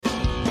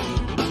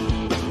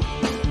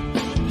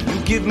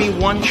give me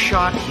one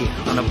shot here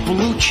on a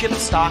blue chip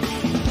stock,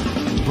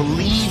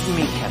 believe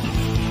me, Kevin,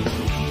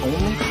 the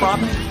only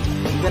problem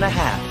you're gonna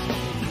have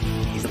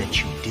is that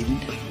you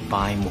didn't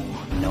buy more.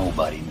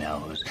 Nobody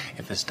knows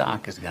if the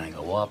stock is going to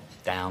go up,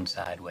 down,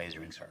 sideways,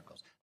 or in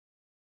circles.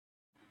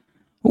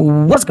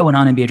 What's going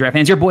on, NBA draft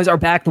fans? Your boys are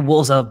back. The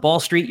Wolves of Ball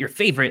Street, your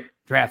favorite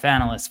draft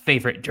analyst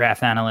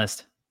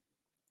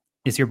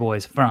is your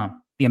boys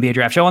from the NBA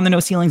Draft Show on the No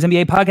Ceilings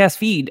NBA podcast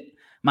feed.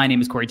 My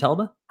name is Corey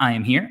Telba. I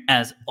am here,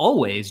 as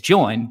always,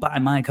 joined by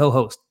my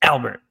co-host,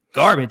 Albert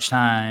Garbage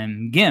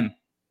Time Gim.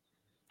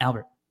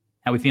 Albert,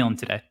 how we feeling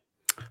today?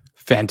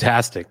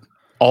 Fantastic.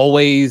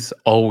 Always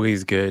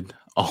good.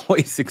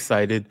 Always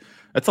excited.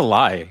 That's a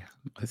lie.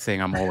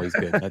 Saying I'm always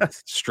good.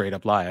 That's straight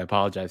up lie. I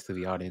apologize to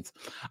the audience.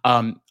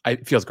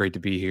 It feels great to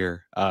be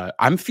here.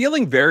 I'm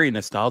feeling very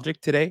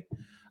nostalgic today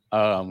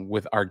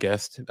with our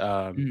guest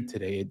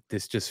today.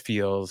 This just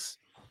feels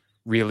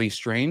really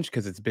strange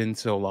because it's been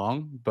so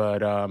long,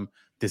 but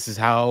this is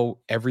how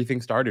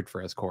everything started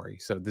for us, Corey.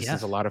 So this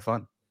is a lot of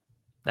fun.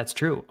 That's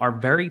true. Our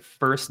very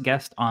first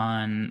guest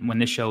on when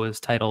this show is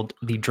titled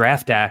The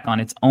Draft Deck on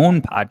its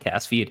own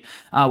podcast feed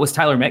was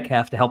Tyler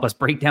Metcalf to help us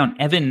break down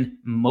Evan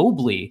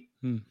Mobley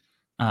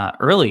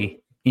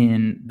early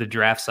in the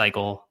draft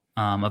cycle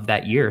of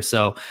that year.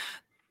 So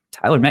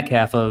Tyler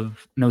Metcalf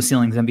of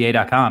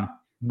NoCeilingsNBA.com,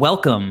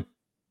 welcome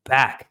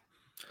back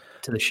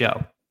to the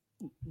show.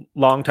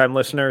 Long-time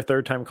listener,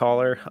 third-time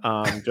caller.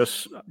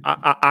 Just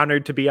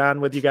honored to be on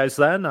with you guys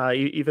then,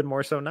 even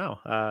more so now.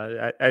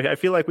 I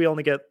feel like we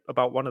only get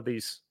about one of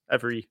these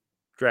every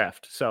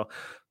draft. So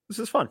this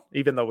is fun,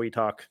 even though we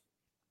talk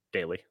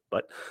daily.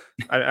 But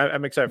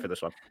I'm excited for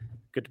this one.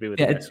 Good to be with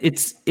you guys.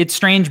 It's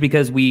strange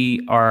because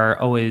we are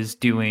always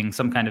doing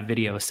some kind of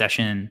video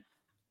session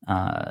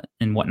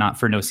and whatnot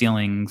for No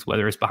Ceilings,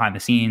 whether it's behind the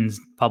scenes,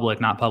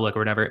 public, not public, or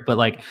whatever. But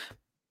like,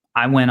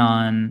 I went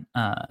on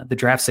the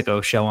Draft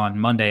Sicko show on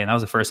Monday, and that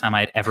was the first time I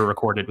had ever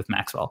recorded with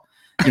Maxwell.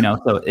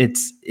 So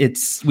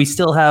it's we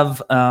still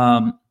have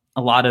a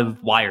lot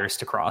of wires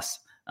to cross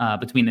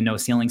between the No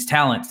Ceilings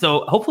talent.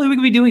 So hopefully we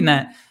can be doing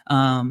that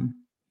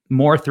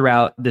more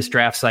throughout this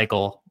draft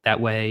cycle.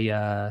 That way,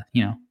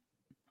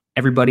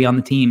 everybody on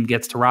the team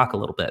gets to rock a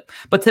little bit.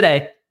 But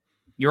today,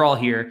 you're all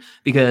here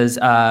because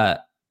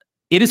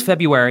it is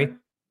February,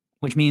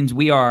 which means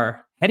we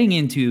are heading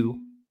into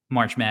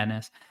March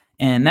Madness.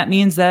 And that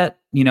means that,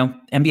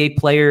 NBA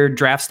player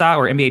draft stock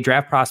or NBA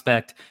draft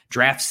prospect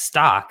draft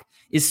stock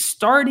is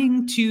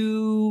starting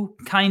to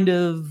kind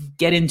of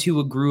get into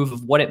a groove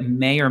of what it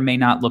may or may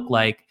not look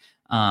like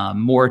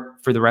more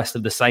for the rest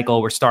of the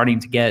cycle. We're starting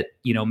to get,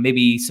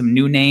 maybe some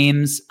new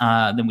names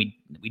than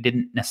we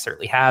didn't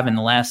necessarily have in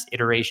the last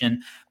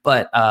iteration.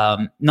 But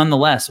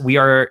nonetheless, we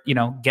are,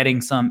 getting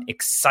some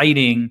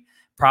exciting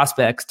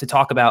prospects to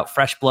talk about.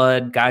 Fresh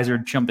blood. Guys are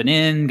jumping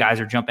in,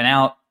 guys are jumping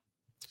out.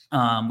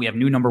 We have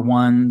new number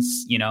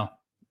ones,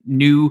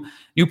 new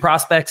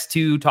prospects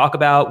to talk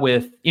about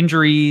with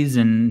injuries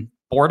and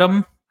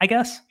boredom, I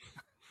guess,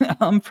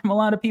 from a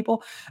lot of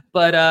people.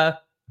 But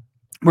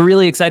we're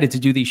really excited to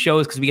do these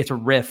shows because we get to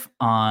riff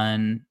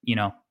on,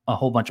 a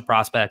whole bunch of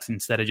prospects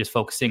instead of just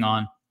focusing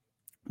on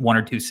one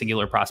or two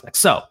singular prospects.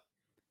 So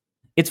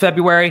it's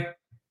February.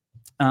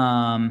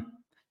 And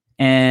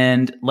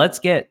let's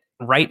get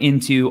right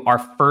into our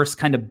first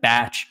kind of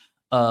batch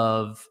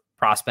of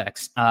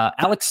prospects.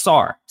 Alex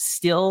Sarr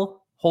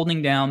still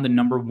holding down the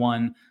number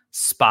one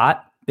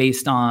spot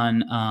based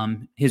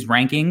on his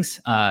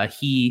rankings.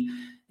 He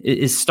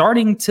is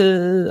starting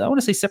to, I want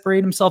to say,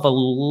 separate himself a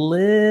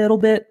little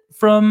bit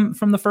from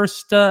the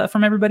first,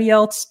 from everybody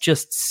else,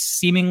 just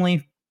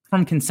seemingly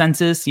from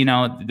consensus.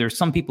 There's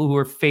some people who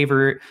are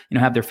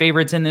have their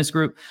favorites in this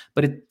group,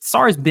 but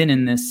Sarr has been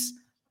in this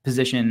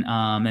position,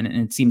 and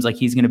it seems like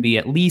he's going to be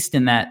at least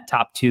in that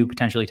top two,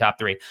 potentially top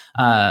three.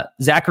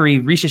 Zachary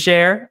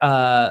Richecher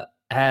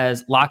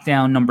has locked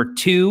down number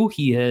two.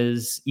 He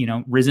has,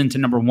 risen to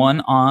number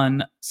one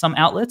on some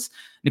outlets.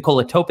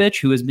 Nikola Topic,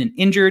 who has been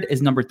injured,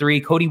 is number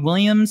three. Cody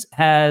Williams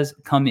has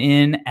come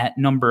in at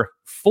number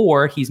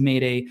four. He's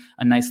made a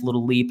nice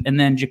little leap. And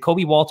then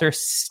Jacoby Walter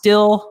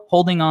still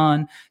holding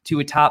on to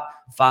a top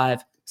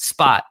five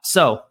spot.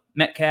 So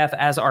Metcalf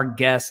as our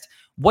guest.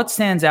 What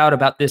stands out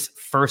about this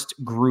first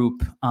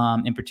group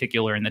in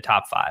particular in the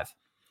top five?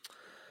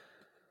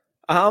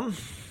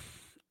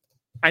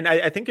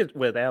 I think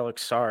with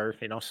Alex Sarr,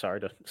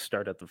 Sarr to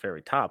start at the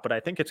very top, but I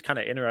think it's kind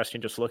of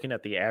interesting just looking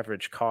at the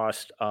average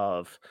cost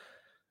of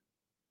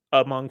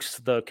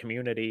amongst the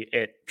community,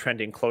 it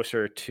trending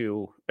closer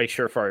to a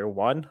surefire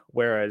one,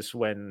 whereas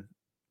when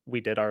we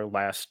did our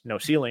last No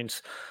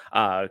Ceilings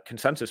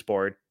consensus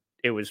board,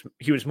 he was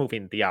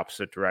moving the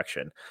opposite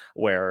direction,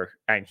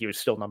 and he was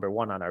still number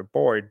one on our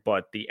board,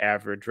 but the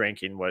average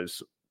ranking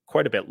was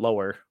quite a bit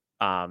lower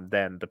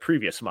than the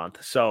previous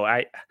month. So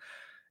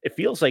it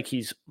feels like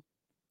he's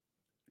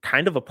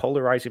kind of a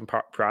polarizing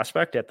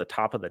prospect at the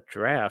top of the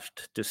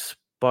draft,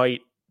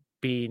 despite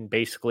being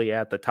basically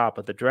at the top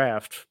of the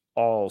draft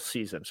all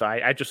season. So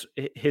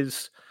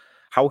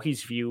how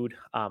he's viewed,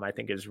 I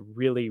think is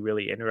really,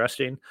 really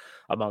interesting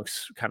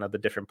amongst kind of the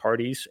different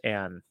parties.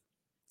 And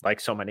like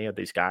so many of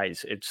these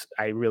guys,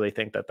 I really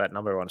think that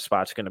number one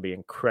spot is going to be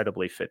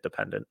incredibly fit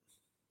dependent.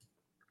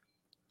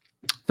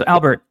 So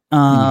Albert,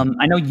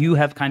 I know you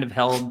have kind of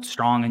held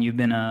strong and you've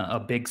been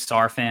a big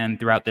Sar fan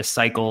throughout this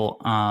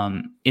cycle.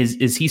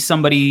 Is he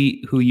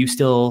somebody who you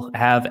still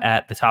have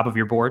at the top of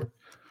your board?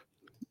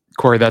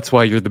 Corey, that's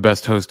why you're the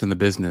best host in the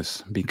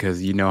business,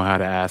 because you know how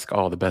to ask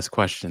all the best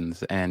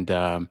questions. And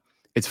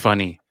it's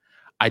funny.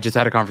 I just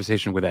had a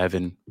conversation with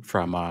Evan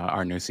from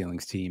our No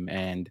Ceilings team,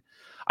 and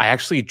I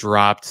actually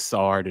dropped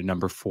Sar to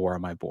number 4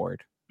 on my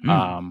board.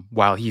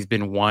 While he's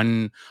been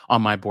 1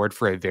 on my board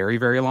for a very,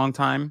 very long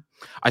time,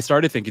 I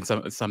started thinking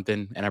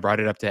something, and I brought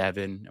it up to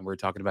Evan, and we were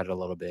talking about it a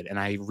little bit. And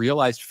I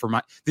realized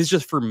this is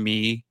just for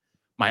me,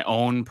 my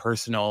own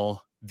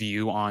personal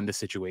view on the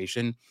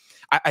situation.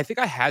 I think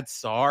I had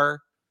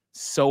Sar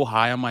so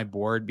high on my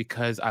board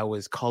because I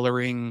was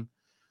coloring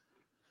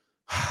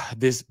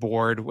this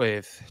board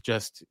with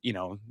just,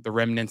 the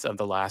remnants of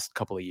the last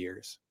couple of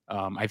years.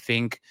 I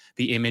think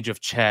the image of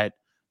Chet,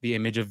 the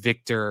image of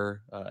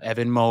Victor,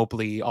 Evan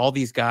Mobley, all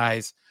these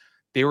guys,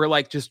 they were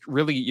like just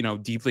really,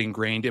 deeply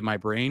ingrained in my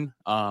brain.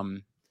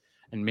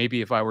 And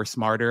maybe if I were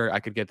smarter, I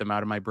could get them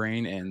out of my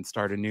brain and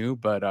start anew.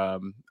 But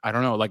I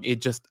don't know,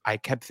 I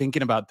kept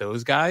thinking about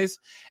those guys,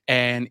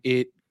 and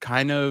it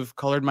kind of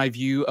colored my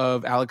view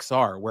of Alex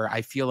Sar, where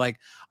I feel like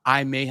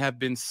I may have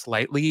been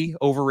slightly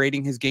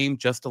overrating his game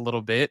just a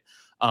little bit.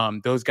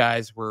 Those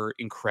guys were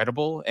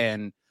incredible.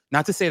 And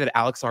not to say that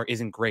Alex Sar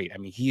isn't great. I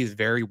mean, he is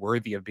very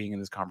worthy of being in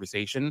this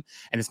conversation.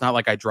 And it's not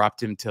like I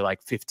dropped him to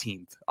like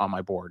 15th on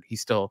my board.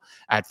 He's still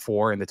at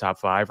 4 in the top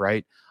 5,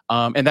 right?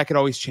 And that could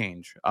always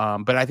change.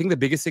 But I think the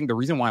biggest thing, the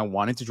reason why I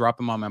wanted to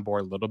drop him on my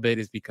board a little bit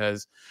is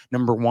because,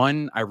 number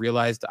one, I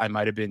realized I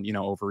might have been,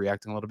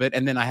 overreacting a little bit.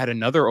 And then I had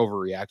another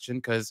overreaction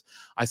because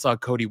I saw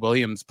Cody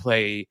Williams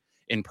play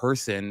in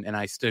person, and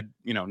I stood,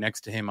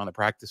 next to him on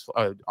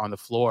the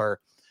floor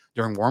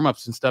during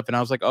warmups and stuff. And I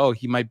was like, oh,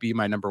 he might be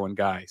my number 1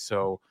 guy.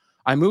 So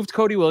I moved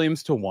Cody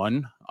Williams to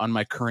 1 on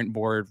my current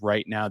board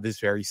right now, this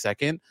very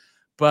second.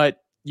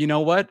 But you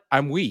know what?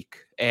 I'm weak.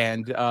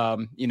 And,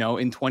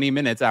 in 20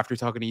 minutes after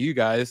talking to you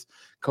guys,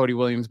 Cody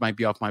Williams might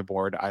be off my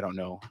board. I don't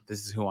know.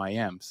 This is who I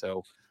am.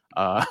 So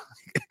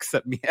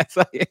accept me as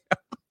I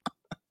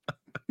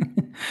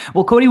am.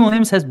 Well, Cody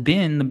Williams has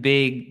been the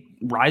big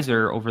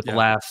riser over the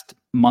last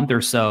month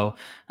or so.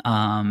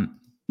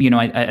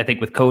 I think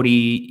with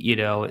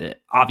Cody,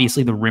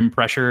 obviously the rim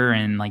pressure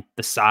and like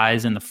the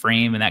size and the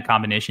frame and that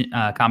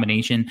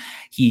combination,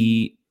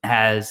 he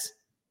has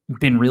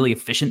been really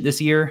efficient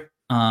this year,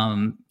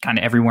 kind of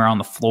everywhere on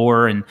the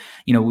floor. And,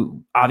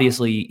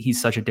 obviously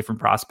he's such a different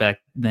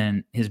prospect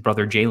than his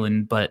brother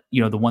Jalen. But,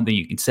 the one thing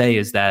you can say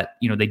is that,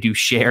 they do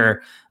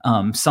share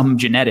some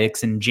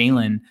genetics, and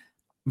Jalen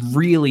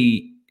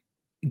really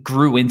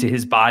grew into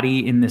his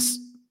body in this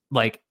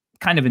like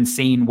kind of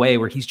insane way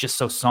where he's just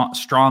so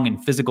strong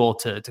and physical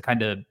to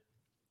kind of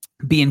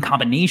be in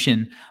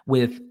combination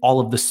with all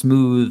of the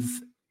smooth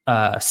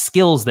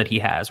skills that he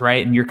has,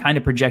 right? And you're kind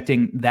of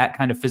projecting that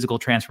kind of physical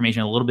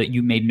transformation a little bit.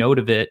 You made note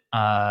of it,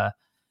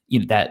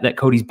 that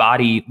Cody's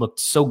body looked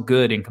so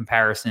good in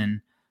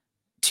comparison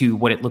to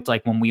what it looked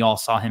like when we all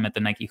saw him at the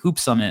Nike Hoop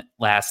Summit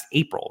last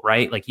April,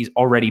 right? Like he's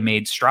already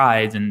made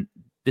strides, and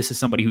this is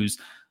somebody who's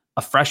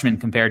a freshman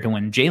compared to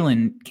when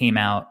Jalen came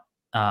out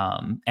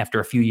after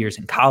a few years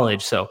in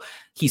college. So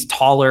he's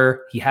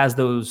taller. He has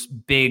those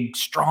big,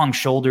 strong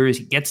shoulders.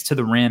 He gets to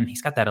the rim.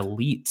 He's got that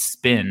elite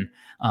spin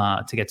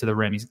to get to the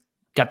rim. He's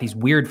got these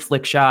weird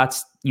flick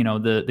shots.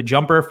 The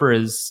jumper, for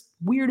as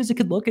weird as it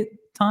could look at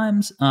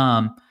times,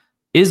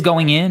 is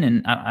going in.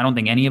 And I don't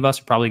think any of us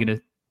are probably going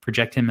to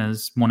project him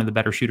as one of the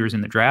better shooters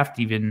in the draft,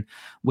 even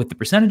with the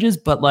percentages.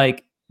 But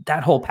like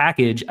that whole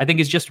package, I think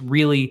is just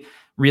really,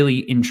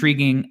 really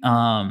intriguing.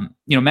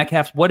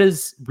 Metcalf, what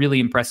has really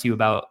impressed you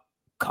about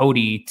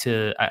Cody?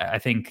 I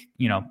think,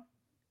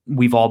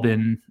 we've all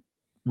been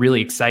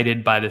really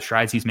excited by the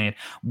strides he's made.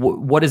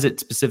 What is it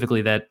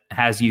specifically that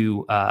has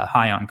you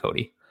high on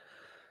Cody?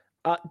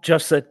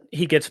 Just that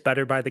he gets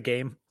better by the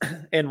game.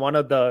 And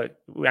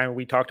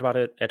we talked about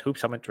it at Hoop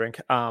Summit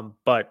Drink,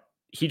 but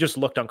he just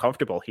looked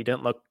uncomfortable. He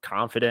didn't look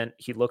confident.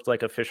 He looked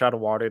like a fish out of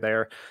water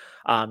there.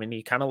 And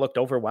he kind of looked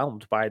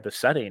overwhelmed by the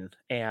setting.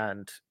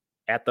 And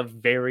at the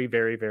very,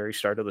 very, very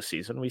start of the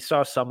season, we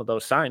saw some of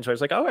those signs where I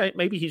was like, all right,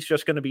 maybe he's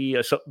just going to be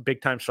a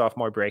big time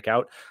sophomore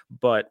breakout.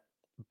 But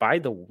by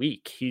the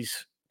week,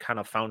 he's kind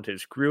of found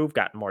his groove,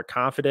 gotten more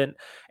confident,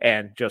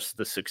 and just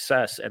the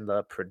success and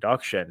the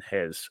production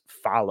has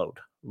followed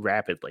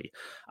rapidly.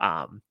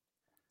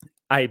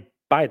 I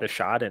buy the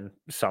shot in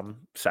some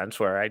sense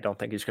where I don't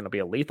think he's going to be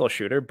a lethal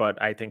shooter,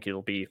 but I think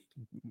he'll be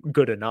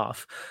good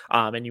enough.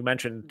 And you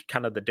mentioned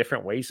kind of the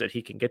different ways that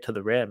he can get to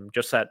the rim,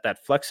 just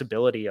that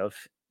flexibility of,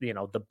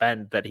 the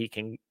bend that he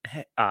can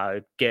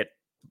get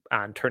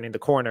on turning the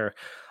corner,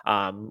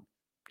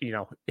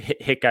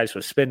 hit guys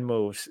with spin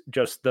moves,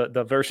 just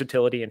the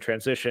versatility and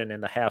transition in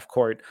the half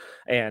court,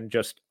 and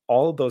just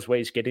all of those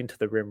ways getting to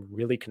the rim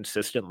really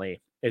consistently.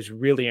 is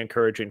really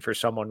encouraging for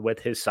someone with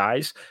his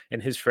size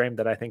and his frame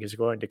that I think is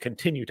going to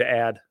continue to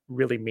add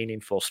really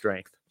meaningful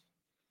strength.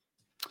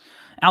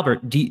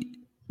 Albert, do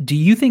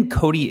you think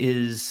Cody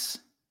is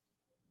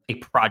a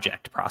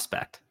project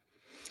prospect?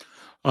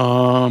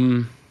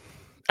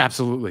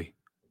 Absolutely.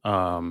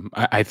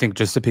 I think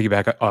just to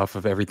piggyback off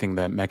of everything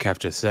that Metcalf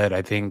just said,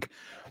 I think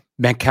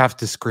Metcalf's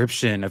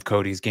description of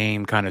Cody's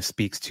game kind of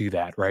speaks to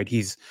that, right?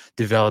 He's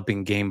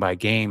developing game by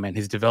game, and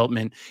his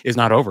development is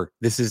not over.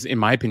 This is, in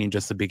my opinion,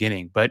 just the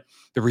beginning. But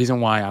the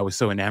reason why I was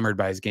so enamored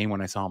by his game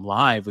when I saw him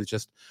live was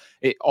just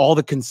all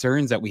the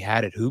concerns that we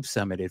had at Hoop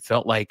Summit. It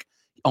felt like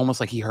almost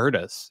like he heard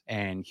us,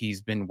 and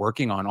he's been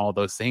working on all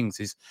those things.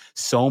 He's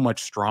so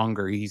much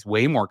stronger. He's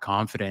way more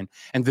confident.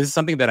 And this is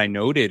something that I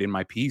noted in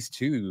my piece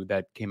too,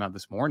 that came out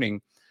this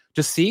morning.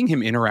 Just seeing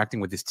him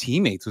interacting with his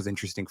teammates was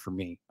interesting for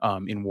me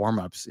in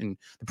warmups, in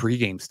the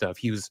pregame stuff.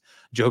 He was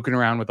joking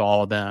around with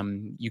all of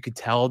them. You could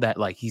tell that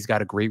like he's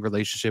got a great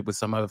relationship with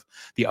some of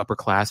the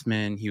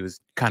upperclassmen. He was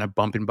kind of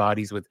bumping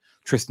bodies with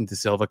Tristan Da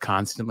Silva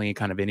constantly,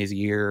 kind of in his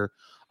ear,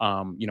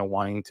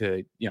 wanting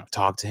to,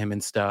 talk to him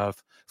and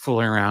stuff,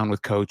 fooling around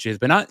with coaches,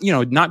 but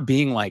not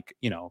being like,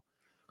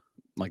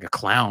 like a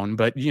clown,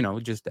 but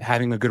just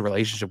having a good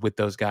relationship with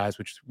those guys,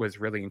 which was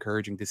really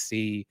encouraging to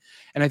see.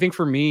 And I think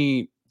for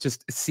me,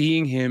 just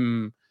seeing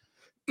him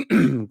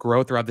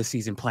grow throughout the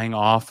season, playing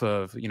off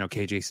of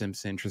KJ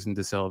Simpson, Tristan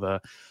Da Silva,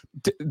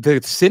 the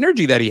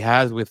synergy that he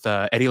has with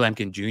Eddie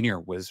Lampkin Jr.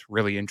 was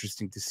really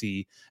interesting to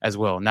see as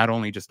well. Not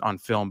only just on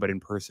film, but in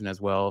person as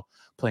well.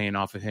 Playing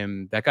off of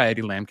him, that guy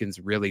Eddie Lampkin's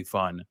really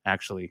fun,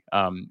 actually.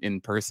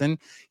 In person,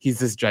 he's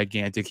this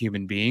gigantic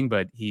human being,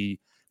 but he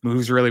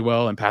moves really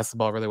well and passes the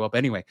ball really well. But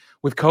anyway,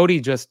 with Cody,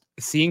 just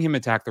seeing him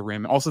attack the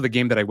rim. Also, the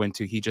game that I went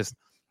to, he just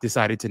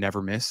decided to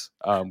never miss,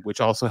 which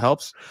also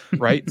helps,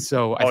 right?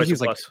 So I think he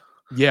was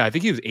I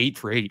think he was 8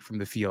 for 8 from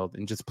the field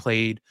and just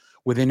played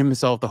within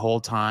himself the whole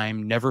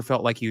time. Never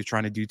felt like he was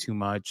trying to do too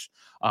much.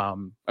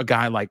 A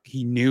guy like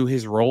he knew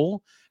his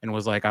role and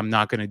was like, I'm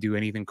not going to do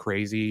anything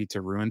crazy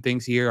to ruin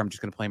things here. I'm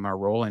just going to play my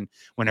role. And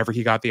whenever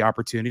he got the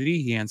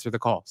opportunity, he answered the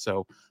call.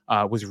 So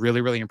was really,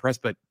 really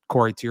impressed. But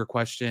Corey, to your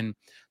question,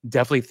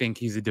 definitely think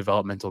he's a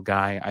developmental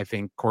guy. I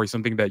think, Corey,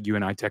 something that you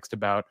and I text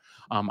about,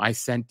 I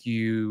sent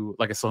you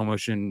like a slow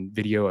motion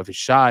video of his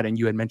shot, and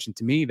you had mentioned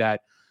to me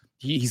that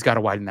he's got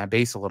to widen that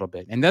base a little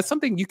bit. And that's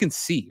something you can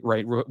see,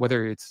 right?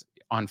 Whether it's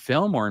on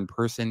film or in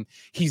person,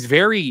 he's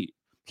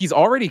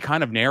already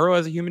kind of narrow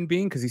as a human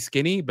being because he's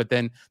skinny, but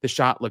then the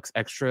shot looks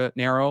extra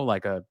narrow,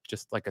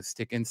 just like a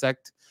stick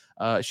insect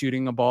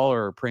shooting a ball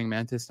or a praying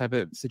mantis type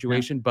of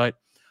situation. Yeah.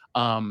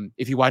 But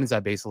if he widens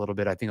that base a little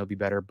bit, I think it'll be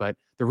better. But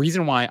the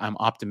reason why I'm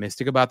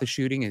optimistic about the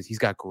shooting is he's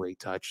got great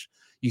touch.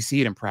 You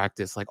see it in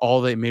practice, like all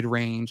the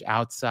mid-range,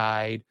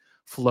 outside,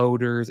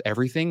 floaters,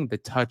 everything. The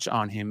touch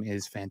on him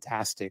is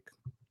fantastic.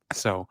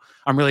 So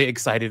I'm really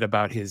excited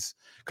about his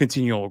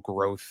continual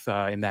growth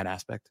in that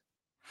aspect.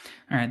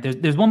 All right.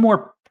 There's one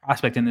more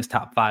prospect in this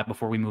top 5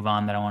 before we move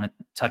on that I want to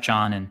touch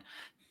on. And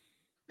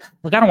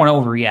look, I don't want to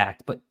overreact,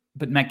 but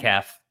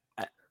Metcalf,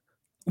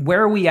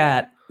 where are we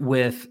at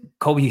with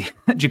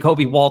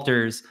Jacoby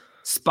Walters'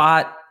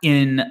 spot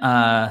in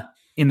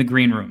the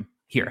green room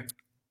here?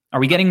 Are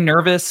we getting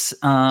nervous?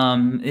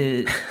 Has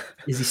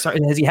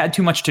he had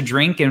too much to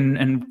drink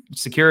and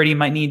security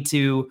might need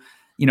to,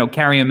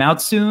 carry him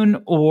out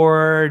soon?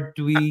 Or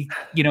do we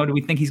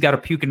think he's got a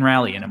puke and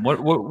rally in him?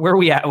 Where are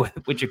we at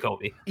with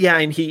Jacoby? Yeah.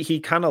 And he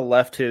kind of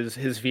left his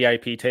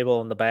VIP table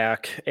in the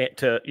back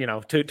to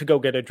go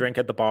get a drink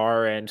at the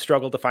bar and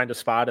struggled to find a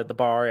spot at the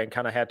bar and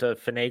kind of had to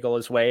finagle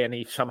his way. And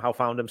he somehow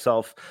found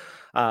himself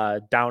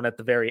down at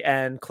the very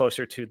end,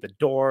 closer to the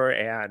door.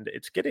 And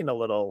it's getting a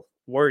little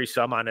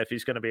worrisome on if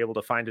he's going to be able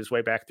to find his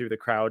way back through the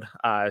crowd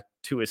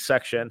to his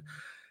section.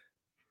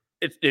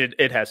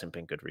 It hasn't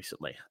been good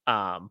recently.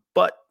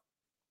 But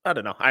I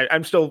don't know.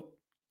 I'm still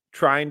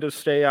trying to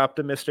stay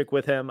optimistic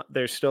with him.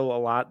 There's still a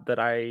lot that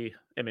I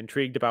am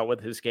intrigued about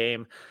with his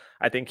game.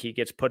 I think he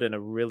gets put in a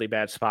really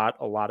bad spot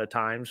a lot of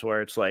times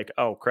where it's like,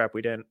 oh crap,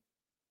 we didn't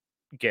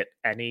get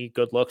any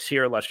good looks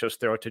here. Let's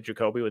just throw it to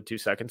Jacoby with 2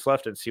 seconds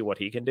left and see what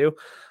he can do.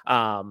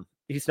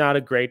 He's not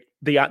a great,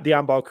 the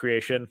on-ball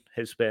creation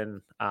has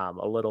been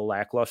a little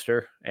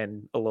lackluster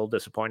and a little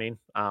disappointing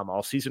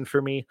all season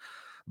for me.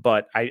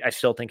 But I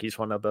still think he's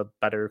one of the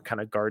better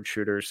kind of guard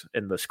shooters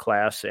in this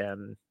class.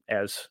 And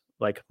as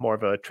like more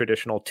of a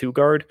traditional 2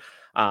 guard,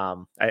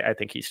 I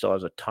think he still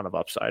has a ton of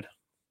upside.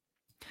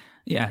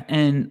 Yeah.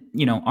 And,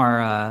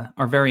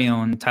 our very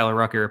own Tyler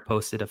Rucker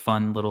posted a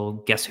fun little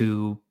Guess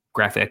Who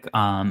graphic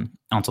on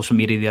social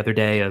media the other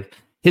day of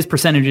his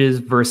percentages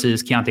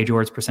versus Keontae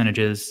George's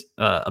percentages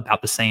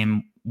about the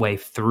same way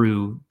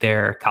through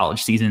their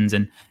college seasons.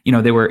 And,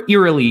 they were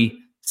eerily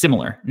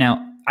similar.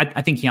 Now,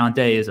 I think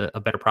Keontae is a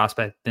better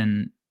prospect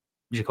than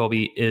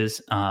Jacoby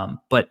is.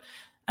 But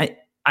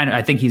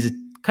I think he's a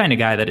kind of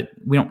guy that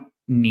we don't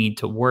need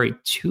to worry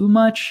too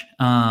much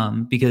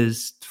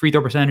because free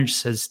throw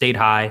percentage has stayed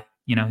high.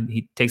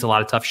 He takes a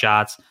lot of tough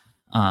shots.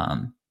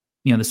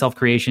 The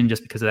self-creation,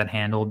 just because of that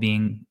handle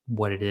being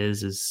what it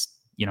is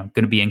going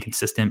to be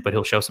inconsistent, but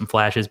he'll show some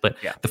flashes. But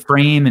Yeah. the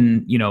frame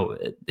and,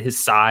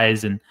 his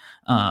size and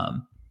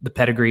the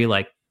pedigree,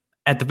 like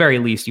at the very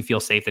least, you feel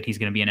safe that he's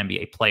going to be an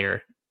NBA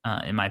player,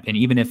 in my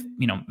opinion, even if,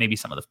 maybe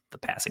some of the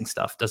passing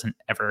stuff doesn't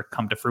ever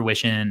come to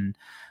fruition.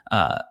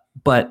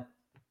 But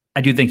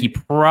I do think he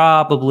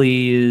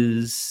probably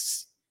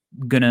is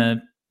going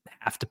to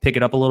have to pick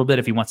it up a little bit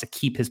if he wants to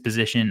keep his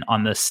position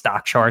on the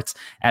stock charts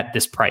at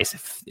this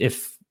price.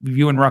 If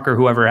you and Rucker,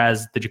 whoever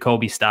has the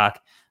Jacoby stock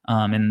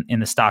in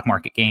the stock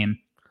market game,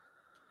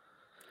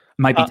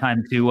 might be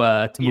time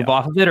to move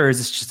off of it, or is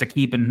this just a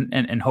keep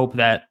and hope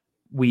that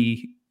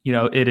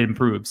it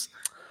improves?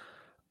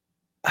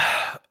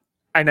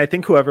 And I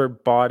think whoever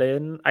bought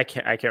in, I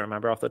can't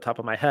remember off the top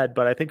of my head,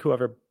 but I think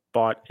whoever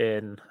bought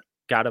in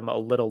got him a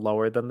little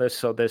lower than this.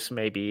 So this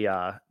may be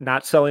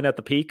not selling at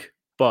the peak,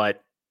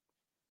 but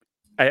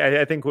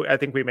I think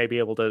we may be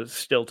able to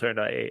still turn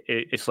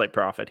a slight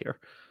profit here.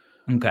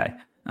 Okay.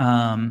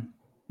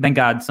 Thank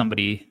God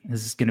somebody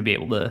is going to be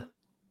able to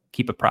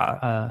keep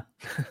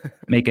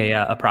make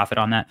a profit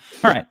on that.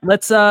 All right,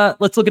 let's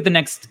look at the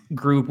next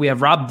group. We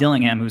have Rob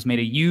Dillingham, who's made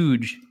a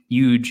huge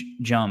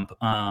jump.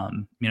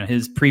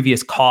 His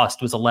previous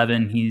cost was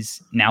 11.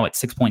 He's now at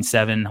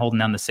 6.7, holding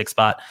down the 6th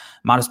spot.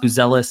 Modest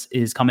Buzelis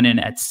is coming in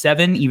at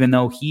 7, even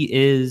though he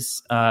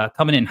is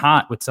coming in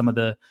hot with some of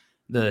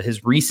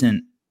his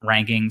recent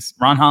rankings.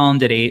 Ron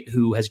Holland at 8,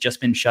 who has just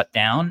been shut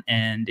down.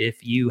 And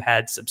if you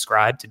had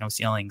subscribed to No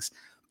Ceilings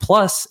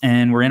Plus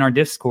and were in our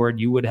Discord,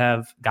 you would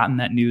have gotten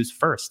that news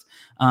first.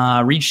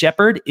 Reed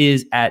Shepard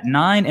is at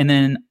 9, and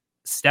then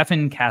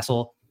Stephen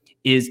Castle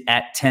is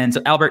at 10.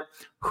 So Albert,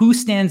 who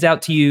stands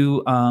out to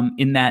you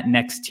in that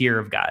next tier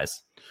of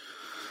guys?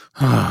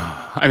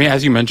 I mean,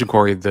 as you mentioned,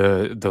 Corey,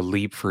 the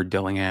leap for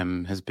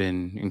Dillingham has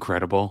been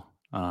incredible.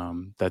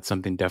 That's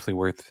something definitely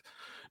worth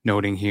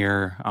noting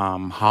here.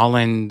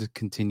 Holland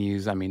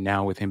continues. I mean,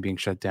 now with him being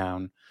shut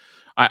down,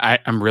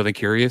 I'm really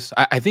curious.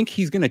 I think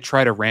he's going to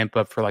try to ramp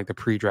up for like the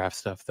pre-draft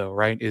stuff, though,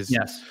 right?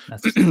 Yes,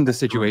 that's the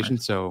situation.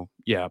 So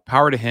yeah,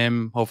 power to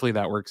him. Hopefully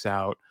that works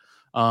out.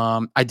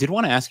 I did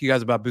want to ask you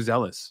guys about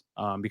Buzelis,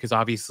 because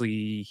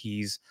obviously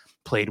he's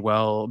played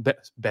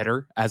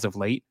better as of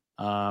late,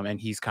 and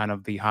he's kind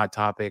of the hot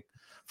topic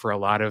for a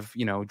lot of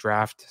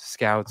draft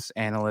scouts,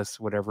 analysts,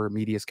 whatever,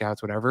 media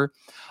scouts, whatever.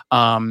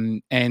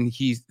 And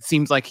he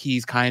seems like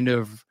he's kind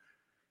of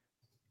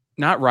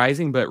not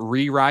rising, but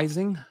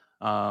re-rising.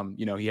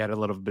 He had a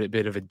little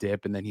bit of a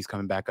dip, and then he's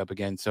coming back up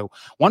again. So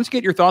wanted to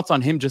get your thoughts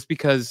on him, just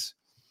because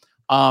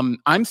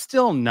I'm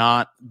still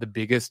not the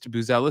biggest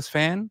Buzelis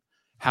fan.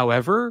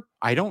 However,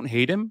 I don't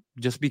hate him,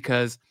 just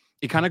because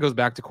it kind of goes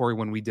back to, Corey,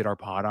 when we did our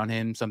pod on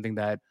him. Something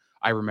that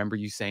I remember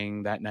you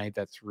saying that night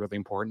that's really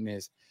important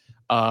is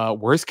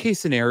worst case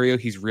scenario,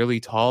 he's really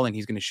tall and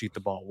he's going to shoot the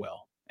ball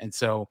well. And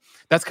so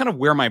that's kind of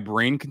where my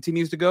brain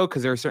continues to go,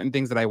 because there are certain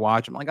things that I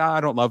watch. I'm like,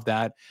 I don't love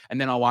that. And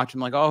then I'll watch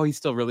him like, oh, he's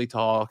still really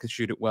tall, can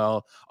shoot it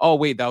well. Oh,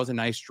 wait, that was a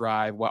nice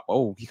drive. Wow.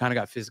 Oh, he kind of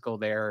got physical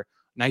there.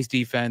 Nice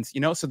defense.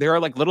 So there are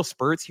like little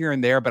spurts here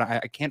and there, but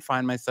I can't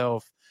find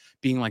myself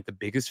being like the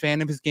biggest fan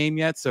of his game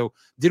yet. So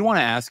did want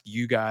to ask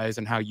you guys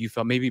and how you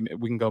felt. Maybe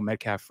we can go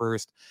Metcalf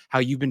first, how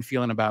you've been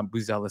feeling about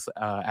Buzelis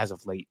as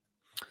of late.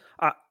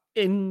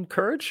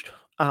 Encouraged.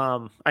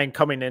 I'm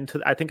coming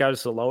into, I think I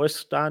was the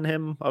lowest on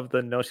him of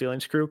the No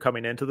Ceilings crew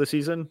coming into the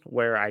season,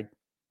 where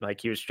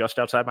he was just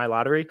outside my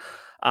lottery.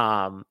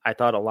 I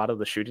thought a lot of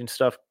the shooting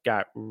stuff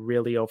got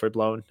really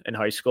overblown in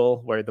high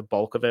school, where the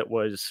bulk of it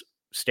was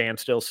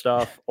standstill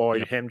stuff, or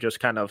him just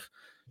kind of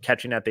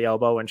catching at the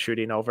elbow and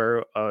shooting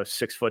over a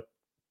 6 foot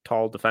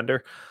tall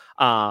defender.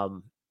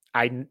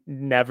 I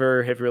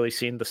never have really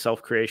seen the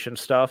self-creation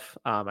stuff.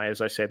 As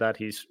I say that,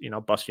 he's,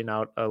 busting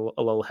out a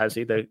little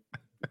hezzy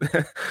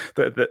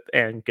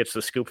and gets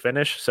the scoop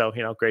finish. So,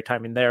 great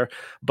timing there.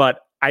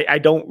 But I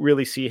don't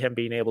really see him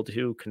being able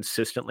to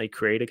consistently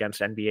create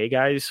against NBA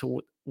guys.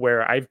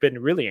 Where I've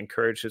been really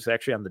encouraged is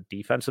actually on the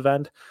defensive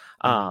end.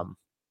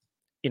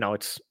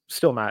 It's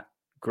still not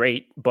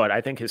great, but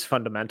I think his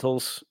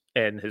fundamentals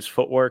and his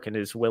footwork and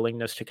his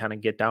willingness to kind of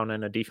get down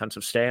in a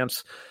defensive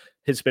stance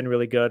has been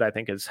really good. I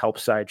think his help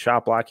side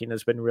shot blocking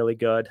has been really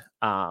good.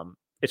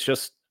 It's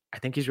just, I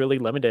think he's really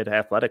limited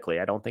athletically.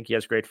 I don't think he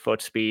has great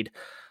foot speed.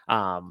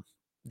 The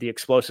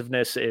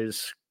explosiveness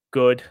is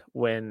good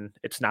when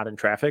it's not in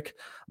traffic,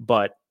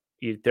 but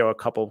you throw a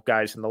couple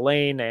guys in the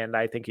lane, and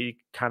I think he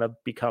kind of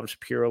becomes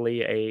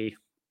purely a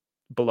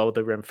below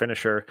the rim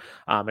finisher,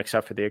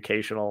 except for the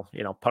occasional,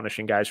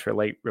 punishing guys for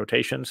late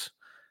rotations.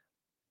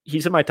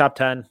 He's in my top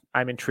 10.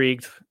 I'm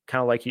intrigued,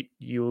 kind of like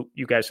you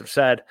guys have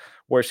said.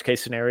 Worst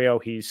case scenario,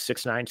 he's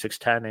 6'9",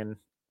 6'10", and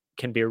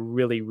can be a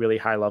really, really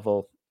high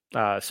level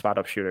spot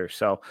up shooter.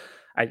 So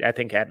I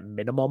think at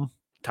minimum,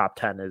 top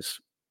 10 is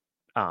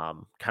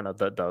kind of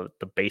the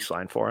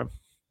baseline for him.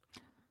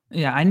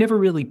 Yeah, I never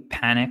really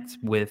panicked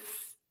with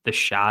the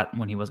shot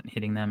when he wasn't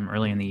hitting them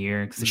early in the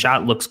year, because the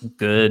shot looks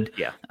good.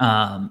 Yeah.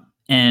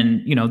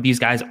 And these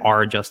guys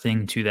are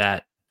adjusting to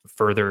that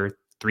further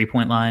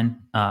 3-point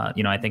line.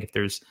 I think if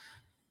there's,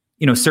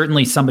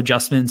 certainly some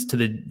adjustments to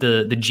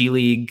the G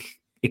League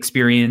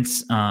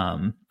experience.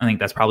 I think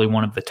that's probably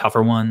one of the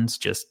tougher ones,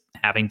 just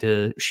having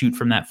to shoot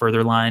from that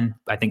further line.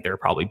 I think there are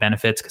probably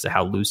benefits because of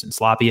how loose and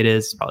sloppy it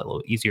is. It's probably a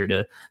little easier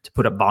to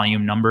put up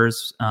volume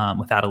numbers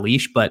without a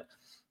leash, but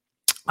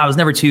I was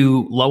never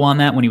too low on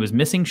that when he was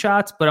missing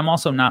shots, but I'm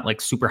also not like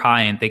super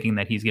high in thinking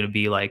that he's going to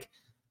be like,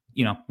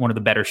 you know, one of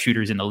the better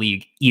shooters in the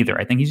league either.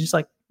 I think he's just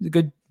like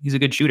he's a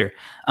good shooter.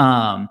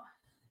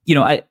 You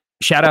know, I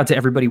shout out to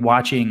everybody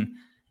watching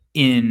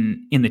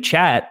in the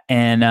chat,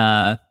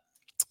 and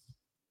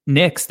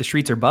Nick's The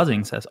Streets Are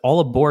Buzzing says, all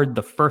aboard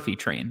the Furphy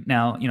train.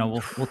 Now, you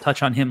know, we'll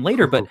touch on him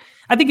later, but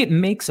I think it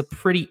makes a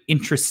pretty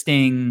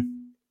interesting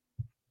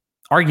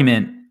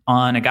argument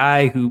on a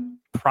guy who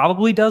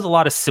probably does a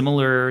lot of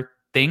similar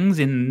things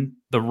in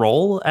the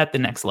role at the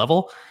next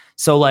level.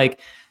 So like,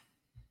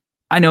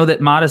 I know that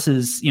Modest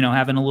is, you know,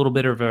 having a little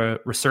bit of a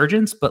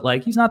resurgence, but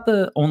like, he's not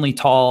the only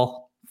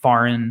tall,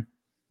 foreign,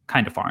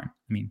 kind of foreign.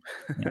 I mean,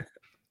 you know,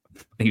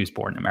 he was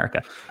born in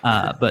America,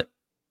 but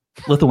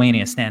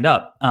Lithuania stand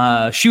up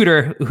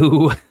shooter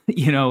who,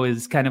 you know,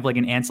 is kind of like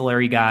an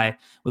ancillary guy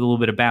with a little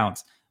bit of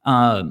bounce.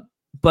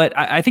 But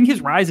I think his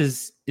rise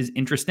is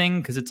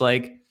interesting because it's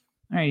like,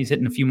 all right, he's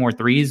hitting a few more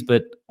threes,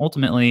 but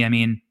ultimately, I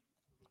mean,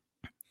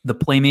 the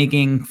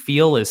playmaking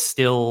feel is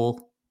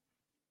still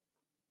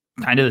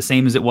kind of the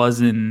same as it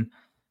was in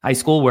high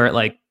school, where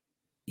like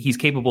he's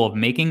capable of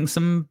making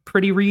some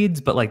pretty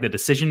reads, but like the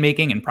decision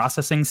making and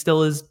processing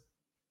still is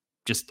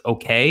just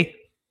okay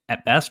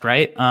at best,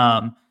 right?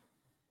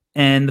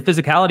 And the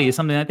physicality is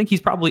something I think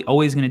he's probably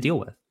always going to deal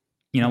with.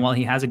 You know, while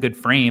he has a good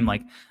frame,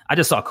 like I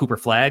just saw Cooper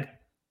Flagg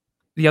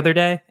the other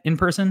day in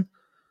person,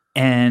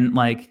 and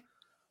like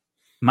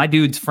my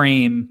dude's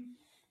frame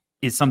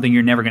is something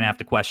you're never going to have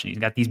to question. He's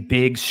got these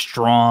big,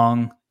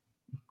 strong,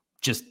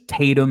 just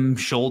Tatum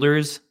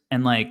shoulders,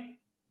 and like,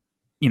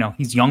 you know,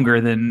 he's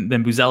younger than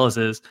Buzelis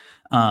is,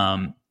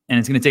 and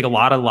it's going to take a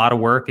lot of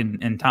work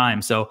and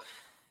time. So,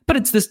 but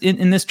it's this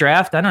in this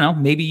draft. I don't know.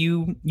 Maybe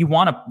you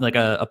want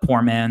a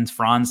poor man's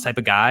Franz type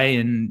of guy,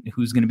 and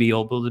who's going to be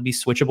able to be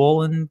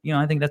switchable. And you know,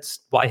 I think that's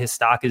why his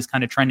stock is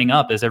kind of trending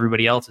up, as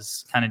everybody else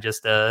is kind of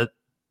just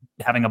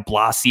having a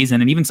blah season.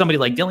 And even somebody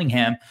like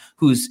Dillingham,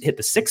 who's hit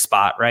the 6th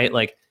spot, right?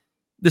 Like,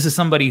 this is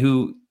somebody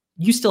who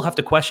you still have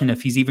to question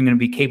if he's even going to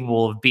be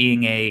capable of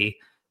being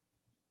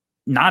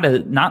not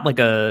like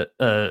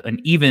an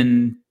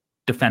even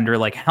defender,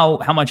 like how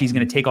much he's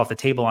going to take off the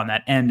table on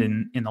that end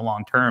in the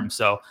long term.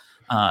 So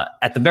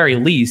at the very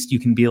least, you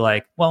can be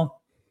like,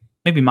 well,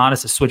 maybe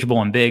Modest is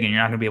switchable and big, and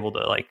you're not going to be able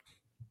to like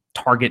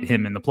target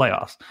him in the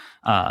playoffs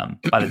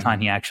by the time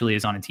he actually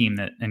is on a team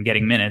and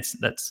getting minutes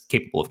that's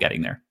capable of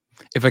getting there.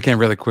 If I can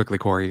really quickly,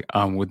 Corey,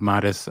 with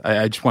Modest,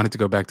 I just wanted to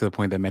go back to the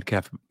point that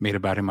Metcalf made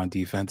about him on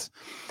defense.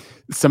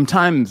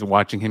 Sometimes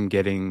watching him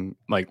get into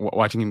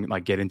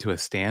a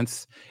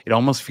stance, it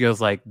almost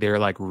feels like they're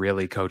like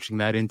really coaching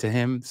that into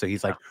him. So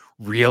he's like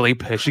really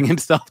pushing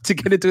himself to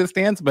get into a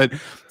stance. But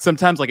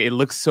sometimes like it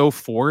looks so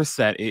forced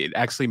that it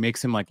actually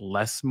makes him like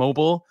less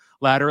mobile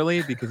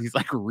laterally because he's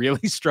like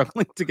really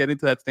struggling to get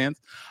into that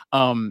stance.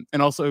 And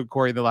also,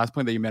 Corey, the last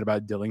point that you made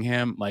about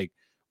Dillingham, like,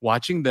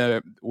 watching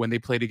when they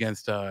played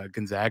against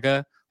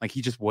Gonzaga, like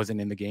he just wasn't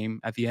in the game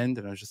at the end,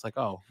 and I was just like,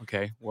 oh,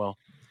 okay, well,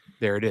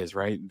 there it is,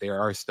 right? There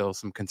are still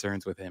some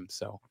concerns with him,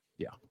 so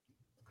yeah.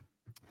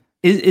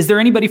 Is there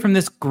anybody from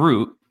this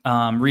group,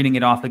 reading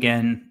it off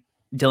again,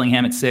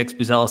 Dillingham at 6,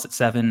 Buzelis at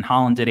 7,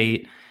 Holland at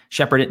 8,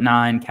 Shepard at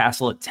 9,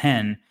 Castle at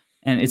 10,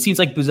 and it seems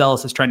like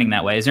Buzelis is trending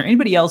that way. Is there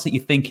anybody else that you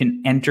think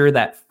can enter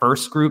that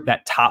first group,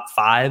 that top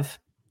 5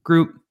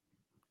 group?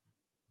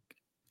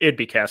 It'd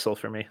be Castle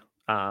for me.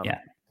 Yeah.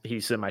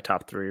 He's in my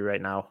top 3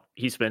 right now.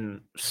 He's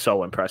been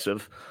so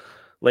impressive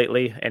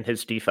lately, and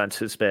his defense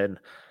has been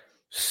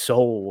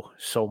so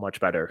much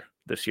better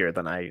this year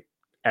than I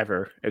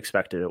ever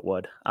expected it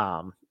would.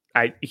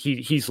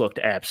 He's looked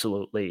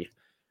absolutely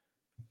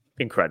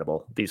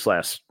incredible this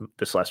last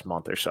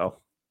month or so.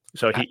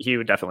 So he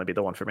would definitely be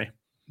the one for me.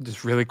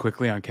 Just really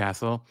quickly on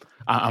Castle,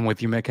 I'm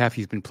with you, Metcalf.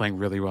 He's been playing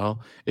really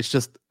well. It's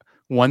just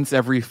once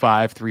every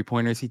 5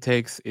 3-pointers he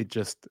takes, it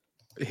just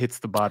hits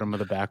the bottom of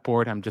the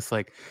backboard. I'm just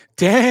like,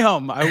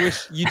 damn, I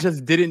wish you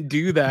just didn't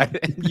do that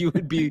and you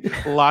would be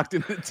locked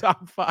in the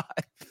top 5.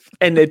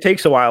 And it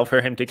takes a while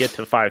for him to get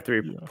to 5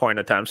 3-point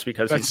attempts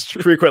because he's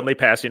frequently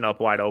passing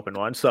up wide open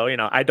ones. So, you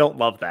know, I don't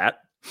love that,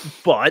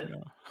 but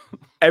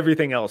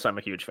everything else I'm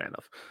a huge fan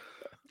of.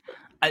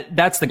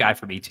 That's the guy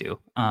for me too.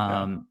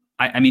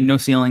 I mean, no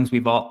ceilings.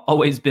 We've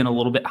always been a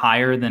little bit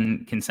higher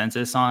than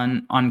consensus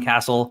on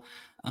Castle.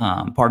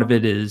 Part of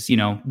it is, you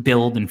know,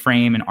 build and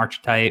frame and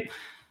archetype.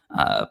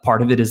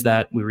 Part of it is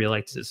that we really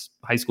liked his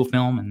high school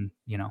film and,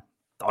 you know,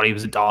 thought he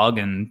was a dog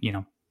and, you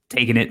know,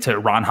 taking it to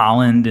Ron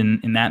Holland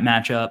in that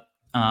matchup.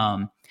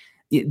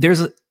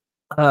 There's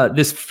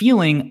this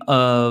feeling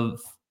of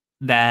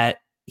that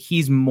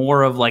he's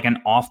more of like an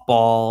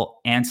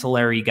off-ball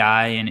ancillary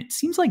guy. And it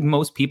seems like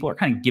most people are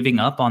kind of giving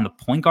up on the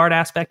point guard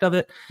aspect of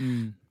it.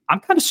 I'm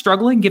kind of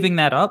struggling giving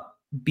that up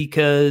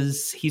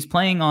because he's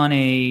playing on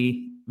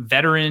a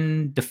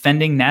veteran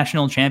defending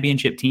national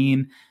championship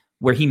team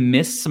where he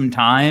missed some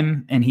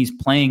time and he's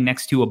playing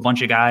next to a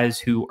bunch of guys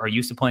who are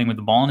used to playing with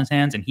the ball in his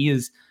hands, and he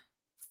is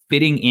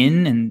fitting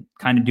in and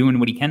kind of doing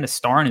what he can to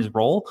star in his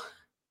role.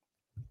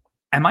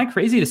 Am I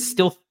crazy to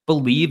still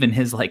believe in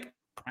his like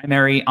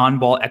primary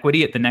on-ball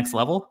equity at the next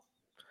level?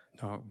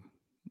 No,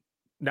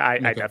 I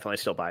definitely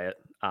still buy it.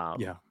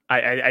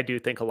 I do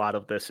think a lot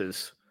of this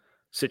is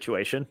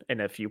situation, and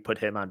if you put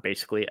him on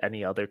basically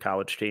any other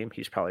college team,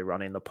 he's probably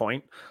running the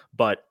point.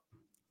 But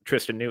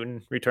Tristan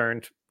Newton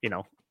returned,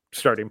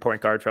 starting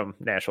point guard from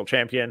national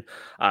champion.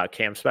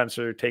 Cam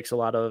Spencer takes a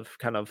lot of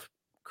kind of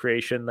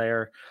creation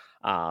there.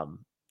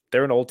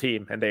 They're an old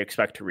team and they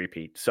expect to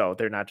repeat, so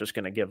they're not just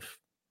going to give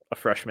a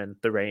freshman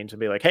the reins and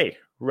be like, hey,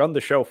 run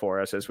the show for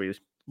us as we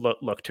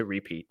look to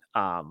repeat.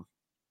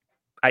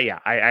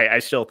 I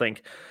still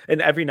think,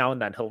 and every now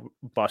and then he'll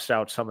bust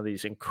out some of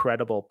these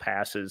incredible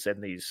passes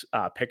and these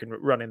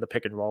running the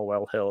pick and roll.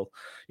 Well, he'll,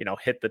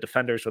 hit the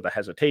defenders with a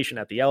hesitation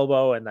at the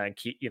elbow and then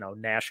keep,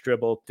 Nash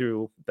dribble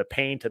through the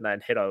paint and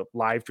then hit a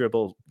live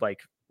dribble,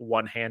 like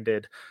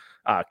one-handed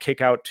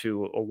kick out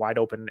to a wide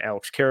open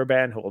Alex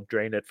Caravan who will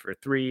drain it for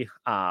three.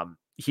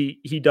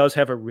 He does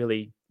have a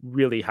really,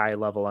 really high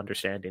level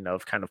understanding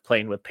of kind of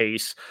playing with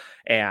pace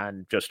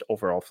and just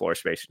overall floor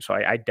spacing. So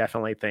I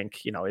definitely think,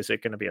 is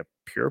it going to be a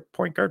pure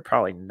point guard?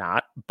 Probably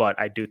not, but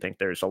I do think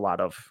there's a lot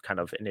of kind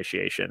of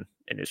initiation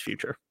in his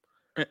future.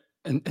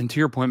 And to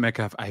your point,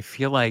 Metcalf, I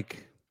feel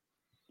like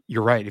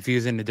you're right. If he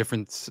was in a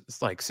different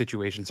like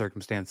situation,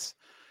 circumstance,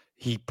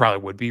 he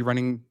probably would be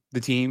running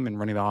the team and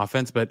running the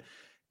offense. But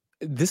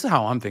this is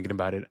how I'm thinking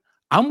about it.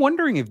 I'm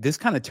wondering if this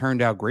kind of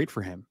turned out great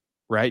for him,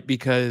 right?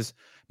 Because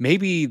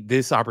maybe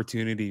this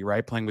opportunity,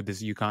 right, playing with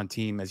this UConn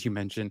team, as you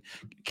mentioned,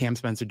 Cam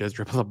Spencer does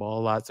dribble the ball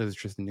a lot, so does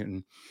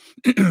Tristan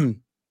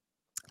Newton.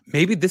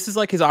 Maybe this is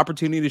like his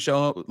opportunity to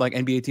show like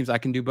NBA teams I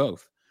can do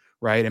both,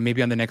 right? And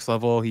maybe on the next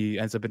level, he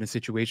ends up in a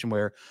situation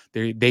where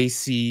they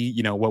see,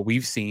 what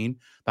we've seen,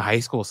 the high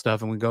school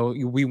stuff, and we go,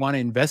 we want to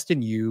invest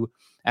in you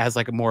as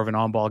like a more of an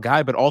on-ball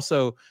guy, but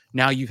also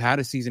now you've had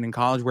a season in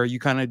college where you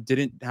kind of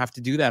didn't have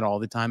to do that all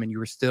the time and you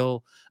were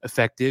still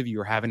effective. You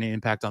were having an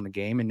impact on the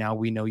game, and now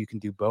we know you can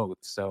do both.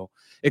 So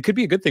it could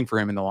be a good thing for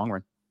him in the long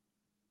run.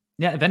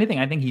 Yeah, if anything,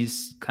 I think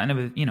he's kind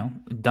of,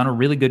 done a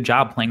really good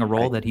job playing a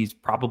role that he's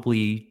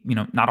probably,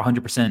 not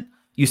 100%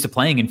 used to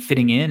playing and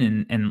fitting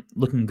in and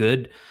looking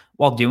good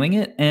while doing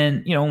it.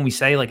 And, when we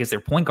say like, is there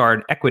point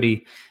guard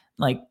equity?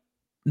 Like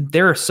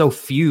there are so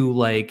few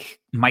like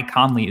Mike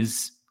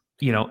Conley's,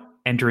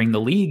 entering the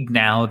league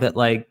now that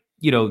like,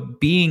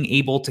 being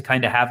able to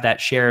kind of have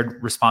that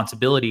shared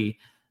responsibility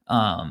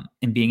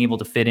and being able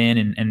to fit in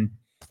and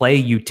play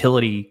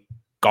utility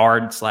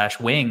guard /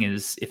 wing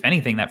is, if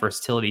anything, that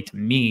versatility to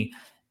me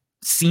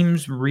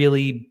seems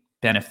really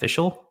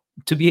beneficial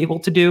to be able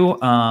to do.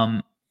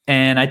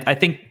 And I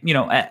think,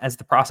 as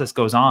the process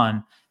goes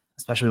on,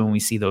 especially when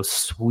we see those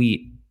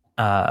sweet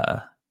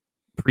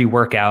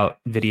pre-workout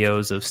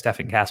videos of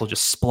Stephen Castle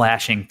just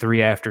splashing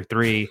 3 after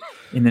 3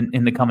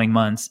 in the coming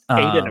months.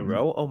 8 in a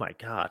row. Oh my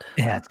God.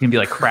 Yeah. It's going to be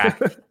like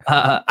crack.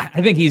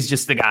 I think he's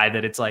just the guy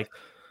that it's like,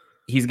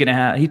 he's probably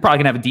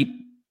gonna have a deep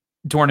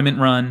tournament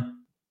run.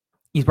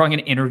 He's probably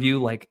going to interview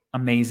like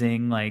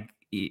amazing, like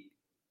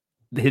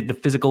the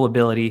physical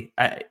ability.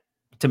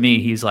 To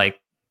me, he's like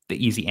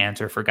the easy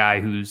answer for a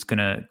guy who's going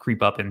to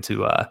creep up into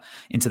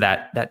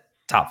that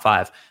top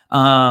 5.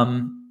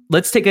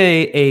 Let's take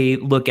a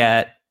look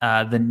at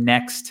the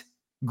next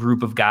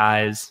group of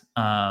guys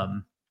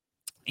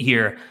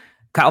here.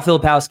 Kyle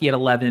Filipowski at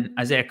 11,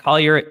 Isaiah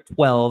Collier at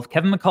 12,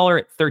 Kevin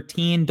McCullough at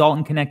 13,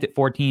 Dalton Connect at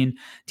 14,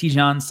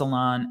 Tijan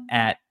Salon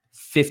at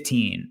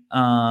 15.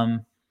 Are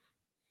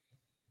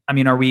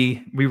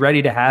we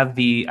ready to have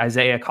the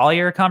Isaiah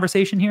Collier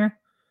conversation here?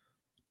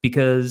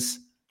 Because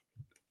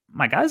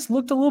my guy's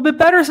looked a little bit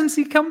better since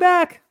he come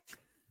back.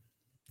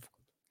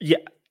 Yeah,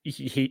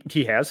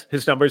 he has.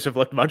 His numbers have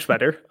looked much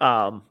better.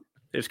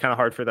 It's kind of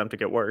hard for them to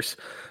get worse,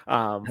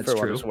 for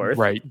what it's worth.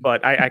 Right.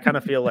 But I kind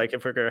of feel like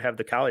if we're going to have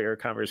the Collier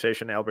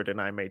conversation, Albert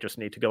and I may just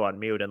need to go on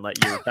mute and let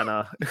you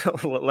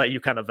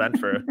kind of vent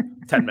for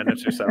 10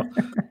 minutes or so.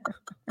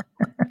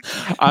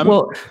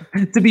 Well,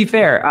 to be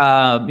fair,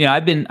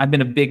 I've been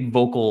a big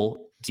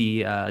vocal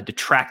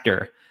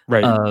detractor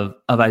of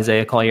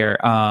Isaiah Collier,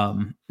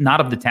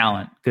 not of the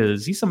talent,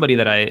 because he's somebody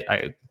that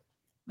I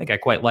think I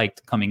quite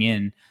liked coming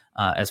in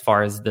as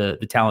far as the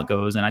talent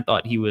goes, and I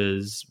thought he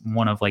was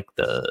one of like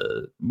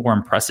the more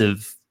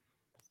impressive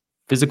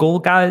physical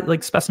guy,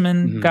 like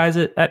specimen guys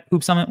at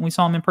Hoop Summit when we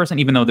saw him in person,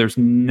 even though there's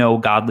no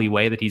godly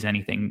way that he's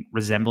anything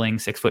resembling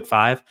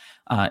 6'5"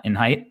 in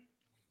height.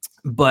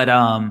 But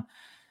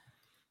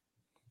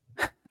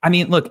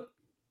look,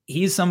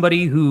 he's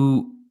somebody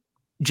who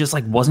just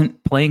like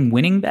wasn't playing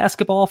winning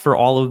basketball for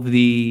all of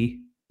the,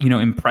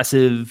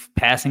 impressive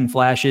passing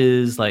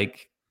flashes,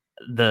 like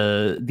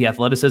the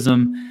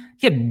athleticism.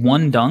 He had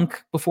 1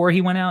 dunk before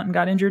he went out and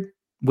got injured,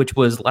 which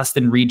was less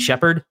than Reed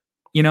Shepherd,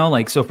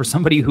 so for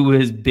somebody who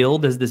is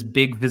billed as this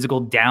big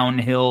physical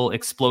downhill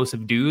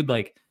explosive dude,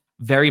 like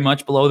very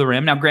much below the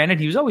rim. Now,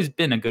 granted, he's always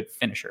been a good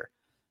finisher.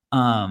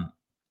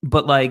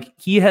 but like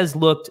he has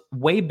looked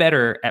way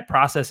better at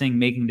processing,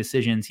 making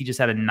decisions. He just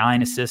had a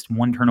 9 assist,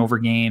 1 turnover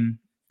game.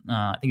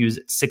 I think he was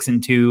at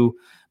 6-2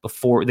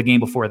 before the game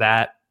before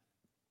that.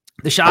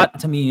 The shot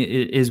to me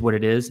is what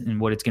it is and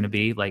what it's going to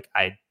be. Like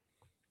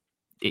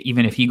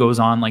even if he goes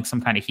on like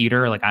some kind of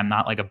heater, like I'm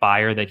not like a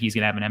buyer that he's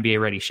going to have an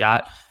NBA ready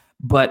shot.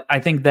 But I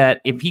think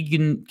that if he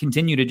can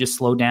continue to just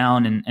slow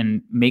down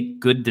and make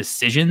good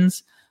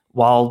decisions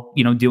while,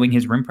 doing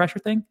his rim pressure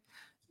thing,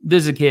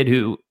 this is a kid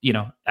who,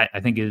 I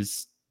think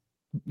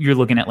you're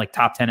looking at like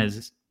top 10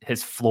 as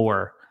his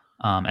floor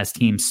as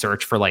teams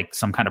search for like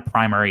some kind of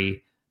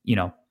primary,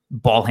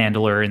 ball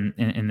handler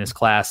in this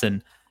class.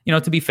 And,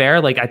 to be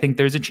fair, like I think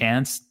there's a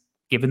chance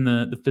given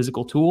the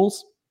physical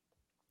tools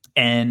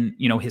and,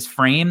 his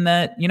frame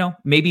that,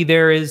 maybe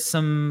there is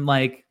some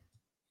like,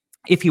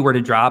 if he were to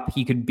drop,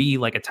 he could be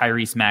like a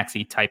Tyrese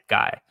Maxey type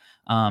guy.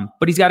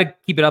 But he's got to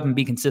keep it up and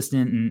be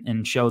consistent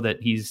and show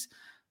that he's,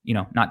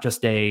 not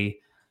just a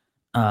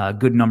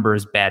good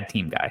numbers, bad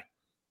team guy.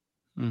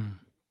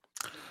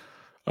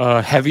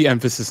 Heavy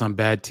emphasis on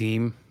bad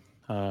team.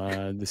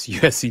 This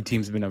USC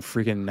team's been a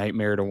freaking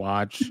nightmare to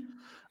watch.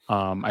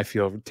 I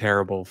feel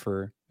terrible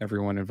for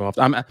everyone involved.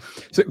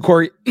 So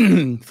Corey,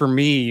 for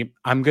me,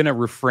 I'm going to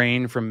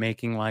refrain from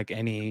making like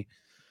any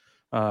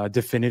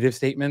definitive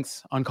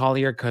statements on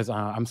Collier because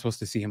I'm supposed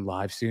to see him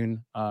live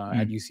soon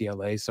at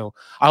UCLA. So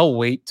I'll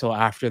wait till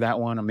after that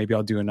one, or maybe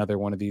I'll do another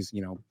one of these,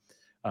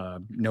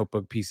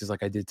 notebook pieces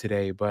like I did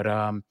today. But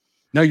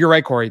no, you're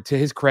right, Corey. To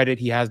his credit,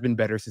 he has been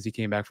better since he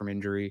came back from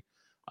injury.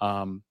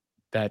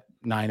 That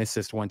 9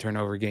 assist, 1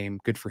 turnover game,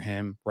 good for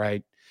him,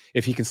 right?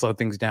 If he can slow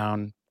things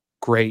down,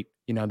 great.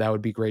 That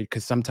would be great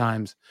because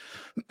sometimes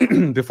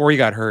before he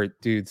got hurt,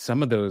 dude,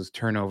 some of those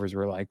turnovers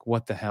were like,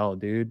 what the hell,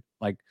 dude?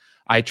 Like,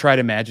 I tried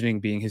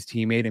imagining being his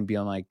teammate and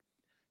being like,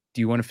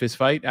 do you want a fist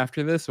fight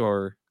after this?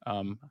 Or,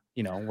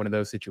 one of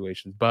those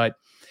situations. But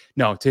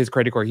no, to his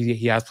credit, Corey,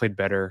 he has played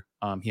better.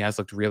 He has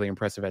looked really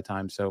impressive at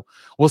times. So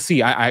we'll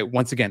see. I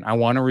once again, I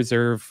want to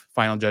reserve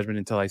final judgment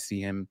until I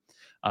see him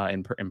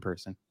in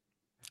person.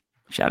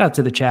 Shout out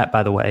to the chat,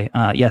 by the way.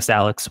 Yes,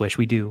 Alex Swish,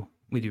 we do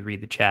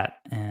read the chat,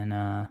 and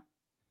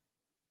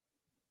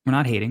we're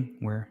not hating,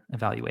 we're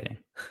evaluating,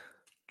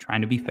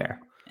 trying to be fair.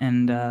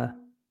 And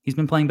he's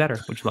been playing better,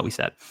 which is what we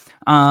said.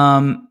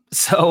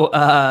 So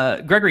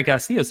Gregory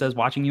Castillo says,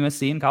 watching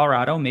USC in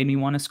Colorado made me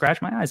want to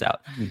scratch my eyes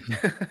out.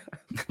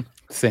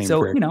 Same. So,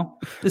 Greg.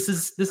 this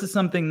is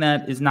something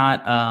that is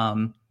not,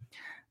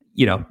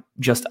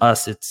 just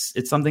us.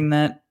 It's something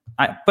that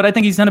but I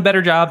think he's done a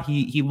better job.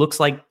 He looks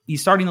like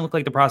he's starting to look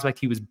like the prospect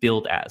he was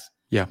billed as.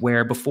 Yeah.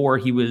 Where before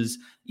he was,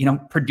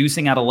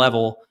 producing at a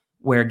level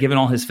where, given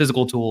all his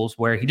physical tools,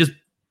 where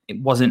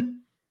it wasn't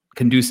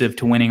conducive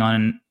to winning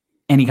on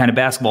any kind of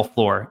basketball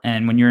floor.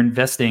 And when you're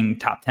investing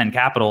top 10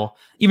 capital,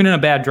 even in a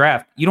bad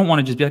draft, you don't want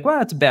to just be like,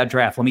 well, it's a bad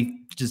draft. Let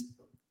me just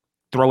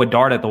throw a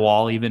dart at the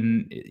wall,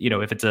 even,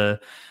 if it's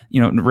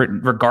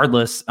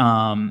regardless.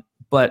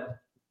 But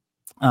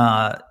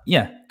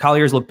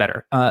Collier's look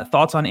better.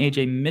 Thoughts on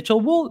AJ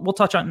Mitchell? We'll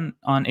touch on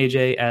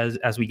AJ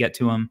as we get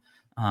to him.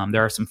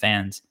 There are some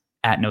fans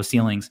at No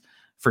Ceilings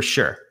for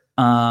sure.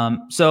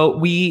 So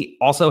we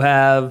also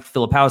have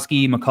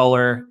Filipowski,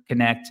 McCullough,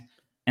 Connect,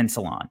 and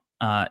Salon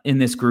in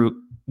this group,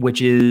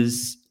 which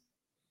is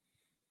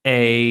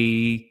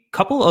a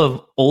couple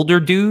of older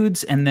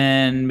dudes and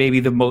then maybe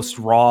the most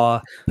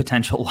raw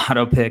potential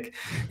lotto pick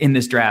in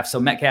this draft. So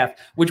Metcalf,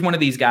 which one of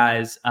these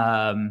guys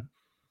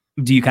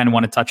do you kind of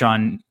want to touch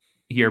on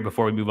here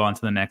before we move on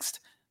to the next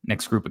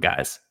group of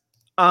guys?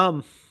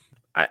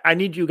 I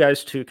need you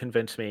guys to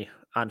convince me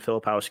on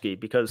Filipowski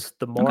because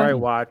the more I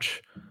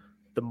watch,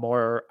 the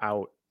more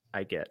out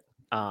I get.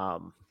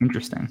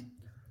 Interesting.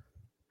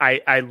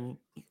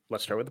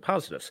 Let's start with the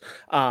positives.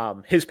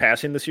 His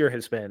passing this year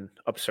has been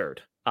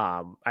absurd.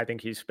 I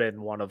think he's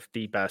been one of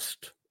the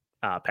best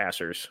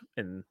passers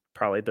in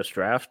probably this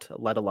draft,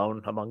 let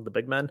alone among the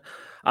big men.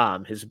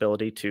 His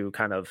ability to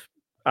kind of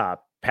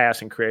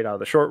pass and create out of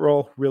the short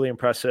roll, really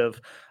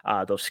impressive.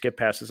 Those skip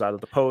passes out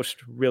of the post,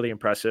 really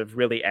impressive,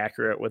 really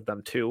accurate with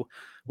them too,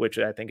 which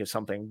I think is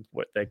something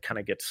that kind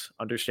of gets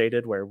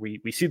understated, where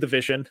we see the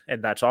vision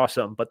and that's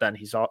awesome, but then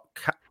he's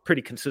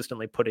pretty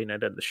consistently putting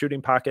it in the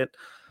shooting pocket.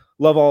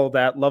 Love all of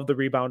that. Love the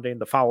rebounding,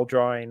 the foul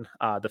drawing,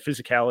 the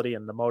physicality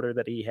and the motor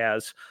that he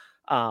has.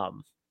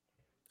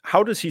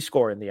 How does he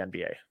score in the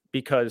NBA?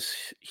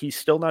 Because he's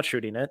still not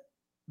shooting it.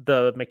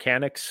 The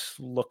mechanics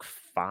look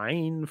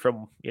fine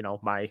from,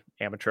 my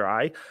amateur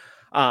eye.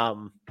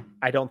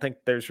 I don't think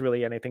there's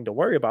really anything to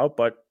worry about,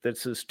 but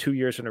this is 2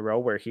 years in a row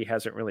where he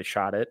hasn't really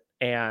shot it.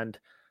 And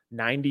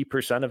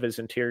 90% of his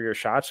interior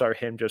shots are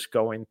him just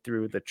going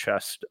through the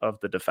chest of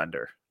the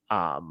defender.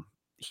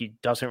 He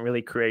doesn't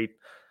really create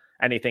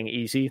anything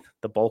easy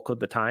the bulk of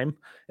the time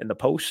in the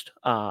post.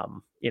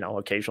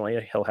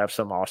 Occasionally he'll have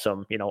some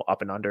awesome,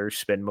 up and under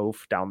spin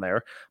move down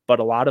there, but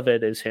a lot of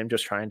it is him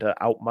just trying to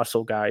out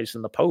muscle guys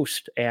in the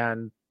post,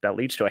 and that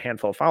leads to a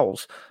handful of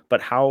fouls.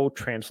 But how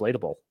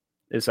translatable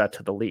is that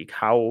to the league?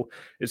 How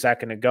is that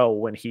going to go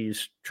when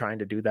he's trying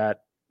to do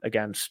that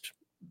against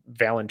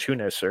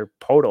Valanciunas or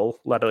Podol,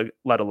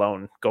 let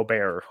alone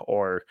Gobert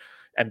or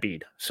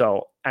Embiid.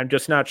 So I'm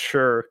just not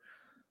sure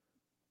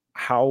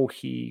how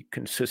he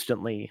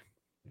consistently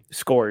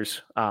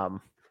scores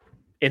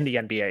in the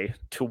NBA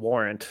to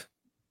warrant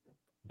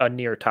a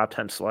near top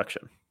 10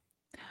 selection.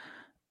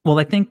 Well,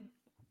 I think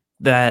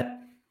that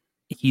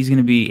he's going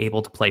to be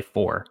able to play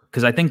 4,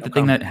 because I think the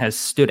thing that has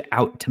stood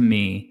out to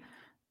me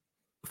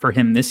for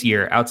him this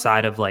year,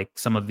 outside of like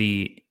some of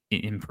the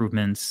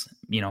improvements,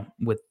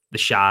 with the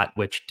shot,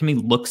 which to me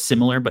looks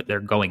similar, but they're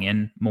going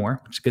in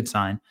more, which is a good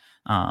sign,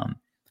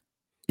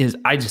 is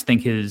I just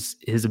think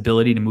his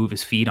ability to move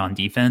his feet on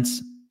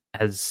defense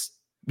has,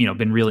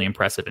 been really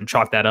impressive, and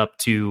chalk that up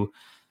to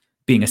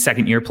being a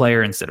second-year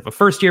player instead of a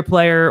first-year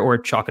player, or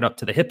chalk it up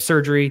to the hip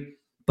surgery.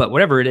 But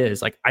whatever it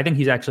is, like, I think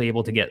he's actually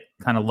able to get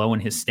kind of low in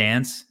his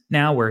stance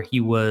now, where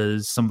he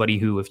was somebody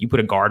who, if you put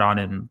a guard on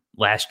him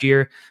last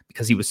year,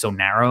 because he was so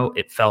narrow,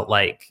 it felt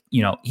like,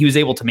 he was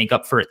able to make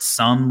up for it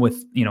some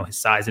with, his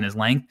size and his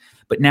length.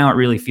 But now it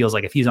really feels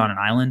like if he's on an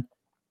island,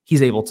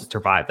 he's able to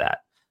survive that.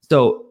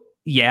 So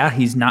yeah,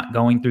 he's not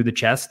going through the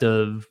chest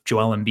of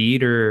Joel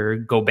Embiid or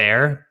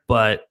Gobert,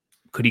 but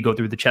could he go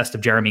through the chest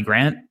of Jeremy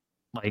Grant?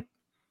 Like,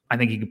 I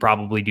think he could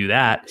probably do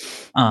that.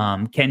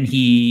 Can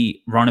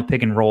he run a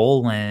pick and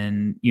roll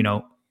and,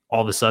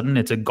 all of a sudden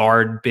it's a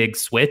guard big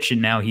switch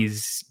and now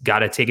he's got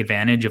to take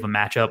advantage of a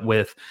matchup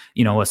with,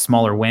 a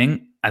smaller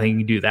wing? I think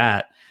he can do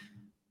that.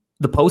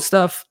 The post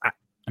stuff,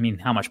 I mean,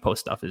 how much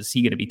post stuff is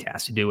he going to be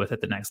tasked to do with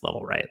at the next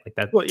level, right? Like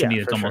that, to me,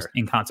 it's almost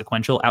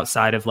inconsequential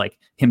outside of like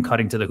him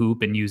cutting to the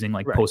hoop and using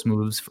like post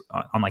moves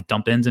on like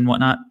dump ins and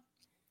whatnot.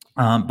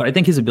 But I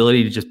think his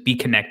ability to just be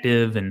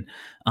connective and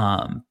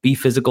be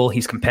physical,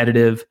 he's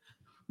competitive,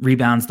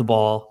 rebounds the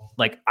ball.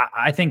 Like,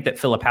 I think that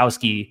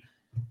Filipowski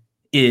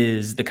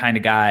is the kind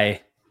of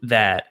guy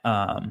that,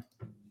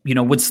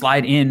 would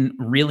slide in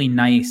really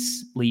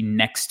nicely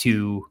next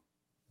to,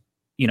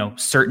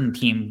 certain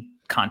team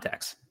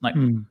contexts. Like,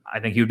 I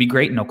think he would be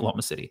great in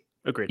Oklahoma City.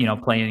 Agreed.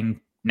 Playing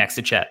next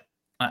to Chet.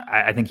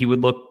 I think he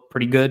would look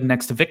pretty good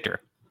next to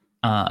Victor.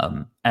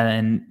 And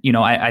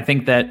I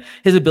think that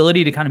his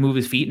ability to kind of move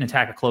his feet and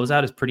attack a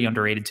closeout is pretty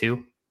underrated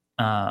too.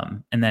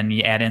 And then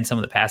you add in some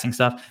of the passing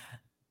stuff.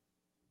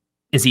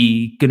 Is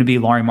he going to be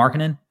Lauri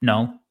Markkanen?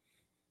 No.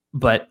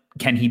 But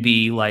can he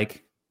be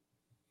like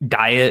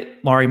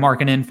diet Lauri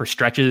Markkanen for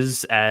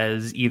stretches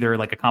as either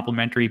like a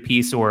complimentary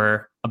piece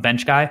or a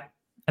bench guy?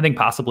 I think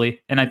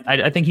possibly. And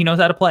I think he knows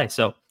how to play.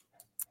 So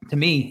to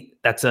me,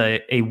 that's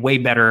a way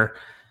better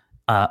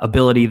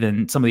ability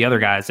than some of the other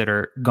guys that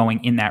are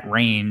going in that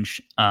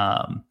range.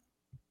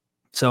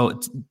 So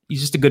he's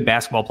just a good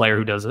basketball player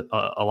who does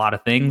a lot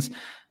of things,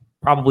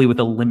 probably with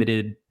a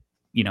limited,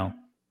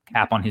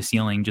 cap on his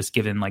ceiling, just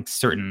given like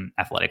certain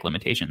athletic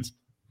limitations.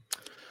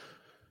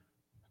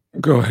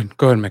 Go ahead,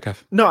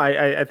 Metcalf. No,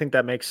 I think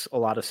that makes a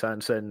lot of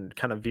sense, and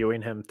kind of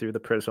viewing him through the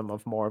prism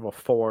of more of a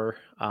 4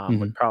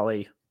 would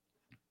probably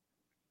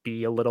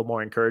be a little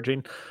more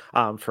encouraging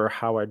for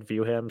how I'd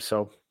view him.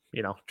 So,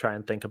 try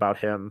and think about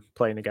him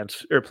playing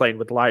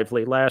with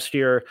Lively last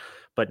year,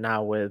 but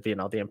now with,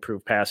 the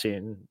improved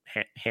passing,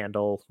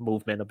 handle,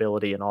 movement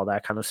ability, and all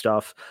that kind of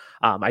stuff.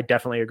 I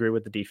definitely agree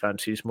with the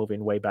defense. He's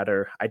moving way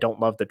better. I don't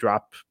love the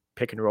drop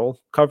pick and roll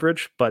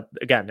coverage, but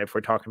again, if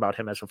we're talking about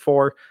him as a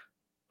 4,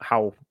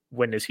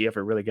 when is he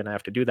ever really going to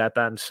have to do that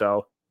then?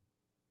 So.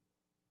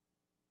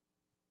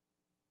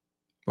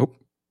 Oh,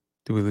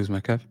 did we lose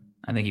Metcalf?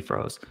 I think he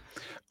froze.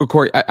 Well,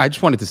 Corey, I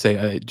just wanted to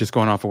say, just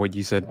going off of what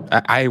you said,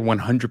 I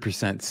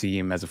 100% see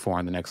him as a 4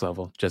 on the next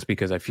level, just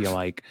because I feel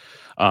like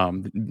a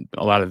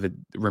lot of the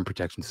rim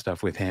protection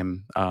stuff with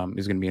him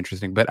is going to be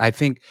interesting. But I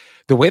think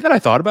the way that I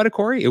thought about it,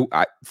 Corey,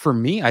 for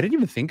me, I didn't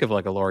even think of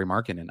like a Lauri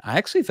Markkanen. I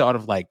actually thought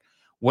of like,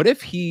 what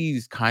if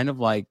he's kind of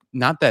like,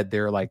 not that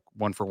they're like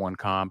 1-for-1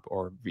 comp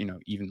or,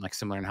 even like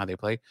similar in how they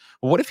play,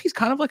 but what if he's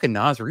kind of like a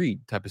Naz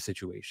Reid type of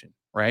situation,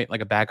 right?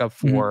 Like a backup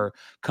 4,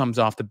 comes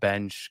off the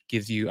bench,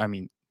 gives you, I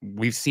mean,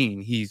 we've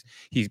seen he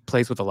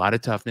plays with a lot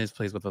of toughness,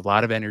 plays with a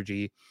lot of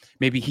energy.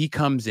 Maybe he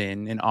comes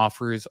in and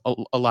offers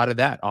a lot of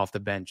that off the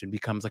bench and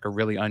becomes like a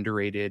really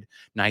underrated,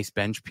 nice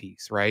bench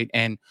piece, right?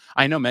 And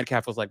I know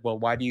Metcalf was like, well,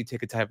 why do you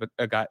take a type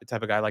of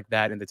guy like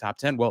that in the top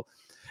 10? Well,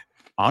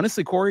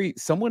 honestly, Corey,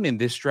 someone in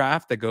this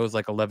draft that goes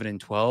like 11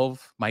 and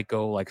 12 might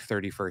go like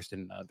 31st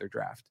in their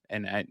draft.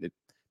 And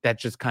that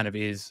just kind of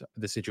is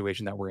the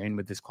situation that we're in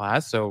with this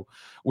class. So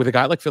with a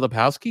guy like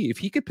Filipowski, if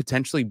he could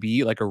potentially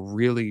be like a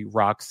really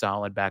rock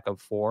solid backup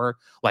 4,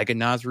 like a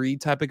Naz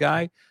Reid type of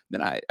guy,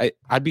 then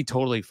I'd be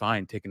totally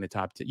fine taking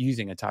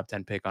using a top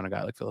 10 pick on a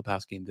guy like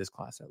Filipowski in this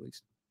class, at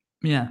least.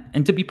 Yeah.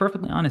 And to be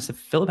perfectly honest,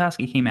 if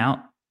Filipowski came out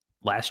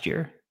last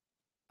year,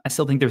 I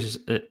still think there's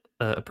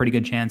a pretty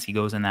good chance he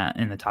goes in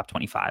the top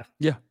 25.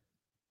 Yeah.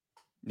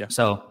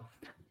 So,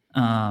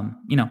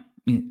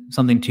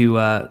 something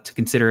to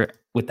consider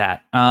with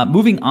that.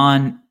 Moving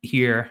on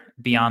here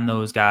beyond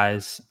those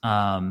guys,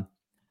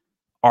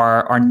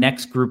 our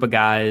next group of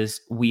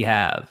guys we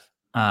have,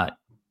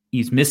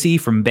 he's Missy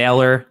from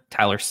Baylor,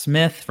 Tyler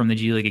Smith from the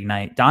G League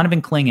Ignite,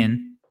 Donovan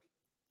Clingan,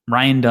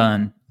 Ryan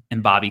Dunn,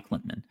 and Bobby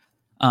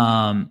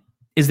Klintman.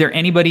 Is there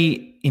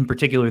anybody in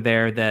particular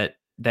there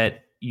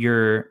that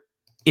you're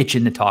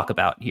itching to talk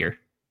about here?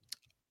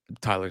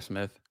 Tyler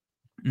Smith.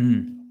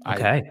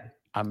 Okay.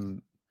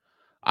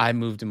 I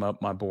moved him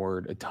up my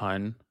board a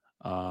ton.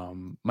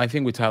 My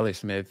thing with Tyler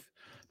Smith,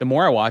 the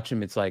more I watch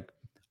him, it's like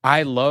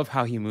I love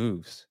how he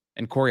moves.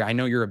 And Corey, I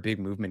know you're a big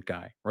movement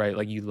guy, right?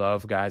 Like you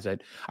love guys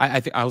that I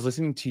think I was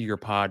listening to your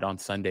pod on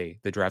Sunday,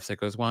 the Draft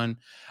Sickos one,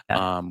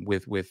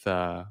 with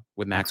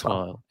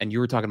Maxwell, and you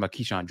were talking about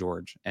Keyshawn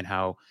George and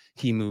how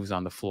he moves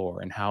on the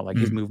floor and how like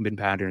his movement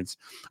patterns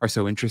are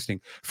so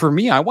interesting. For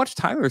me, I watched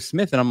Tyler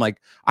Smith and I'm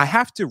like, I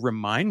have to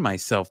remind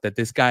myself that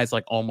this guy's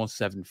like almost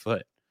 7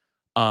 foot.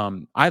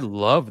 I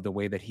love the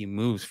way that he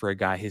moves for a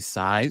guy his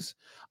size.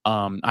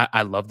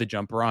 I love the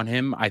jumper on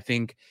him. I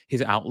think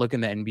his outlook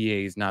in the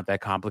NBA is not that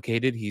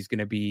complicated. He's going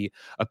to be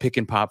a pick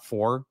and pop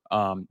 4,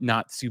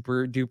 not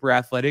super duper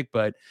athletic,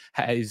 but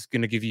is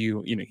going to give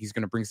you, he's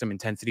going to bring some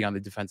intensity on the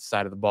defensive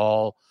side of the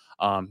ball.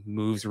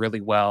 Moves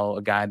really well.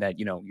 A guy that,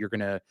 you're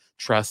going to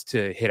trust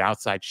to hit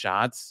outside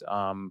shots.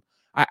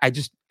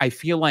 I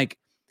feel like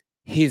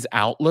his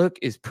outlook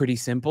is pretty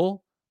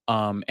simple.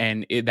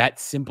 And that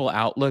simple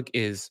outlook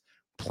is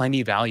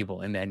plenty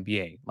valuable in the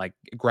NBA. Like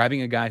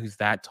grabbing a guy who's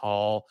that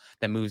tall,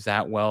 that moves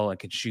that well, and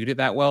can shoot it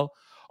that well.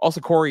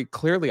 Also, Corey,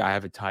 clearly I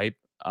have a type.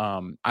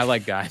 I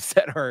like guys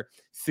that are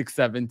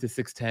 6'7" to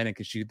 6'10" and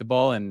can shoot the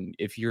ball. And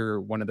if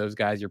you're one of those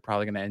guys, you're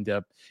probably going to end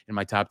up in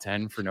my top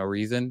 10 for no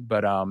reason.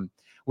 But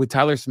with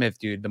Tyler Smith,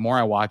 dude, the more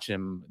I watch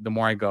him, the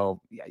more I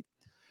go,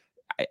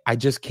 I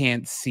just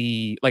can't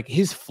see, like,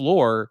 his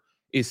floor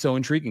is so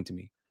intriguing to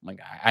me. Like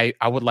I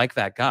would like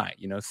that guy,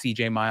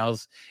 CJ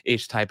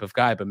Miles-ish type of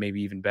guy, but maybe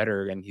even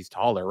better, and he's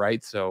taller,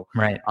 right? So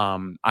right.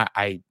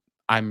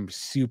 I'm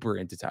super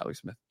into Tyler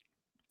Smith.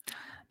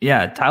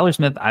 Yeah, Tyler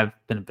Smith, I've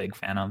been a big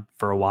fan of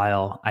for a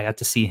while. I got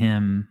to see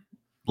him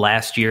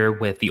last year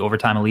with the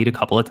Overtime Elite a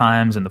couple of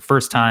times, and the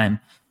first time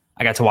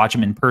I got to watch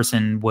him in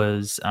person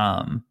was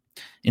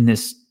in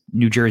this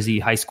New Jersey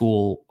high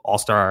school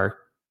all-star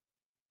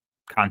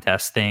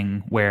contest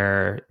thing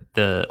where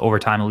the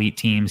Overtime Elite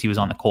teams, he was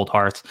on the Cold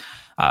Hearts,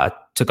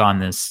 took on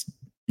this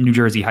New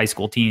Jersey high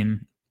school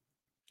team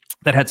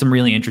that had some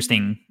really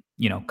interesting,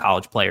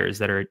 college players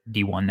that are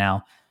D1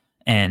 now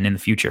and in the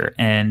future.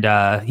 And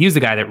he was the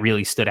guy that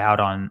really stood out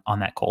on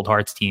that Cold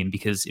Hearts team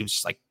because it was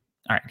just like,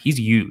 all right, he's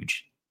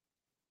huge.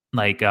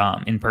 Like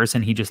in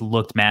person, he just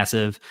looked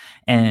massive.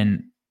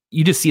 And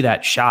you just see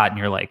that shot and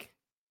you're like,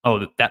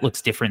 oh, that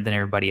looks different than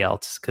everybody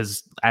else.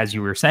 Because as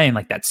you were saying,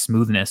 like that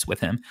smoothness with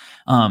him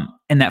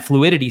and that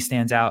fluidity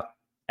stands out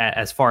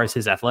as far as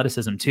his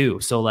athleticism too.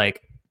 So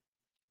like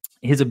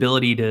his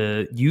ability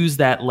to use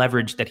that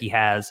leverage that he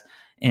has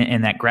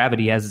and that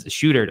gravity as a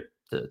shooter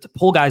to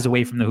pull guys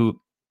away from the hoop,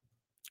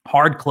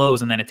 hard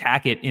close, and then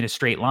attack it in a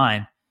straight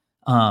line.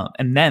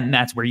 And then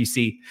that's where you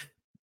see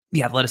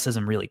the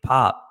athleticism really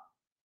pop.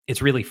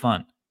 It's really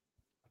fun.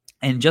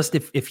 And just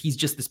if he's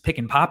just this pick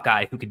and pop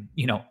guy who could,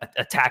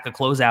 attack a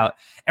closeout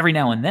every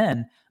now and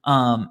then,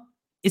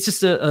 it's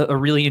just a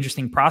really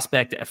interesting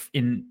prospect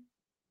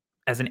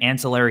as an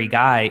ancillary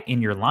guy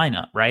in your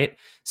lineup, right?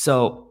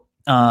 So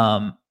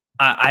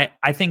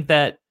I think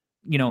that,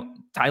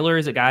 Tyler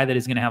is a guy that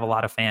is going to have a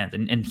lot of fans,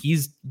 and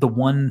he's the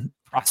one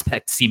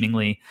prospect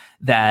seemingly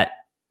that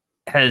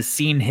has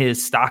seen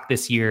his stock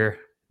this year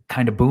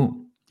kind of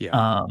boom,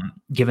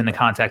 given the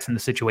context and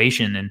the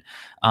situation.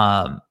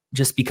 And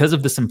just because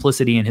of the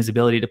simplicity and his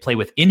ability to play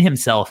within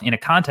himself in a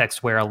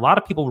context where a lot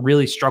of people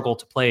really struggle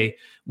to play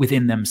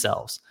within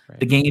themselves.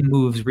 Right. The game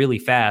moves really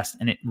fast,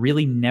 and it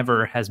really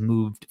never has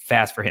moved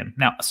fast for him.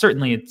 Now,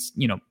 certainly it's,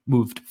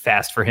 moved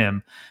fast for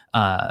him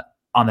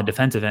on the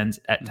defensive ends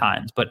at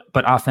times, but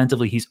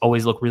offensively, he's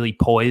always looked really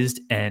poised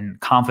and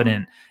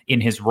confident in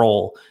his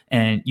role.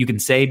 And you can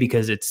say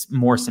because it's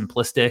more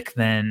simplistic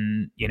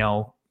than,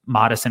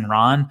 Modest and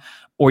Ron,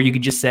 or you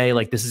could just say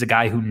like, this is a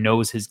guy who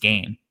knows his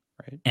game.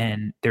 Right.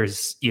 And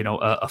there's,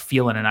 a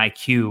feel and an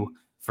IQ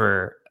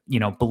for,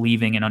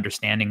 believing and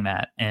understanding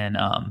that. And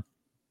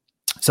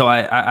so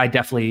I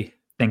definitely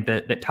think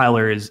that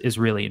Tyler is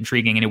really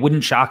intriguing, and it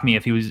wouldn't shock me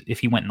if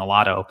he went in the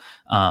lotto,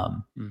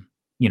 on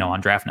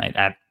draft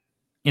night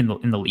in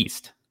the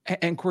least.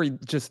 And Corey,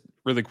 just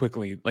really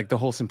quickly, like the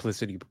whole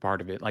simplicity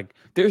part of it, like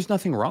there's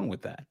nothing wrong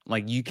with that.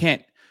 Like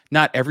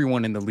not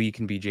everyone in the league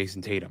can be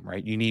Jason Tatum,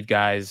 right? You need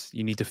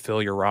to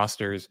fill your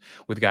rosters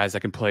with guys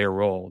that can play a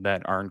role,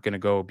 that aren't going to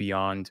go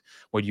beyond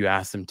what you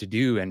ask them to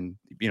do and,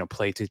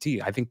 play to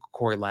T. I think,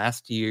 Corey,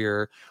 last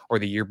year or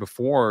the year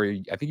before,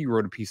 I think you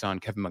wrote a piece on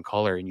Kevin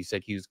McCullough and you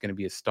said he was going to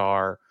be a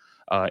star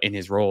in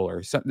his role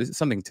or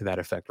something to that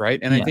effect, right?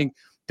 And I think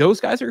those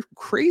guys are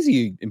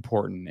crazy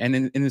important.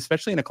 And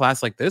especially in a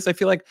class like this, I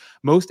feel like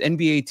most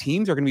NBA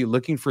teams are going to be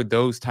looking for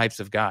those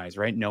types of guys,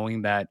 right?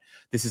 Knowing that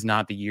this is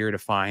not the year to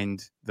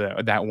find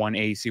that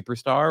 1A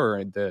superstar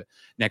or the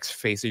next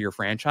face of your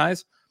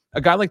franchise.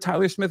 A guy like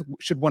Tyler Smith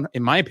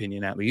in my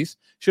opinion, at least,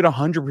 should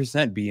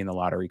 100% be in the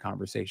lottery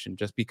conversation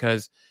just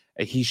because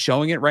he's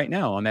showing it right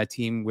now on that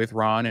team with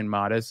Ron and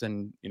Modest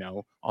and,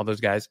 all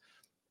those guys.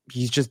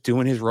 he's just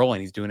doing his role,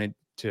 and he's doing it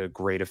to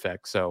great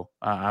effect. So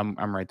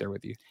I'm right there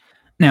with you.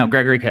 Now,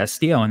 Gregory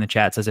Castillo in the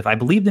chat says, if I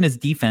believed in his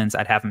defense,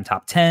 I'd have him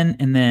top 10.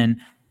 And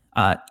then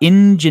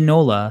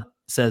Ingenola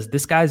says,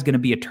 this guy's going to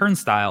be a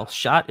turnstile.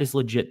 Shot is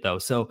legit, though.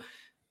 So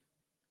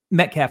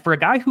Metcalf, for a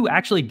guy who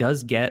actually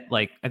does get,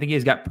 like, I think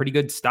he's got pretty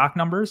good stock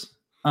numbers.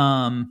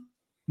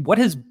 What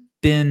has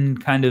been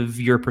kind of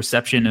your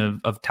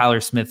perception of Tyler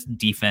Smith's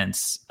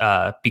defense?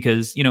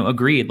 Because,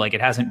 agreed, like,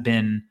 it hasn't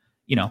been,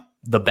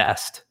 the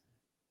best.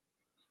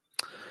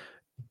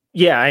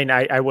 Yeah, and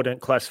I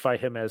wouldn't classify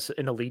him as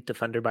an elite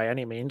defender by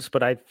any means,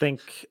 but I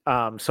think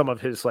some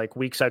of his like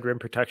weak side rim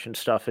protection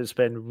stuff has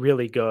been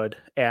really good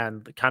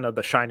and kind of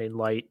the shining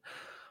light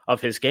of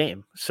his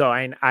game. So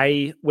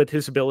I with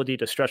his ability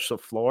to stretch the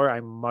floor,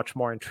 I'm much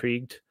more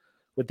intrigued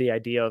with the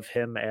idea of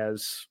him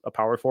as a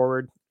power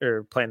forward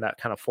or playing that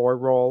kind of forward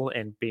role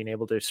and being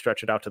able to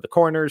stretch it out to the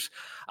corners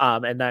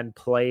and then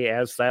play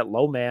as that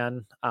low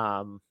man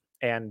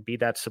and be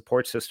that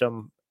support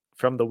system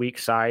from the weak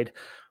side,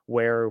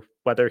 where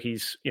whether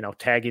he's,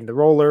 tagging the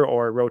roller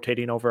or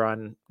rotating over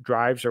on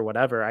drives or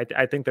whatever,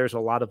 I think there's a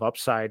lot of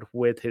upside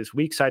with his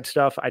weak side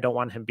stuff. I don't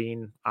want him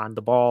being on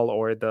the ball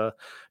or the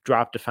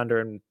drop defender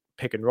and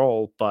pick and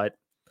roll, but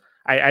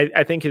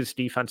I think his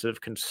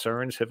defensive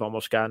concerns have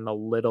almost gotten a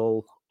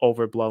little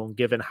overblown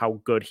given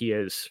how good he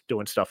is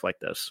doing stuff like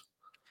this.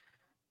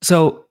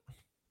 So,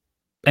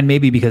 and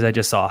maybe because I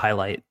just saw a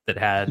highlight that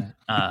had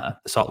the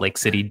Salt Lake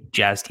City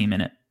Jazz team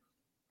in it.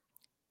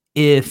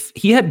 If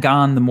he had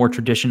gone the more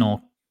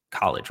traditional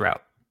college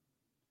route,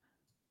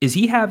 is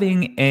he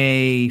having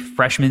a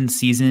freshman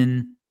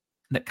season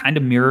that kind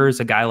of mirrors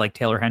a guy like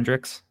Taylor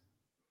Hendricks?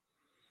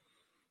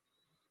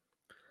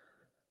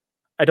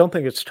 I don't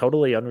think it's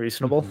totally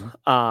unreasonable.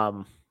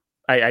 Mm-hmm.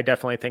 I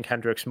definitely think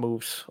Hendricks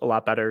moves a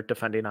lot better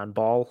defending on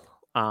ball.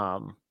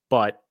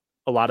 But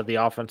a lot of the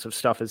offensive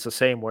stuff is the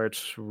same, where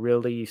it's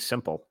really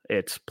simple.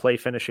 It's play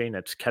finishing,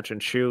 it's catch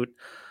and shoot,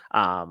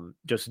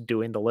 just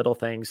doing the little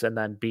things and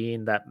then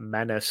being that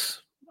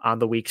menace on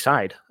the weak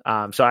side.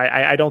 So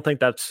I don't think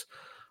that's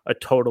a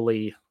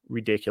totally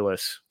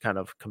ridiculous kind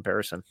of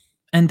comparison.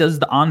 And does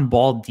the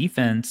on-ball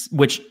defense,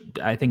 which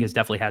I think has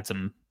definitely had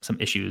some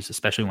issues,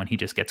 especially when he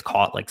just gets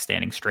caught like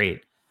standing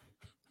straight,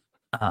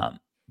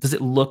 does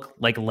it look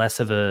like less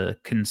of a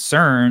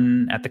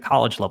concern at the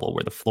college level,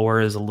 where the floor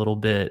is a little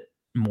bit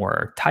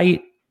more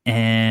tight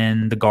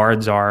and the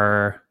guards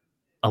are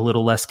a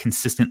little less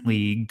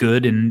consistently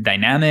good and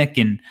dynamic?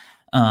 And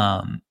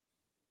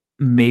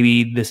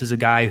maybe this is a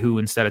guy who,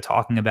 instead of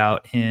talking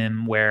about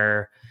him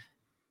where,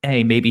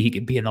 hey, maybe he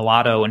could be in the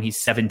lotto and he's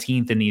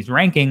 17th in these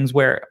rankings,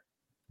 where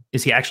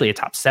is he actually a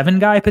top 7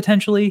 guy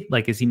potentially?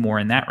 Like, is he more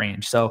in that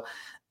range? So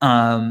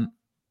I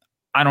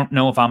don't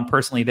know if I'm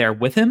personally there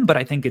with him, but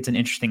I think it's an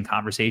interesting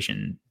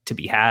conversation to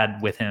be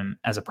had with him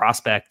as a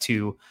prospect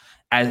to,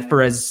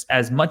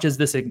 as much as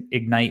this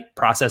Ignite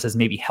process has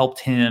maybe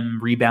helped him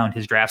rebound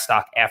his draft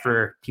stock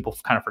after people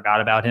kind of forgot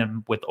about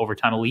him with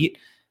Overtime Elite.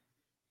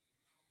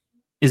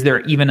 Is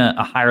there even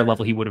a higher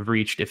level he would have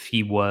reached if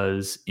he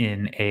was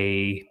in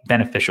a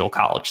beneficial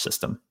college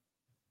system?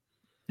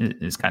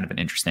 Is kind of an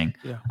interesting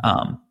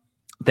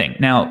thing.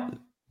 Now,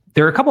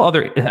 there are a couple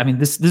other,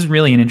 this is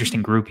really an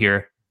interesting group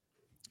here.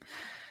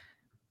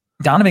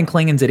 Donovan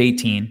Clingan's at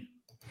 18.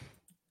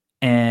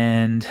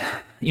 And,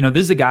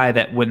 this is a guy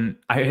that when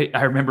I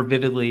remember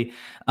vividly,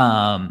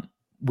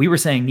 we were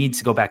saying needs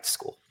to go back to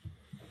school.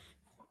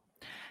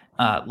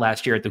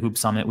 Last year at the Hoop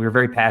Summit, we were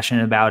very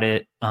passionate about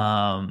it.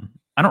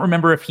 I don't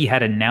remember if he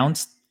had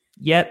announced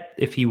yet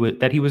that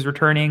he was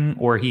returning,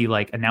 or he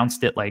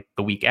announced it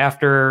the week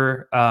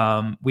after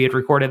we had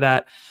recorded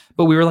that.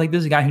 But we were like, this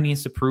is a guy who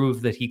needs to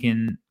prove that he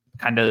can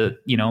kind of,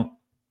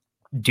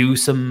 do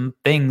some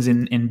things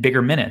in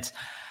bigger minutes.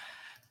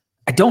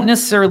 I don't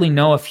necessarily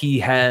know if he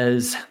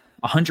has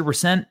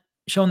 100%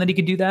 shown that he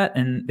could do that,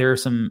 and there are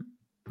some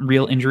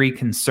real injury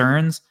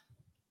concerns.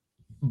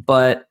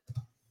 But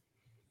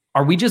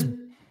are we just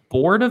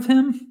bored of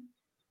him?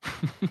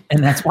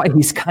 And that's why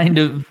he's kind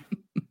of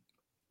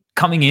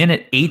coming in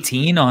at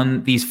 18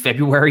 on these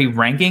February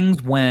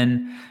rankings,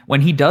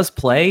 when he does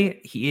play,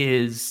 he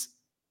is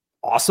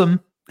awesome.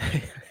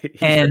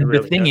 And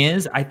really the thing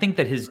is, I think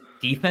that his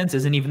defense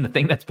isn't even the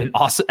thing that's been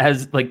awesome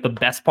as the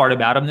best part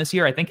about him this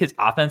year. I think his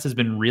offense has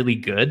been really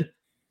good.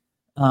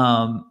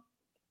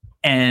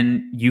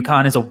 And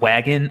UConn is a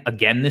wagon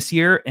again this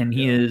year, and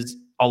he is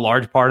a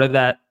large part of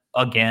that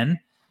again.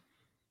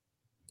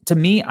 To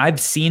me,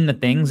 I've seen the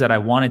things that I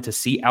wanted to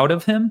see out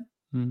of him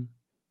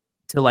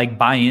to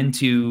buy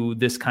into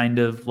this kind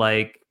of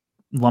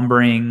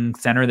lumbering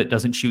center that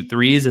doesn't shoot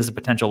threes as a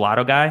potential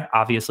lotto guy.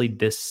 Obviously,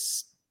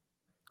 this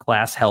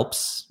class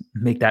helps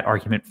make that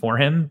argument for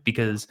him,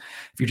 because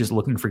if you're just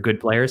looking for good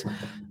players,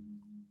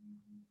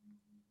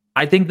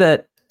 I think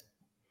that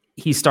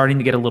he's starting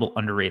to get a little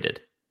underrated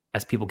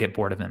as people get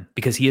bored of him,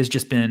 because he has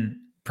just been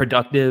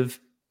productive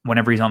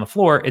whenever he's on the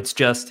floor. It's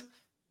just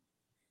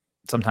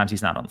sometimes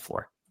he's not on the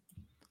floor.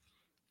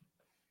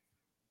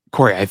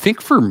 Corey, I think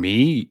for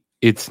me,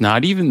 it's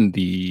not even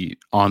the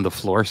on the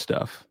floor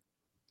stuff.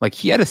 Like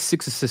he had a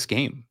 6-assist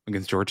game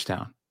against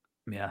Georgetown.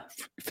 Yeah.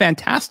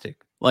 Fantastic.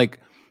 Like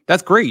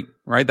that's great,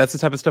 right? That's the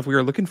type of stuff we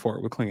were looking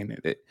for with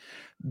Klingon.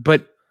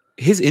 But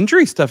his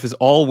injury stuff is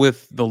all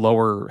with the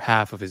lower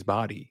half of his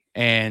body,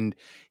 and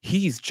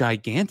he's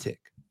gigantic.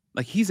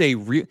 Like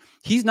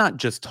he's not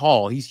just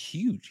tall, he's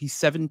huge. He's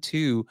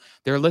 7'2".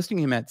 They're listing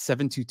him at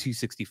 7'2",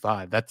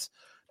 265. That's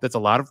a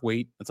lot of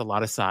weight. That's a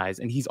lot of size.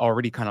 And he's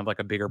already kind of like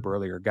a bigger,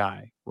 burlier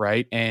guy,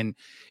 right? And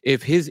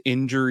if his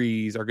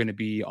injuries are going to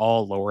be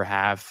all lower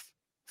half,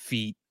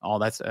 feet, all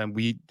that's,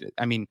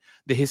 the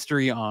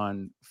history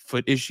on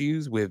foot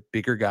issues with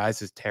bigger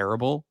guys is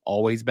terrible,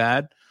 always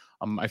bad.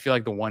 I feel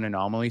like the one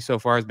anomaly so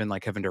far has been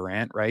like Kevin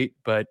Durant, right?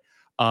 But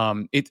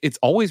it's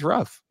always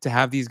rough to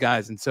have these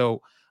guys. And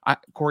so,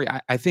 Corey,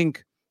 I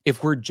think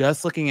if we're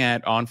just looking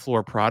at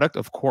on-floor product,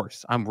 of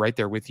course, I'm right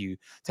there with you.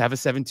 To have a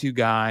 7'2"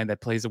 guy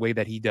that plays the way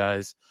that he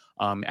does,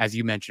 as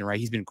you mentioned, right?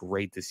 He's been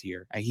great this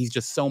year. And he's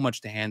just so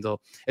much to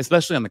handle,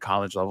 especially on the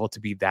college level, to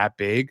be that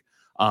big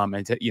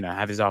and to,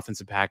 have his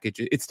offensive package.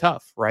 It's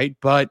tough, right?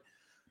 But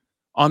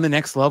on the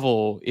next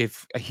level,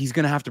 if he's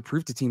going to have to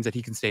prove to teams that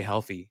he can stay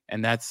healthy,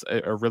 and that's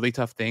a really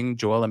tough thing.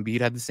 Joel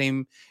Embiid had the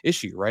same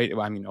issue, right?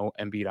 I mean,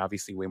 Embiid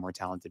obviously way more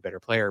talented, better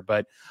player,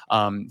 but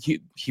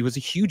he was a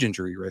huge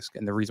injury risk,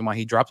 and the reason why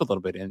he dropped a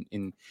little bit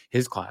in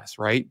his class,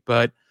 right?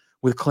 But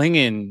with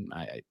Klingon,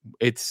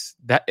 it's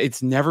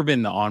never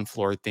been the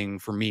on-floor thing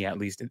for me, at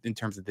least in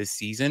terms of this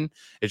season.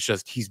 It's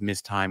just he's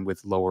missed time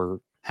with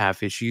lower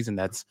half issues, and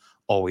that's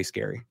always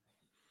scary.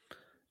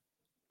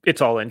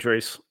 It's all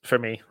injuries for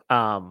me.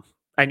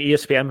 And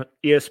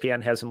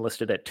ESPN has him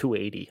listed at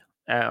 280.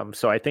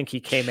 So I think he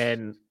came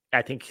in,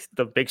 I think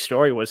the big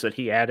story was that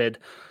he added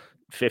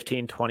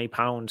 15, 20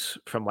 pounds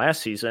from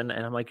last season.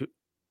 And I'm like,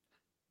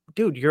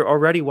 dude, you're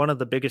already one of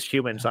the biggest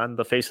humans on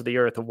the face of the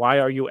earth. Why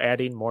are you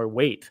adding more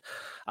weight?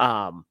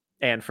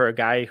 And for a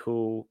guy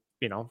who,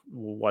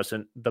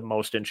 wasn't the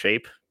most in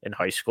shape in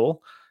high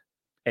school,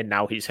 and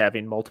now he's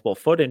having multiple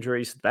foot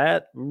injuries,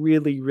 that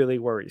really, really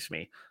worries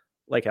me.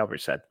 Like Albert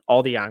said,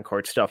 all the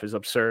on-court stuff is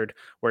absurd.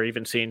 We're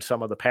even seeing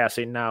some of the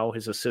passing now.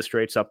 His assist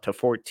rate's up to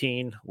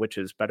 14, which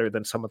is better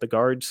than some of the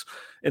guards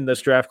in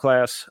this draft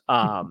class.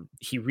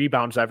 He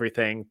rebounds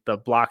everything. The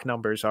block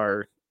numbers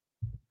are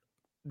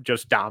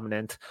just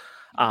dominant.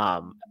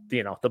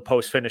 The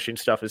post-finishing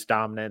stuff is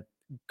dominant.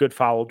 Good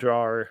foul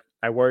drawer.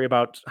 I worry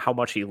about how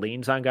much he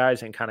leans on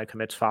guys and kind of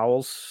commits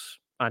fouls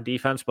on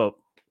defense, but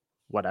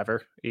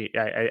whatever.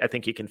 I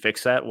think you can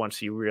fix that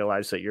once you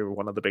realize that you're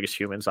one of the biggest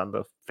humans on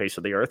the face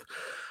of the earth.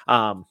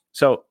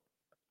 So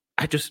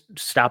I just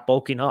stop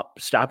bulking up,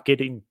 stop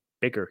getting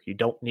bigger. You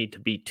don't need to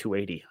be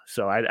 280.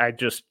 So I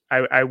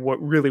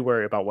really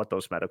worry about what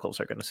those medicals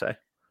are going to say.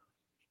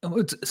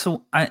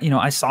 So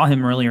I saw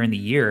him earlier in the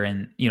year,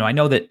 and I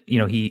know that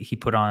he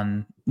put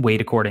on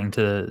weight according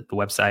to the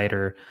website,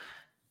 or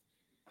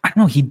I don't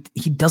know.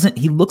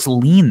 He looks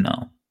lean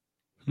though.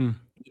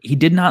 He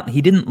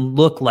didn't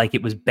look like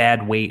it was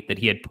bad weight that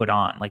he had put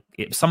on. Like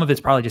some of it's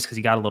probably just because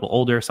he got a little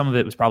older. Some of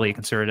it was probably a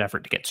concerted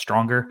effort to get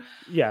stronger.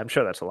 Yeah, I'm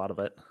sure that's a lot of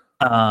it.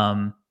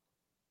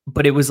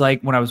 But it was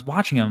like when I was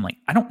watching him, like,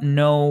 I don't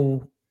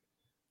know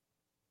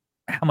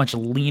how much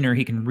leaner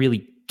he can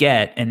really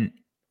get. And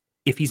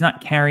if he's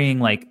not carrying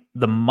like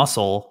the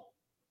muscle,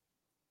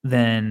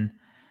 then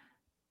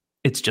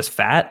it's just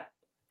fat.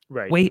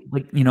 Right. Weight,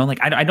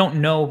 I don't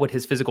know what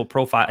his physical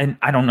profile, and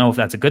I don't know if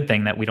that's a good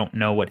thing that we don't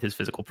know what his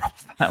physical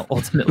profile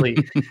ultimately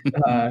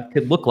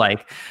could look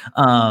like.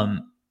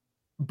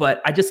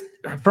 But I just,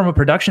 from a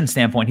production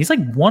standpoint, he's like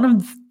one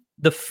of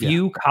the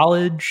few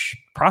college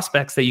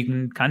prospects that you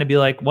can kind of be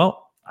like,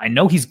 well, I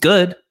know he's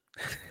good,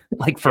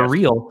 like for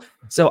real.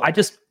 So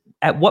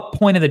at what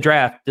point of the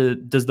draft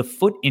does the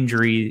foot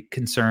injury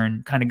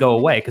concern kind of go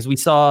away? Because we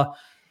saw,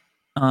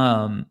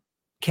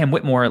 Cam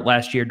Whitmore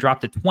last year dropped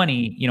to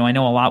 20. I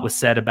know a lot was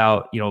said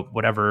about,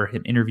 whatever,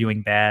 him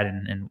interviewing bad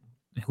and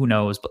who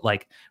knows, but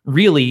like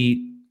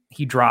really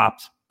he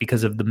dropped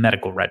because of the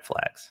medical red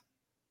flags.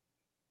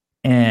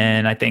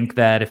 And I think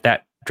that if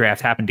that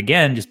draft happened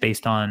again, just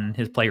based on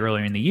his play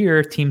earlier in the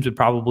year, teams would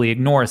probably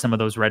ignore some of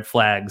those red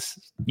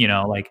flags, in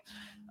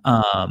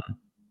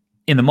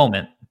the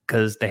moment,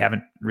 because they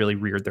haven't really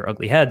reared their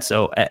ugly head.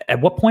 So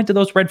at what point do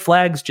those red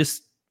flags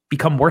just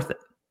become worth it?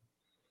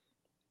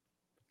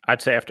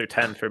 I'd say after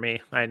 10 for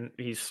me.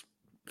 He's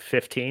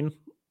 15.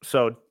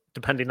 So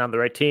depending on the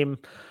right team,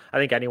 I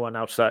think anyone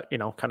outside,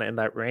 kind of in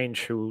that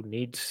range who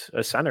needs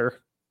a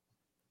center,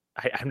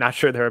 I'm not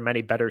sure there are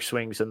many better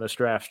swings in this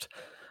draft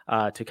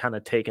to kind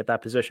of take at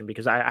that position,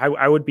 because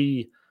I would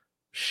be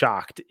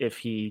shocked if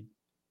he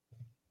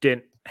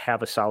didn't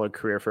have a solid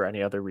career for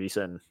any other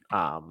reason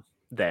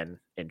than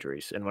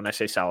injuries. And when I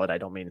say solid, I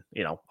don't mean,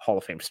 Hall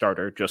of Fame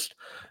starter, just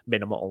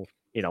minimal,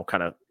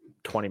 kind of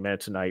 20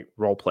 minutes a night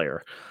role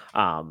player.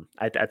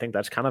 I think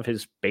that's kind of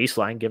his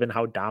baseline, given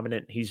how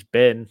dominant he's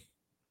been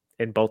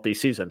in both these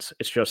seasons.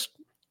 It's just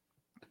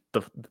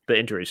the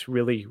injuries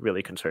really,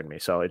 really concern me.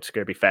 So it's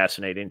going to be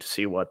fascinating to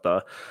see what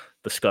the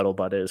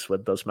scuttlebutt is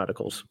with those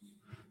medicals.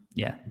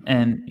 Yeah.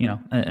 And,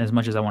 as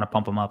much as I want to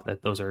pump them up,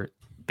 that those are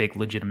big,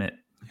 legitimate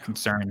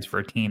concerns for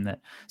a team that,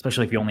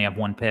 especially if you only have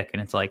one pick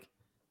and it's like,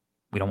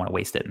 we don't want to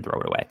waste it and throw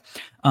it away.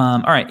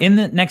 All right. In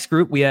the next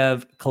group, we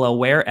have Khalil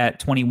Ware at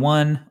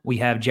 21. We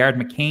have Jared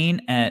McCain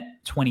at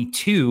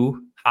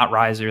 22, hot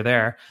riser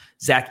there.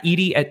 Zach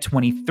Eady at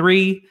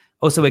 23.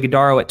 Oso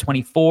Ighodaro at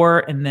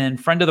 24. And then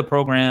friend of the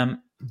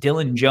program,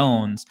 Dylan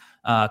Jones,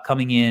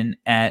 coming in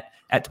at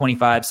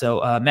 25.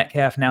 So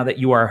Metcalf, now that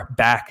you are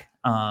back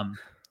on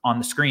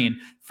the screen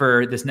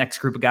for this next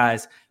group of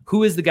guys,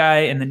 who is the guy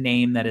and the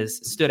name that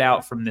has stood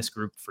out from this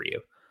group for you?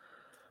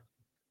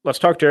 Let's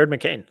talk Jared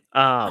McCain.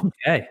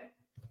 Okay.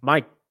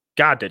 My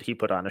God, did he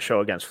put on a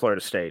show against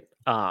Florida State?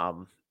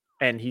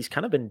 And he's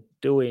kind of been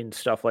doing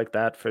stuff like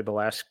that for the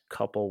last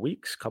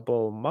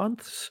couple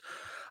months.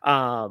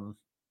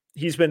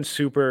 He's been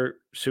super,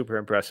 super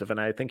impressive.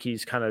 And I think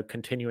he's kind of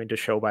continuing to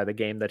show by the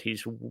game that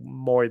he's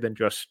more than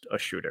just a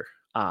shooter.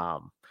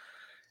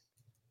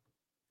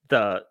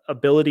 The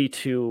ability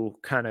to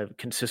kind of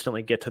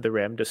consistently get to the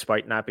rim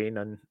despite not being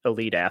an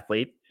elite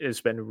athlete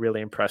has been really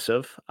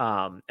impressive.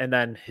 And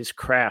then his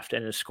craft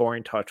and his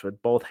scoring touch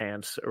with both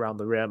hands around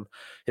the rim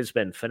has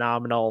been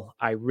phenomenal.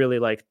 I really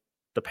like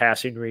the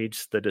passing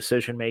reads, the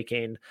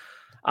decision-making.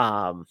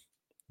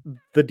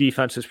 The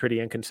defense is pretty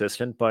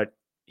inconsistent, but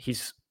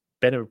he's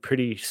been a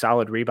pretty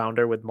solid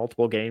rebounder with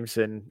multiple games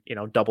in,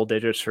 double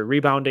digits for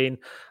rebounding.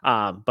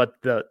 But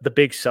the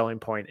big selling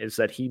point is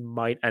that he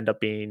might end up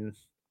being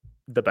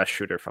the best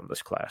shooter from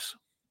this class.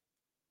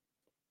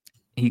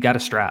 He got a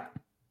strap.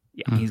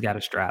 Yeah, he's got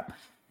a strap.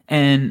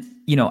 And,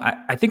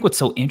 I think what's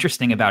so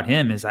interesting about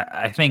him is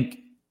I think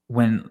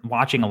when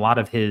watching a lot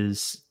of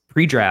his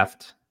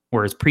pre-draft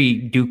or his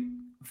pre-Duke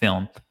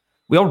film,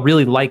 we all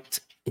really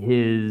liked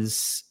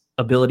his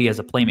ability as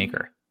a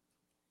playmaker.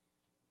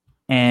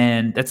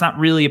 And that's not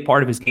really a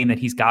part of his game that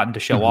he's gotten to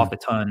show off a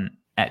ton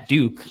at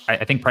Duke.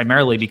 I think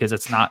primarily because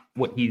it's not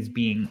what he's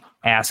being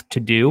asked to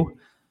do.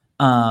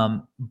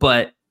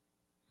 But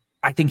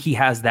I think he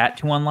has that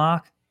to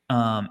unlock.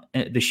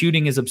 The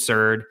shooting is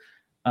absurd.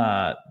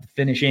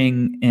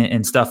 Finishing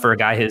and stuff for a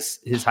guy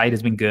his height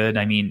has been good.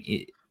 I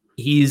mean,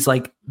 he's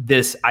like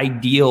this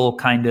ideal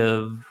kind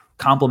of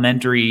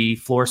complementary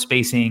floor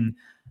spacing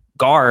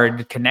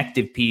guard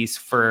connective piece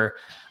for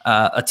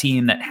a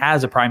team that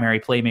has a primary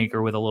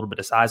playmaker with a little bit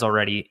of size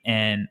already.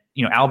 And,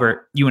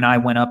 Albert, you and I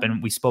went up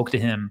and we spoke to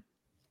him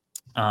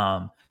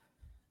after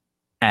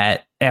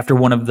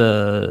one of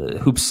the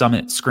Hoop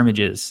Summit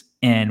scrimmages,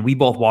 and we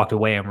both walked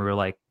away and we were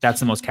like, that's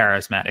the most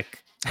charismatic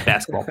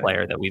basketball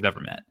player that we've ever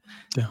met.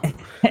 Yeah.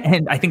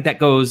 And I think that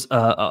goes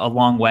a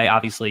long way.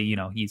 Obviously,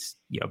 he's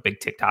a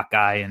big TikTok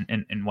guy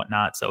and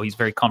whatnot, so he's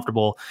very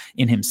comfortable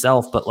in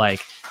himself. But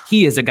like,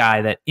 he is a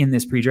guy that in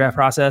this pre-draft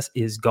process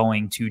is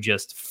going to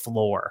just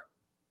floor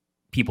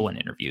people in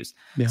interviews.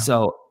 Yeah.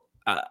 So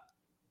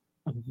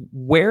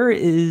where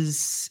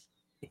is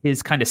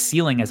his kind of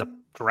ceiling as a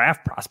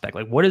draft prospect?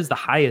 Like, what is the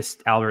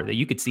highest, Albert, that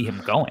you could see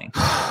him going?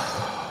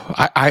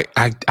 I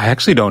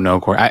actually don't know,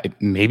 Corey.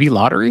 Maybe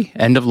lottery,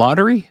 end of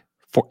lottery,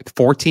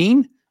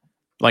 14,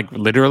 like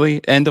literally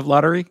end of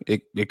lottery.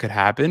 It could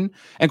happen.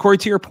 And Corey,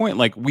 to your point,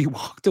 like, we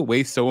walked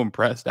away so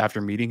impressed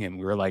after meeting him.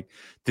 We were like,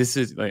 this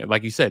is,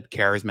 like you said,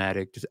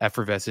 charismatic, just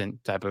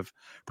effervescent type of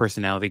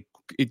personality,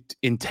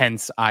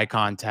 intense eye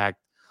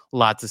contact,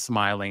 lots of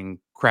smiling,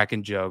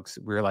 cracking jokes.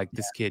 We were like,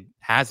 this kid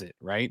has it,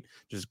 right?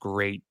 Just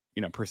great,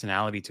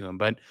 personality to him.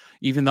 But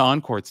even the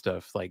on-court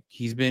stuff, like,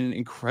 he's been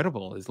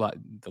incredible.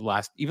 The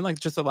last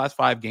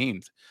 5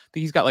 games, I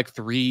think he's got like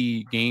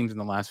 3 games in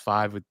the last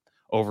 5 with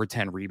over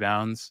 10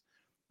 rebounds.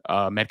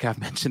 Metcalf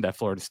mentioned that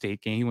Florida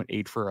State game. He went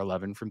 8 for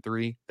 11 from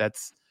 3.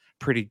 That's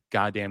pretty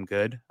goddamn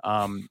good.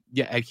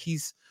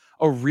 He's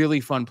a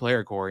really fun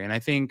player, Corey. And I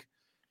think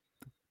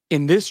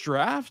in this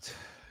draft,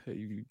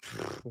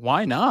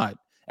 why not?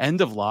 End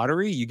of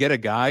lottery, you get a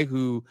guy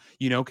who,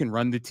 can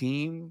run the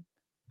team,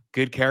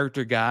 good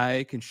character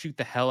guy, can shoot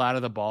the hell out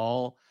of the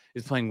ball,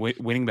 is playing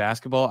winning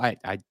basketball.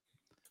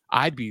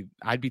 I'd be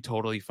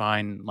totally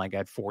fine, like,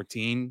 at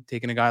 14,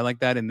 taking a guy like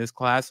that in this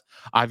class.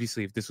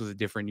 Obviously, if this was a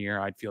different year,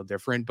 I'd feel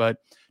different. But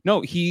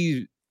no,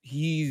 he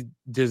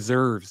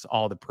deserves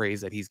all the praise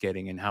that he's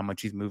getting and how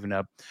much he's moving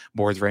up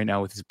boards right now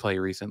with his play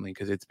recently,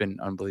 because it's been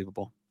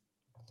unbelievable.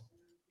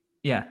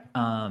 Yeah.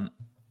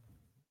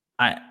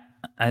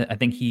 I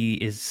think he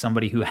is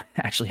somebody who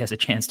actually has a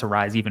chance to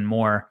rise even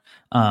more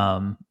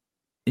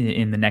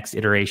in the next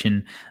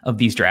iteration of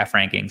these draft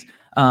rankings.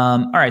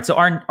 All right, so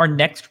our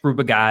next group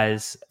of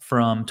guys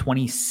from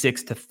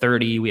 26 to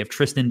 30, we have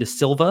Tristan Da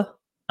Silva,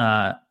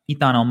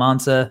 Ethan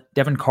Almanza,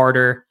 Devin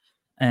Carter,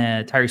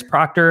 Tyrese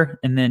Proctor,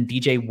 and then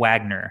DJ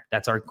Wagner.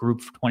 That's our group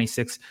from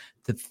 26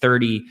 to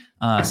 30.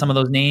 Some of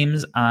those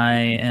names I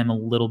am a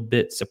little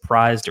bit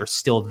surprised are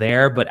still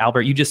there, but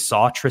Albert, you just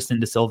saw Tristan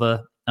Da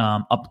Silva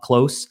up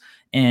close.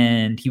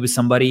 And he was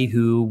somebody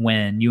who,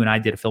 when you and I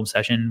did a film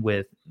session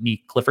with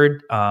Neek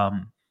Clifford,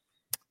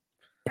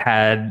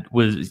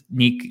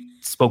 Neek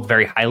spoke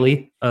very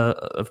highly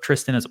of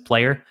Tristan as a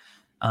player.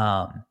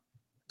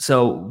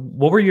 So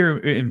what were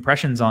your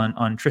impressions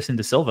on Tristan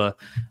Da Silva?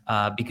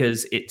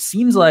 Because it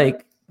seems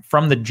like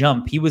from the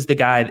jump, he was the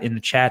guy in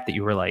the chat that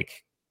you were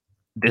like,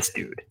 this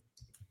dude.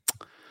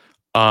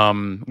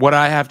 What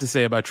I have to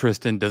say about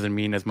Tristan doesn't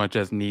mean as much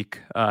as Neek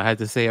had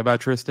to say about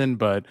Tristan,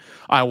 but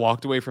I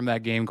walked away from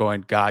that game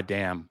going, God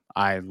damn,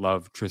 I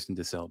love Tristan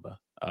da Silva.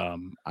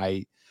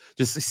 I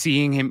just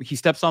seeing him, he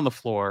steps on the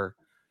floor.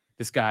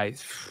 This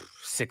guy's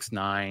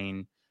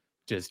 6'9",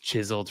 just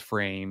chiseled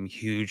frame,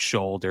 huge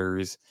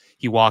shoulders.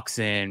 He walks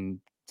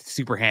in,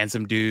 super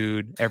handsome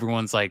dude.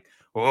 Everyone's like,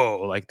 whoa,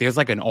 like there's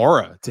like an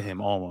aura to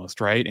him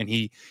almost, right? And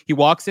he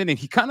walks in and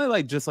he kind of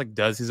like just like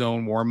does his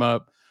own warm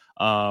up.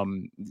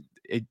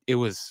 It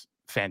was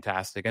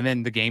fantastic. And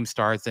then the game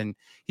starts and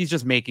he's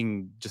just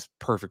making just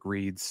perfect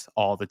reads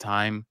all the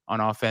time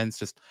on offense,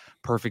 just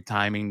perfect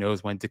timing,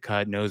 knows when to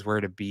cut, knows where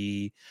to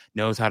be,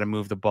 knows how to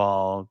move the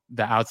ball.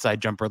 The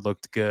outside jumper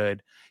looked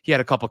good. He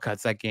had a couple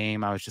cuts that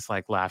game. I was just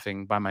like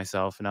laughing by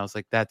myself. And I was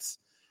like, that's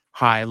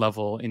high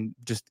level and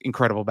just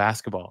incredible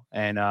basketball.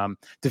 And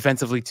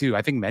defensively too,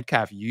 I think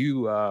Metcalf,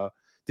 you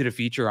did a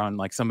feature on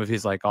like some of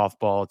his like off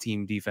ball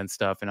team defense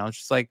stuff. And I was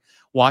just like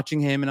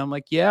watching him and I'm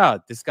like, yeah,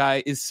 this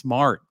guy is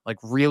smart, like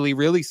really,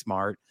 really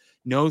smart,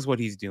 knows what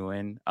he's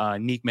doing.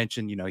 Neek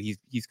mentioned, you know, he's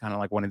kind of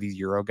like one of these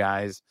Euro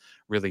guys,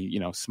 really, you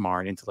know,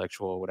 smart,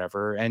 intellectual,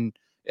 whatever. And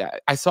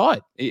I saw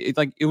it.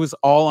 It was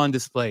all on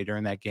display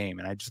during that game.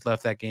 And I just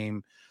left that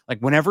game. Like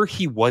whenever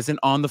he wasn't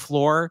on the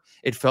floor,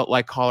 it felt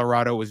like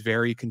Colorado was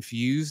very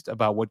confused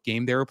about what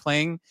game they were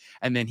playing.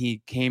 And then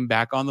he came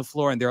back on the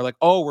floor and they're like,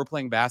 oh, we're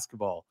playing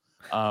basketball.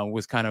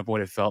 Was kind of what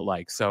it felt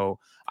like. So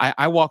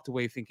I walked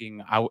away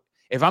thinking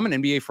if I'm an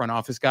NBA front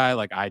office guy,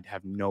 like I'd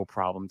have no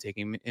problem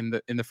taking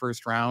him in the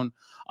first round.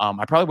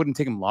 I probably wouldn't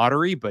take him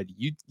lottery, but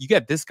you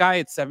get this guy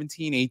at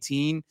 17,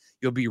 18,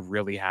 you'll be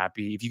really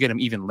happy. If you get him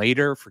even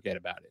later, forget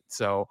about it.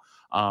 So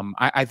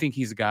I think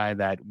he's a guy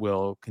that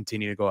will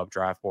continue to go up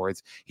draft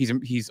boards.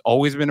 He's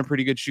always been a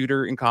pretty good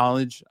shooter in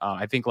college.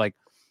 I think like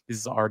this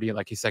is already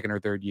like his second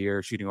or third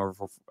year shooting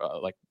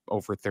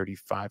over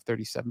 35,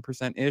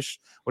 37% ish,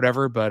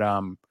 whatever. But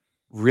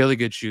really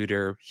good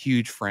shooter,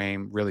 huge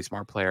frame, really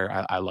smart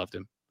player. I loved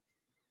him.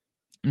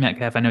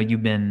 Metcalf, I know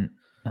you've been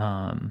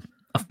a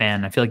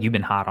fan. I feel like you've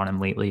been hot on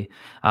him lately.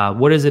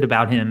 What is it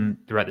about him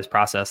throughout this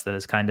process that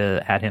has kind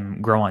of had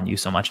him grow on you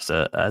so much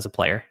as a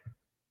player?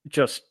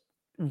 Just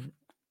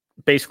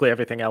basically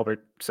everything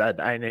Albert said.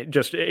 I mean,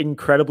 just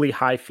incredibly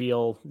high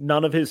feel.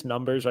 None of his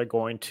numbers are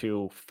going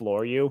to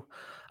floor you.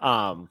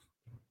 And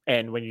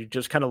when you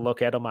just kind of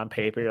look at him on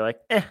paper, you're like,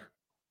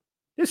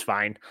 it's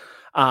fine.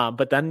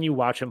 But then you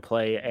watch him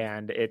play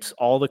and it's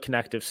all the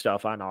connective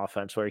stuff on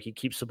offense where he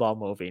keeps the ball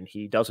moving.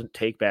 He doesn't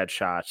take bad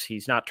shots.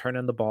 He's not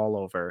turning the ball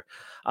over.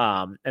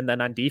 And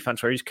then on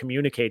defense where he's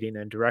communicating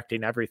and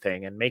directing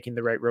everything and making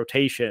the right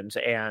rotations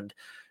and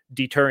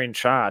deterring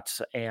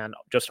shots and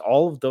just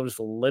all of those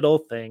little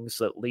things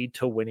that lead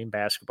to winning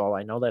basketball.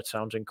 I know that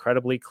sounds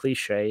incredibly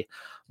cliche,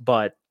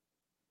 but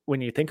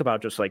when you think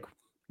about just like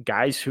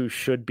guys who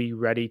should be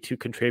ready to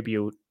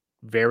contribute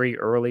very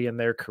early in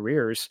their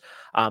careers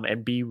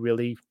and be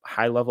really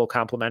high level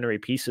complementary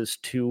pieces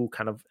to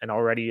kind of an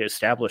already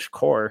established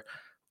core,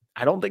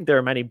 I don't think there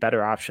are many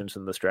better options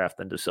in this draft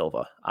than Da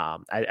Silva.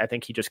 I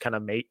think he just kind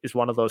of is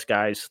one of those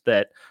guys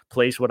that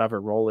plays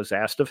whatever role is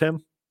asked of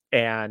him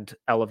and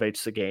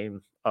elevates the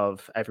game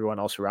of everyone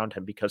else around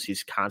him because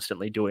he's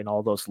constantly doing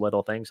all those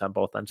little things on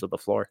both ends of the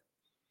floor.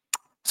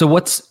 So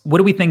what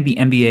do we think the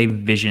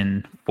NBA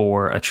vision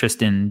for a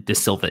Tristan da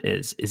Silva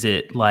is? Is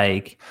it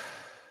like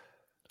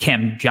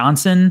Cam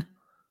Johnson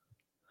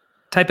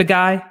type of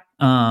guy?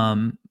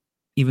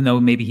 Even though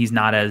maybe he's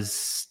not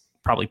as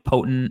probably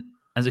potent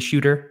as a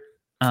shooter,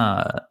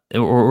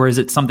 or is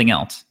it something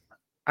else?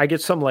 I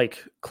get some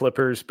like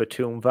Clippers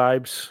Batum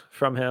vibes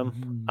from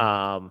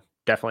him.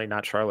 Definitely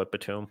not Charlotte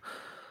Batum.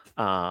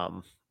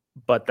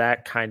 But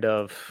that kind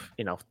of,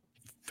 3-4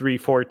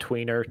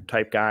 tweener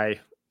type guy.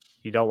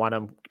 You don't want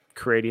him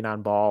creating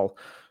on ball,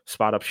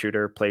 spot up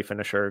shooter, play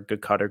finisher,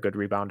 good cutter, good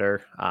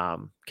rebounder,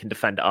 can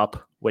defend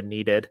up when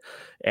needed,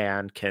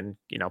 and can,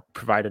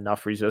 provide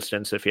enough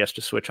resistance if he has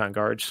to switch on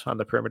guards on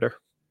the perimeter.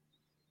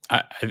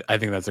 I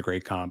think that's a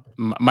great comp.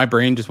 My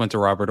brain just went to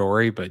Robert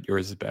Horry, but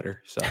yours is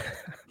better. So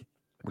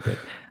we're good.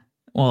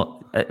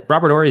 Well,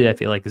 Robert Horry, I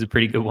feel like, is a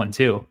pretty good one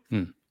too. I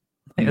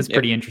think that's a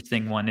pretty Yep.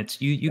 interesting one.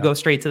 It's you go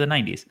straight to the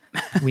 90s.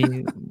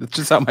 That's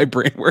just how my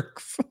brain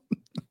works.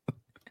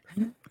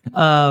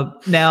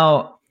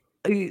 Now,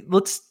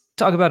 let's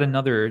talk about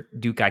another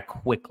Duke guy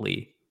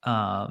quickly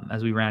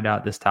as we round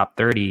out this top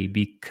 30,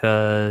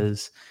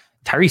 because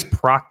Tyrese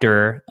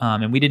Proctor,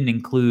 and we didn't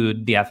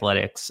include the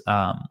Athletics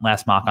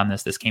last mock on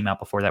this. This came out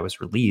before that was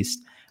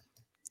released.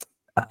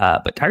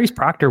 But Tyrese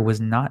Proctor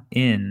was not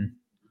in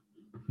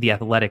the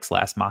Athletics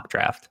last mock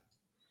draft.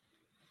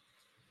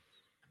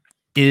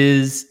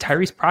 Is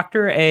Tyrese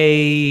Proctor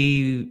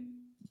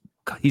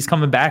he's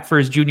coming back for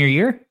his junior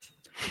year?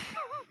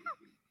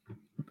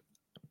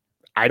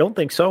 I don't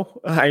think so.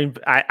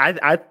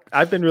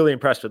 I've been really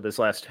impressed with this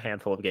last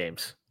handful of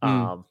games.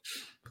 I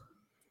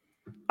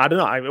don't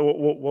know.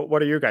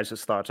 What are your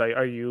guys' thoughts?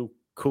 Are you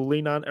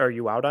cooling on? Are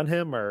you out on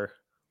him or?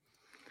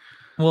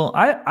 Well,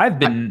 I've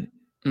been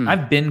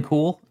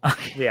cool.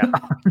 Yeah.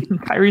 on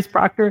Tyrese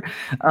Proctor,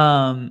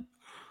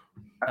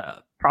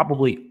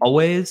 probably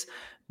always,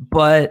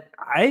 but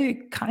I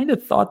kind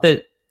of thought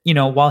that,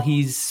 while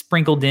he's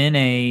sprinkled in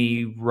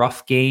a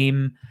rough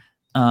game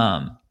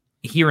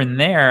here and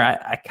there,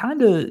 I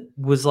kind of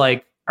was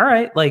like, all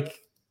right, like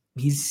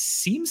he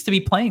seems to be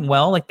playing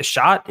well. Like the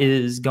shot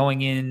is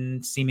going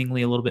in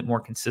seemingly a little bit more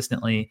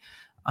consistently.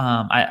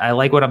 I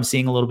like what I'm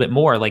seeing a little bit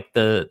more. Like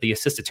the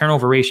assist to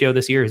turnover ratio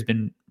this year has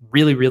been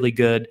really, really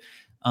good.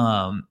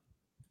 To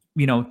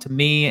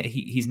me,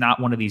 he's not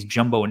one of these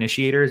jumbo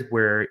initiators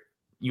where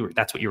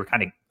that's what you were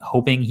kind of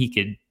hoping he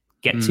could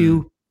get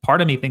to. Part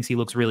of me thinks he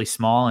looks really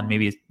small, and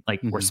maybe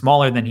like we're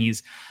smaller than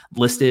he's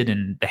listed,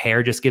 and the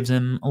hair just gives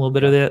him a little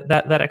bit of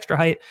that extra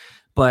height.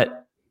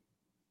 But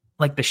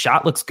like the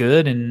shot looks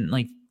good, and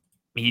like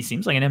he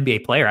seems like an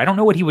NBA player. I don't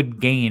know what he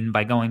would gain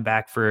by going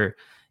back for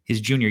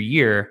his junior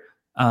year.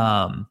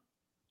 But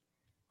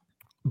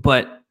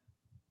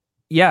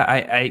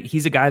yeah,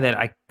 he's a guy that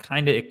I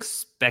kind of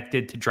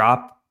expected to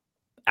drop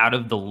out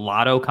of the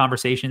lotto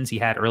conversations he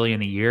had early in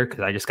the year,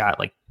 because I just got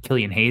like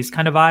Killian Hayes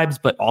kind of vibes,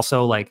 but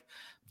also like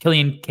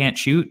Killian can't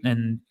shoot,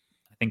 and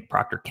I think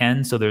Proctor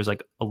can, so there's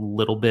like a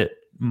little bit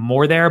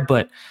more there.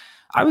 But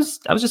I was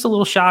just a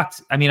little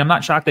shocked. I mean, I'm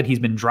not shocked that he's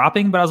been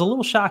dropping, but I was a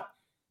little shocked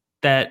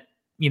that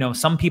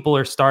some people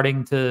are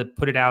starting to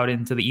put it out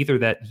into the ether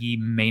that he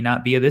may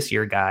not be a this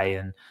year guy.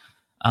 And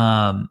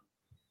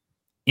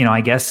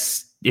I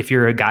guess if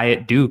you're a guy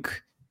at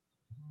Duke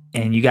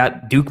and you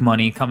got Duke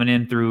money coming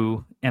in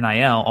through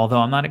NIL, although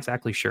I'm not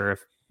exactly sure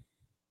if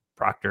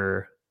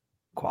Proctor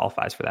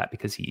qualifies for that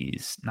because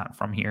he's not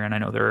from here. And I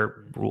know there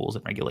are rules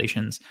and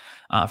regulations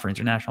for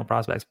international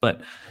prospects,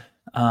 but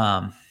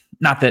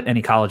not that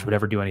any college would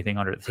ever do anything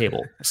under the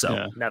table.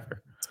 So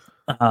never.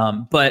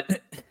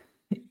 But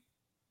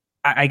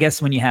I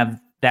guess when you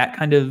have that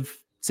kind of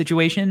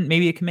situation,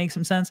 maybe it can make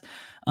some sense.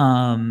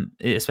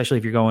 Especially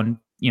if you're going,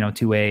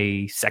 to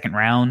a second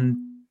round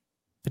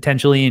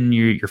potentially, and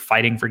you're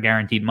fighting for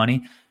guaranteed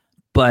money.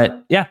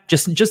 But yeah,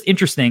 just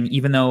interesting,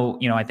 even though,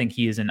 I think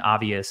he is an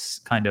obvious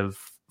kind of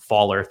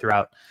faller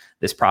throughout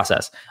this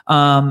process.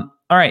 All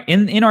right.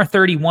 In our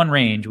 31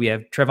 range, we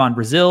have Trevon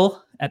Brazile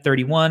at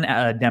 31,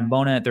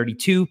 Dembona at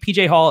 32,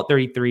 PJ Hall at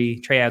 33,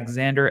 Trey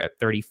Alexander at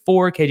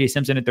 34, KJ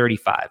Simpson at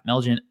 35,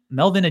 Melvin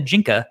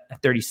Ajinka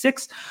at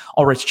 36,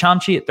 Ulrich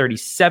Chomchi at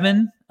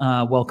 37.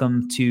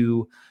 Welcome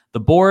to the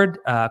board.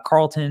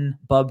 Carlton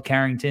Bub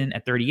Carrington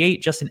at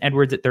 38, Justin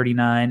Edwards at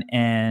 39,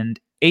 and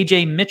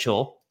AJ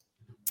Mitchell,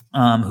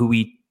 who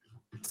we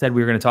said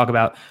we were going to talk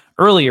about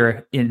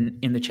earlier in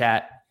the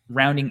chat,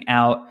 rounding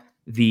out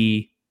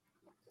the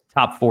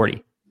top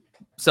 40.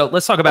 So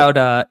let's talk about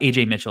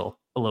AJ Mitchell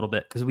a little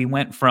bit, because we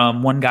went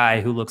from one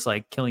guy who looks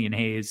like Killian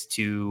Hayes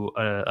to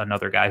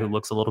another guy who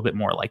looks a little bit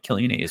more like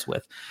Killian Hayes,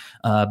 with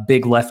a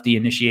big lefty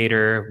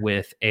initiator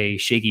with a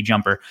shaky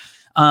jumper.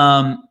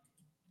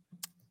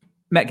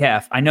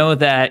 Metcalf, I know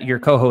that your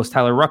co-host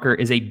Tyler Rucker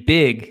is a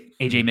big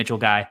AJ Mitchell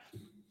guy.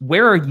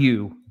 Where are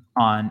you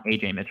on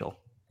AJ Mitchell?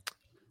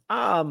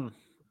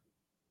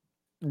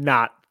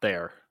 Not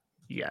there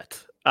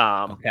yet.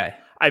 Okay.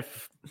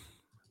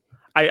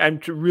 I'm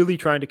really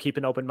trying to keep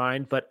an open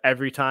mind, but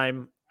every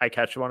time I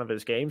catch one of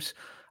his games,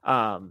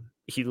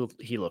 he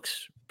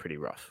looks pretty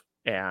rough,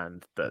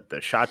 and the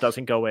shot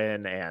doesn't go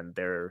in, and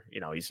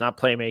he's not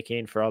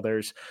playmaking for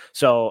others.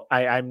 So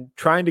I'm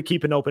trying to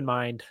keep an open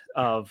mind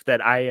of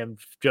that. I am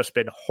just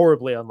been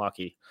horribly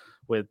unlucky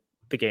with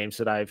the games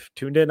that I've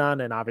tuned in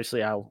on, and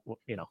obviously I'll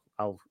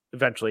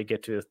eventually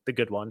get to the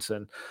good ones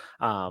and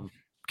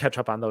catch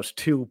up on those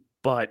too.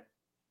 But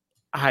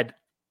I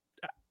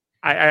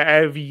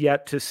have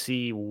yet to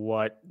see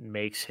what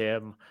makes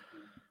him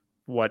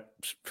what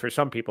for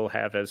some people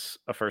have as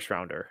a first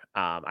rounder.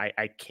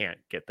 I can't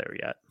get there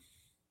yet.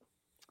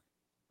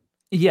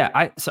 Yeah,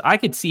 I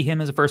could see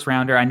him as a first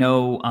rounder. I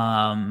know,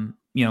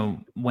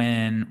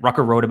 when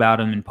Rucker wrote about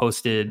him and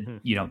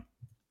posted,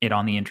 it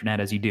on the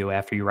internet, as you do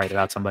after you write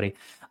about somebody,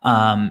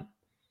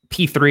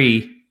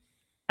 P3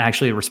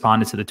 actually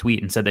responded to the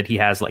tweet and said that he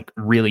has like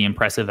really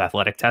impressive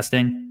athletic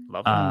testing.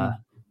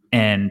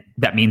 And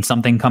that means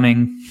something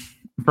coming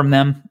from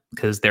them,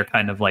 because they're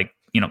kind of like,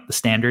 the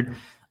standard.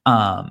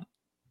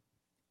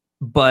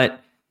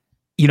 But,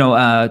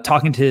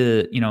 talking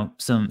to,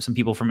 some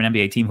people from an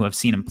NBA team who have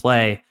seen him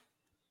play,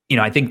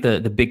 I think the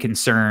big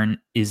concern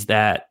is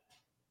that,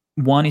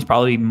 one, he's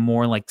probably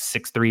more like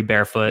 6'3"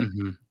 barefoot.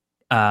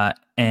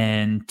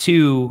 And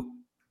two,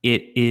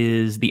 it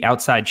is the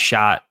outside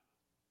shot.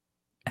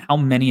 How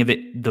many of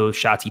those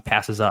shots he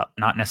passes up,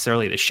 not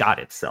necessarily the shot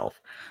itself.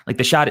 Like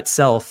the shot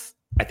itself,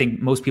 I think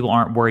most people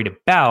aren't worried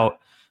about,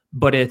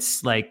 but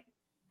it's like,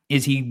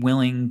 is he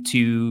willing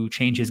to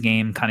change his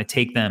game, kind of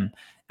take them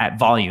at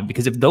volume?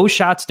 Because if those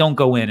shots don't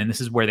go in, and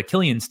this is where the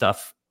Killian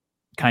stuff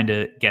kind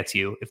of gets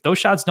you, if those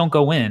shots don't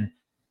go in,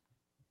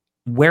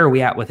 where are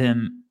we at with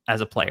him as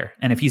a player?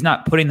 And if he's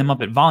not putting them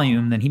up at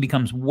volume, then he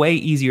becomes way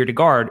easier to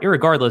guard,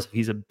 irregardless if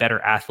he's a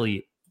better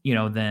athlete,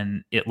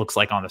 than it looks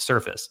like on the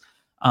surface.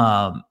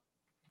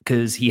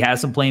 because he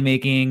has some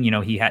playmaking.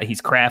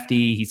 He's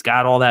crafty. He's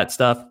got all that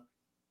stuff.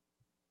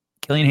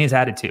 Killian Hayes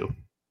had it too,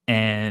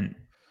 and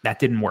that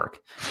didn't work.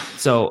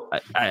 So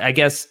I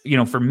guess,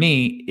 for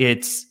me,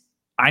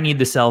 I need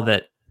to sell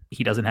that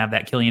he doesn't have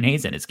that Killian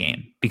Hayes in his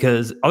game,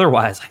 because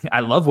otherwise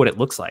I love what it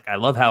looks like. I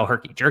love how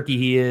herky jerky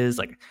he is.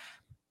 Like,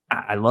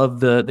 I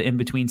love the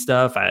in-between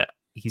stuff.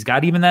 He's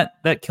got even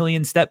that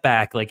Killian step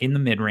back, like in the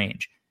mid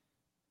range.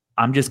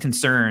 I'm just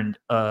concerned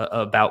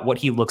about what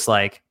he looks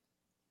like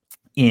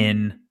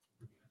in,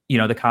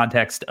 the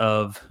context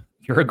of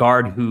you're a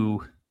guard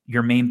who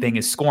your main thing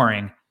is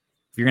scoring.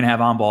 If you're going to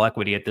have on-ball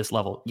equity at this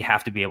level, you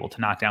have to be able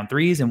to knock down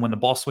threes. And when the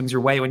ball swings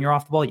your way, when you're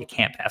off the ball, you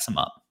can't pass them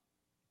up.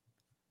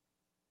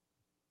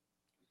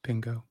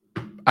 Bingo.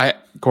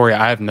 Corey,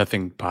 I have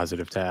nothing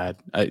positive to add.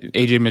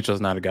 AJ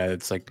Mitchell's not a guy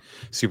that's like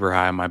super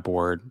high on my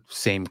board.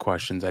 Same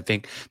questions. I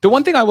think the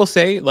one thing I will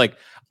say, like,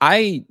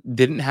 I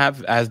didn't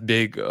have as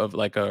big of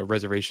like a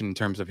reservation in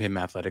terms of him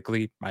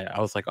athletically. I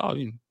was like, oh,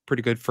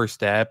 pretty good first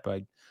step.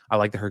 I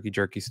like the herky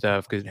jerky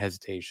stuff, good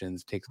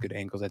hesitations, takes good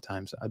angles at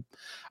times.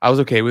 I was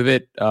okay with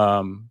it.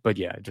 But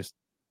yeah,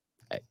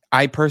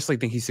 I personally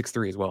think he's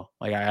 6'3" as well.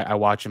 Like, I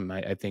watch him.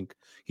 I think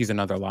he's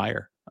another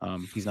liar.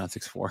 He's not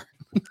 6'4".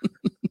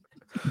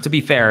 To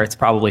be fair, it's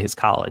probably his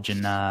college,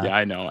 and yeah,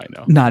 I know,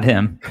 not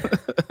him.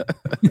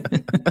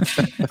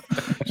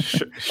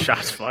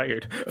 Shots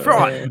fired.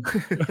 Fraud.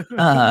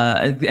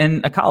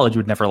 And a college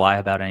would never lie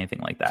about anything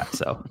like that.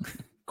 So,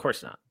 of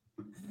course not.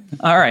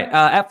 All right.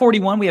 At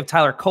 41, we have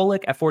Tyler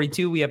Kolek. At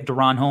 42, we have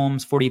Deron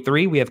Holmes.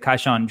 43, we have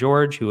Kaishan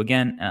George, who,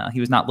 again,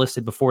 he was not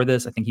listed before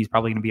this. I think he's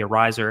probably going to be a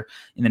riser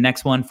in the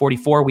next one.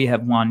 44, we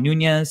have Juan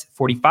Nunez.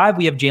 45,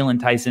 we have Jalen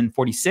Tyson.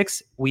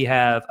 46, we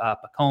have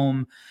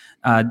Pacome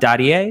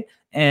Dadier.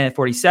 And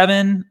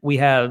 47, we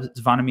have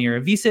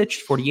Zvonimir Visic.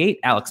 48,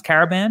 Alex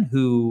Caraban,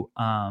 who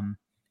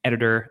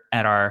editor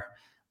at our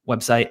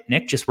website,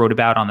 Nick, just wrote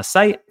about on the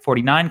site.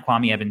 49,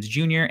 Kwame Evans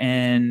Jr.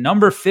 And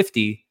number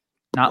 50,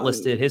 not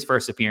listed, his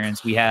first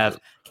appearance, we have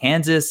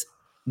Kansas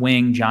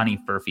wing Johnny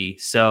Furphy.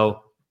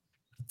 So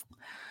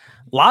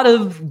a lot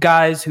of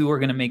guys who are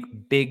going to make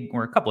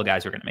a couple of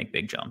guys who are going to make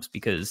big jumps,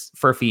 because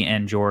Furphy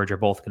and George are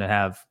both going to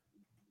have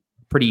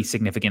pretty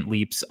significant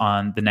leaps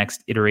on the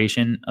next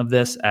iteration of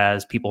this,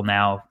 as people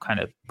now kind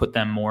of put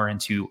them more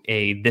into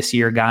a this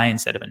year guy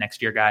instead of a next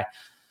year guy.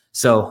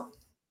 So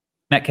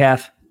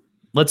Metcalf,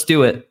 let's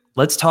do it.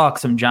 Let's talk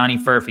some Johnny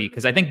Furphy,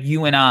 because I think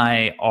you and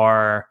I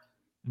are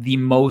the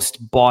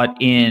most bought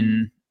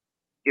in,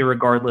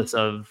 irregardless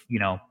of,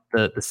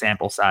 the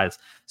sample size.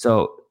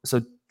 So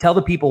tell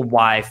the people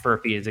why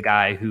Furphy is a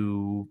guy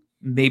who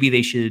maybe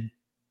they should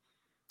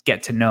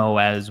get to know,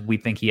 as we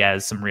think he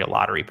has some real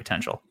lottery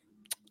potential.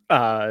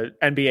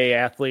 NBA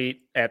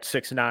athlete at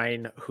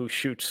 6'9", who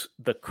shoots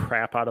the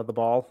crap out of the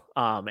ball,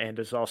 and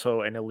is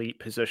also an elite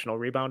positional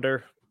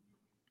rebounder.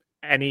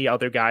 Any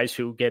other guys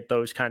who get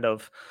those kind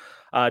of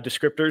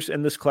descriptors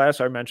in this class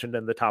are mentioned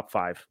in the top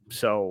 5.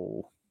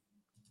 So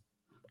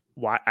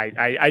why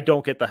I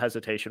don't get the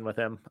hesitation with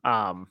him.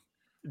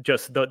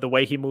 Just the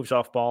way he moves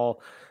off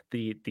ball,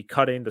 the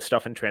cutting, the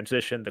stuff in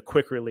transition, the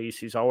quick release.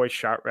 He's always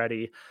shot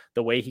ready.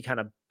 The way he kind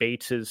of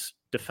baits his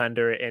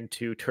defender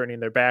into turning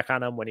their back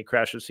on him when he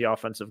crashes the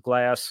offensive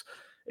glass.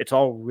 It's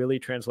all really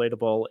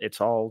translatable.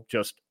 It's all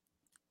just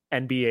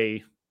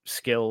NBA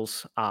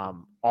skills.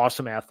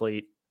 Awesome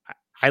athlete.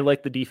 I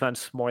like the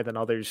defense more than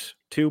others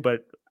too,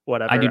 but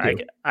whatever. I do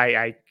too.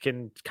 I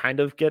can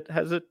kind of get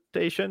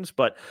hesitations,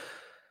 but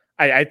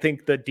I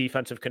think the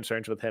defensive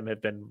concerns with him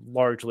have been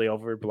largely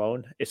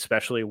overblown,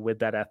 especially with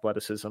that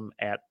athleticism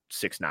at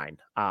 6'9".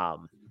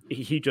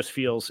 He just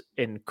feels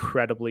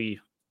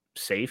incredibly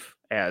safe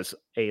as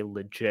a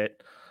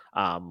legit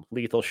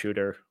lethal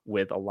shooter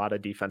with a lot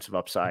of defensive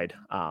upside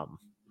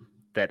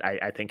that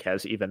I think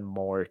has even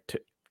more to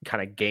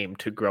kind of game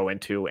to grow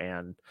into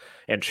and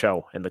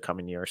show in the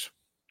coming years.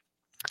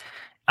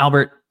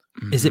 Albert,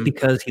 is it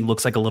because he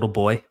looks like a little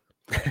boy?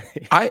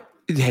 I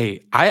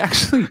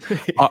actually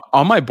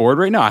on my board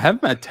right now, I have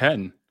him at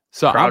 10.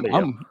 So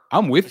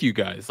I'm with you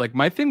guys. Like,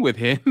 my thing with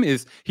him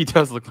is he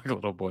does look like a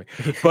little boy,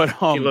 but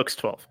he looks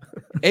 12.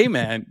 Hey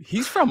man,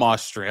 he's from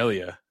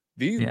Australia.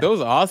 Those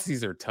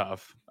Aussies are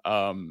tough.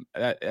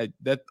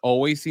 That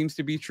always seems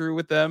to be true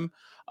with them.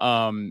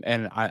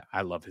 And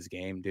I love his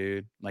game,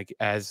 dude. Like,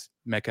 as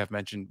Metcalf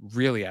mentioned,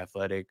 really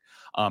athletic.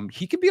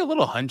 He can be a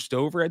little hunched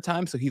over at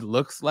times, so he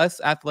looks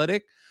less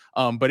athletic.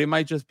 But it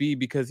might just be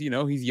because,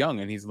 he's young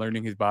and he's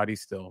learning his body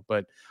still.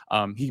 But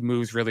he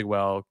moves really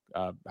well.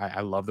 I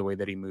love the way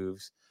that he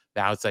moves.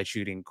 The outside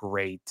shooting,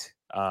 great.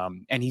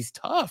 And he's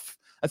tough.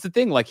 That's the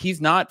thing. Like,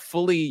 he's not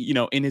fully,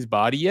 in his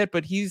body yet,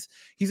 but he's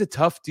a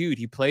tough dude.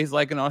 He plays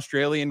like an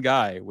Australian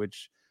guy,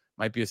 which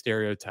might be a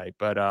stereotype.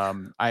 But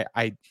I'm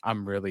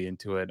really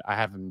into it. I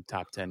have him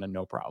top 10 and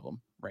no problem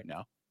right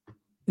now.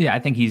 Yeah, I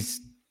think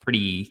he's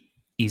pretty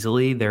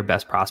easily their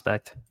best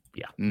prospect.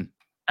 Yeah.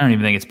 I don't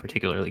even think it's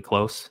particularly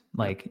close.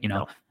 Like,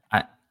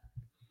 I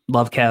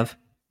love Kev,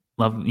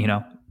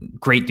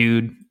 great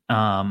dude,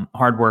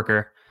 hard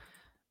worker.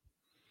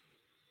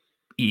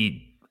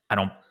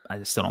 I I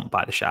just still don't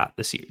buy the shot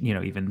this year,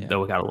 even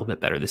though it got a little bit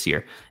better this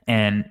year.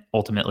 And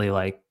ultimately,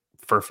 like,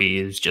 Furphy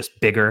is just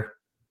bigger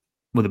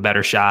with a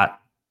better shot,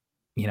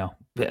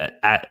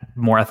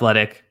 more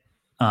athletic,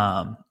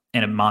 and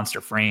a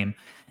monster frame.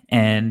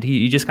 And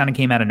he just kind of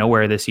came out of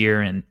nowhere this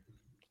year. And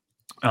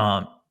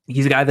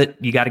he's a guy that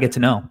you got to get to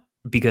know,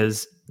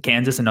 because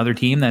Kansas, another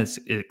team that's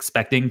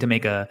expecting to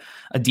make a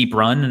deep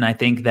run. And I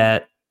think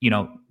that,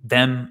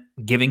 them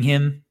giving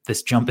him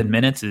this jump in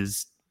minutes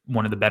is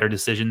one of the better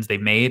decisions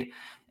they've made.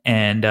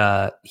 And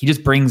he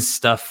just brings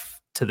stuff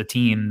to the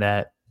team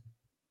that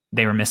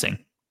they were missing.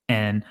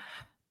 And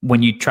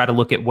when you try to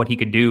look at what he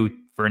could do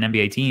for an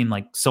NBA team,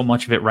 like, so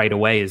much of it right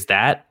away is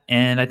that.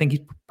 And I think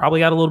he's probably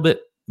got a little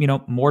bit,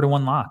 more to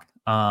unlock.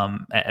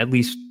 At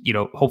least,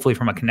 hopefully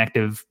from a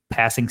connective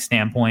passing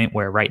standpoint,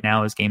 where right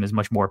now his game is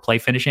much more play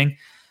finishing.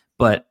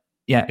 But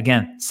yeah,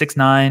 again,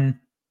 6'9",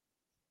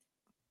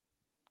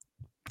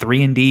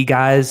 3-and-D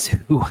guys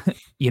who,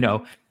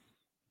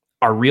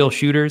 are real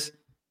shooters.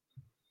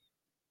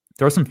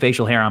 Throw some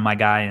facial hair on my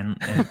guy and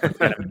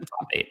get him in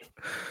top 8.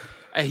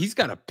 Hey, he's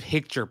got a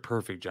picture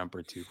perfect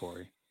jumper too,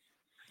 Corey.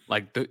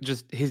 Like,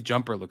 just his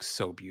jumper looks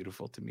so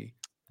beautiful to me.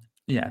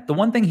 Yeah, the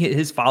one thing,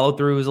 his follow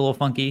through is a little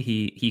funky.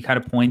 He kind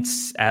of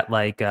points at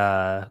kind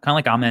of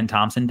like Amen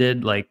Thompson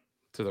did, like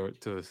to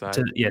the side.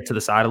 To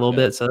the side a little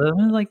bit. So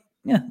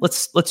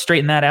let's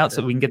straighten that out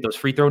so we can get those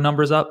free throw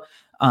numbers up.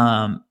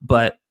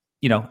 But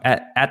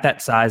at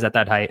that size, at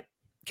that height,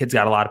 kid's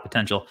got a lot of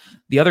potential.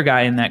 The other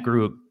guy in that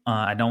group,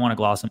 I don't want to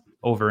gloss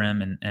over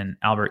him, and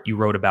Albert, you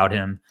wrote about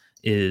him,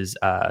 is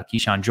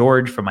Keyshawn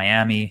George from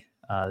Miami.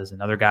 There's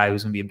another guy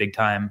who's going to be a big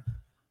time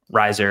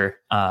riser.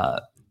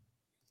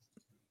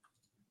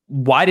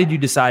 Why did you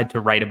decide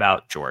to write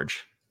about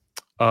George?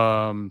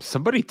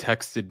 Somebody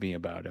texted me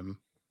about him.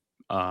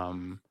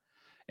 And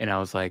I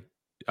was like,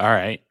 all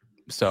right,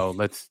 so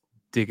let's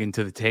dig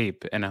into the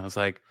tape. And I was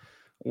like,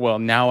 well,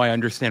 now I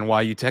understand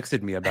why you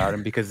texted me about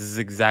him, because this is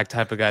the exact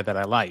type of guy that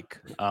I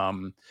like.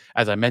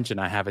 As I mentioned,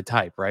 I have a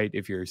type, right?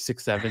 If you're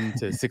 6'7"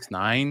 to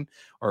 6'9"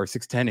 or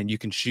 6'10" and you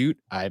can shoot,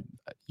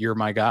 you're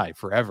my guy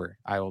forever.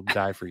 I will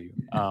die for you.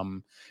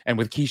 And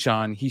with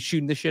Keyshawn, he's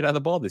shooting the shit out of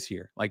the ball this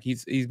year. Like,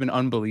 he's been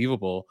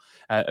unbelievable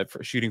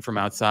for shooting from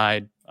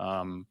outside.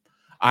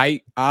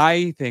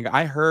 I think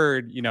I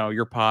heard,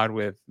 your pod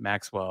with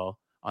Maxwell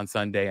on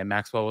Sunday, and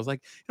Maxwell was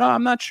like,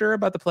 I'm not sure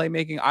about the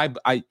playmaking.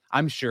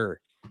 I'm sure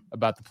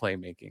about the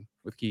playmaking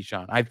with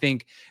Keyshawn. I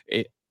think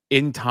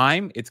in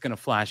time, it's going to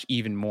flash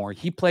even more.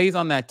 He plays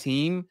on that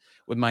team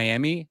with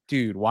Miami.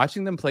 Dude,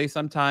 watching them play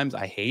sometimes,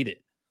 I hate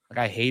it. Like,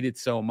 I hate it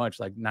so much.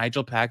 Like,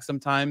 Nigel Pack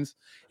sometimes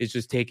is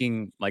just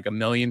taking like a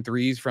million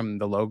threes from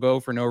the logo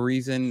for no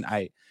reason.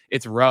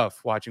 It's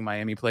rough watching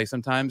Miami play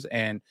sometimes.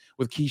 And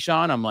with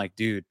Keyshawn, I'm like,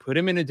 dude, put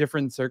him in a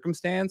different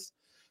circumstance,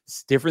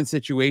 different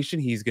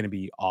situation. He's going to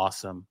be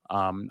awesome.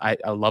 I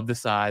love the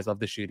size, love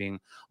the shooting,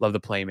 love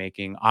the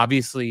playmaking.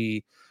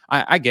 Obviously,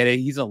 I get it.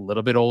 He's a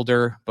little bit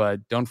older,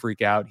 but don't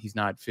freak out. He's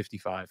not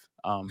 55.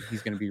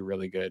 He's going to be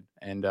really good.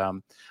 And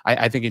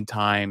I think in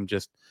time,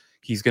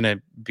 he's going to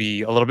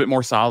be a little bit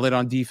more solid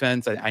on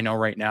defense. I know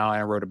right now,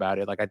 I wrote about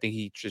it. Like, I think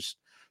he just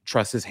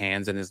trusts his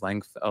hands and his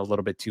length a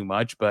little bit too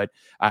much, but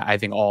I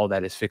think all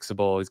that is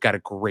fixable. He's got a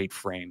great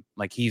frame.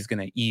 Like, he's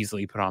going to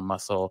easily put on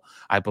muscle.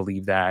 I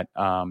believe that.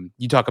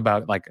 You talk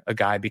about like a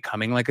guy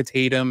becoming like a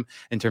Tatum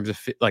in terms of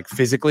like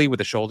physically with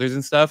the shoulders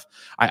and stuff.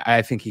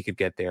 I think he could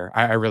get there.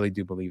 I really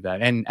do believe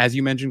that. And as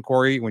you mentioned,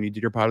 Corey, when you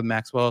did your pod with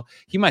Maxwell,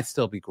 he might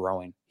still be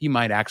growing. He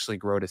might actually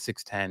grow to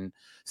 6'10",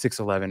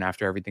 6'11"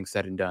 after everything's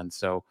said and done.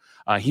 So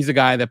he's a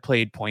guy that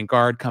played point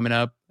guard coming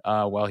up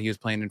while he was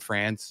playing in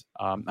France,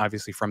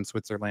 obviously from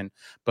Switzerland.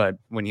 But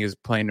when he was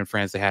playing in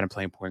France, they had him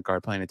playing point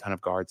guard, playing a ton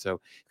of guard.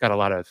 So he's got a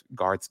lot of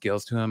guard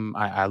skills to him.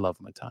 I love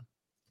him a ton.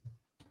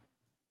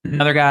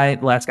 Another guy,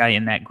 last guy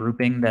in that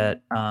grouping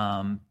that,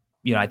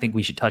 I think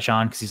we should touch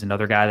on, because he's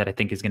another guy that I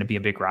think is going to be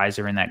a big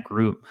riser in that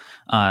group.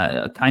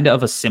 Kind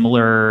of a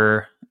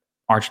similar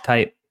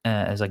archetype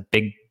as like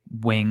big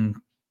wing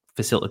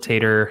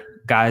facilitator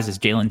guys as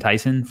Jalen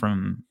Tyson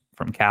from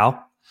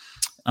Cal.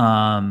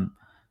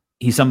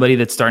 He's somebody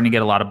that's starting to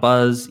get a lot of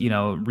buzz,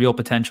 real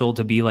potential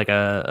to be like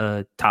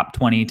a top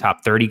 20,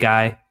 top 30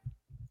 guy.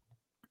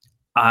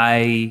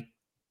 I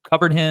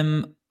covered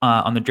him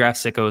on the Draft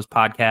Sickos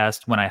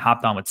podcast when I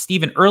hopped on with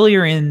Steven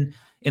earlier in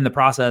the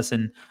process.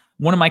 And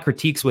one of my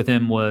critiques with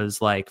him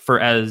was like, for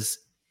as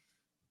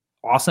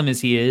awesome as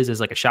he is as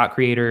like a shot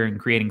creator and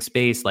creating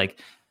space, like,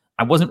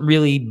 I wasn't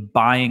really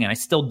buying, and I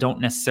still don't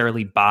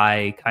necessarily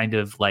buy kind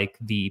of like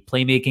the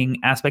playmaking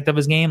aspect of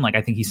his game. Like,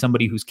 I think he's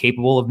somebody who's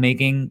capable of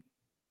making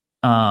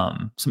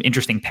some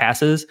interesting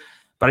passes,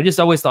 but I just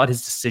always thought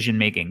his decision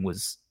making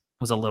was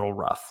a little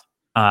rough.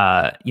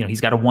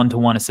 He's got a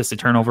 1-to-1 assist to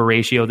turnover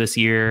ratio this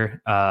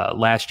year.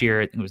 Last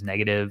year, I think it was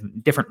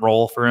negative. Different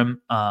role for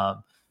him,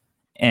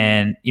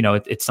 and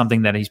it's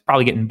something that he's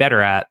probably getting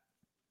better at.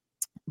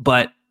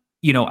 But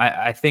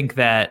I think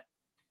that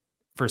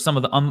for some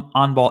of the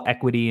on-ball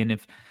equity, and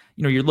if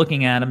you're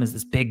looking at him as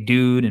this big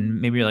dude,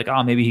 and maybe you're like,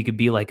 oh, maybe he could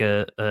be like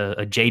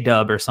a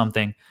J-Dub or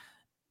something.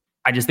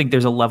 I just think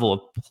there's a level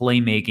of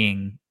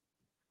playmaking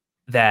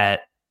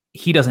that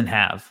he doesn't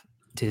have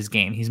to his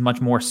game. He's much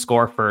more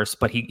score first,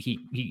 but he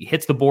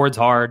hits the boards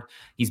hard.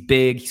 He's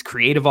big. He's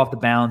creative off the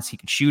bounce. He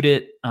can shoot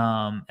it,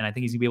 and I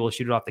think he's gonna be able to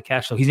shoot it off the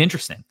catch. So he's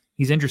interesting.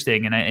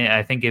 And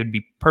I think it would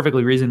be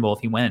perfectly reasonable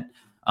if he went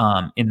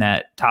in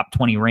that top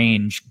 20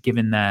 range,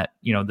 given that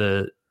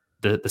the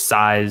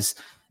size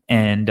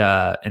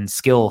and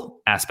skill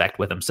aspect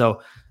with him.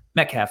 So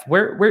Metcalf,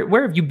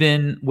 where have you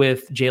been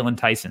with Jalen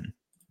Tyson?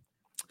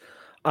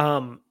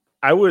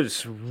 I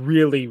was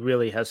really,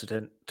 really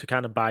hesitant to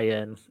kind of buy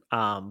in.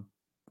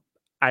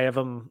 I have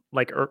him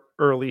like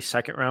early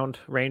second round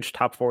range,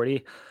 top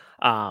 40,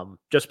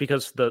 just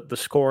because the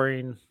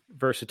scoring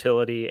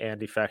versatility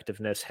and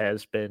effectiveness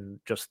has been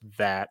just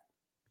that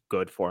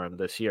good for him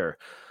this year.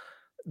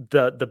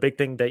 The big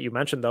thing that you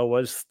mentioned though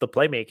was the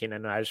playmaking,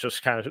 and I was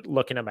just kind of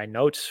looking at my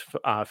notes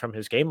from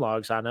his game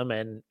logs on him,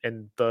 and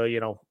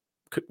the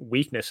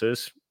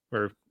weaknesses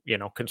or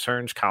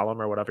concerns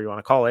column or whatever you want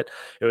to call it.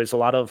 It was a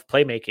lot of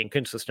playmaking,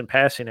 consistent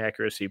passing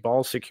accuracy,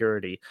 ball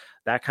security,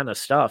 that kind of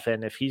stuff.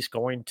 And if he's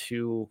going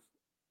to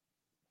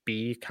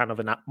be kind of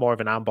more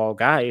of an on-ball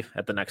guy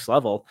at the next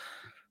level,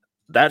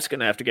 that's going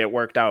to have to get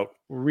worked out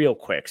real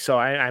quick. So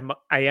I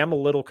am a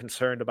little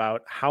concerned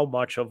about how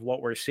much of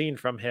what we're seeing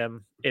from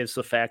him is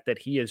the fact that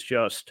he is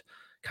just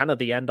kind of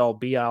the end-all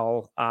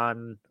be-all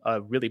on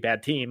a really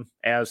bad team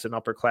as an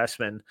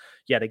upperclassman,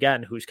 yet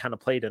again, who's kind of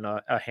played in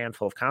a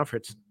handful of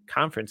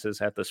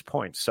conferences at this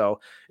point. So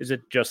is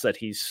it just that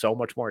he's so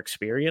much more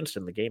experienced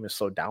and the game is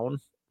slowed down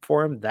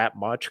for him that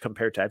much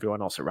compared to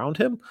everyone else around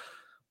him?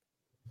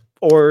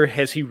 Or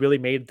has he really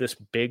made this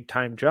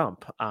big-time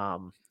jump?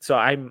 So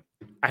I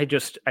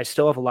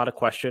still have a lot of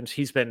questions.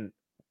 He's been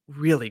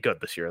really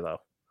good this year, though.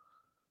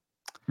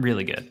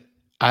 Really good.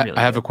 I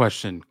have a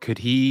question. Could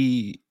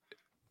he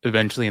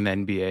eventually in the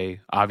NBA,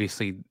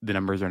 obviously the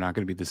numbers are not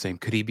going to be the same,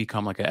 could he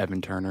become like an Evan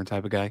Turner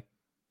type of guy?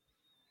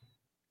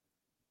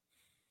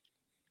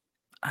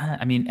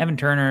 I mean, Evan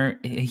Turner,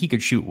 he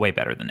could shoot way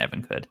better than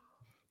Evan could.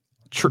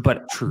 True.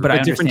 But I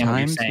understand what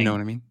you're saying. You know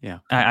what I mean? Yeah.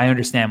 I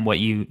understand what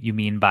you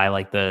mean by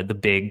like the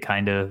big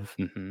kind of.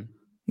 Mm-hmm.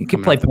 You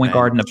could play point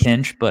guard in a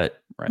pinch,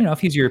 but right. If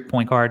he's your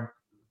point guard,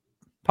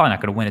 probably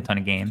not going to win a ton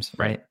of games,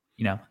 right?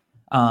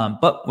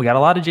 But we got a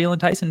lot of Jalen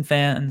Tyson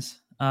fans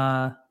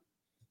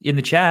in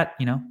the chat.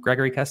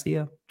 Gregory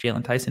Castillo,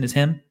 Jalen Tyson is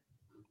him.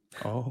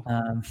 Oh.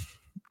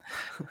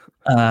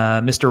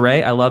 Mr.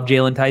 Ray, I love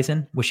Jalen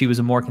Tyson. Wish he was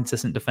a more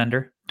consistent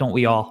defender. Don't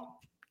we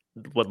all?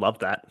 Would love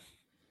that.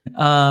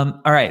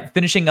 All right.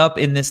 Finishing up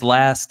in this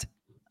last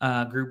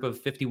group of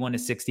 51 to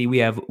 60, we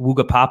have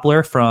Wooga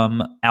Poplar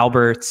from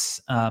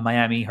Albert's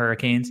Miami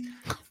Hurricanes.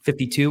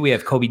 52, we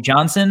have Kobe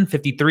Johnson.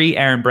 53,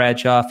 Aaron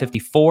Bradshaw.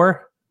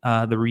 54,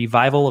 the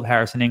revival of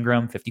Harrison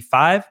Ingram.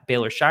 55,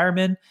 Baylor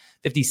Shireman.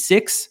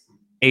 56,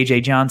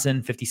 AJ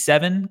Johnson.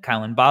 57,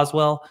 Kylan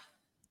Boswell.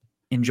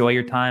 Enjoy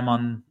your time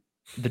on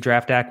the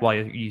draft act while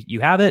you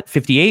have it.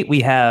 58,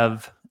 we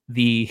have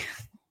the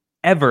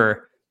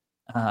ever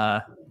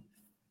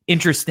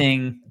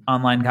interesting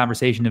online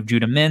conversation of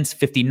Judah Mintz.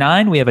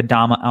 59, we have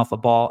Adama Alpha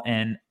Ball,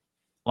 and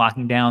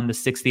locking down the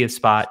 60th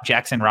spot,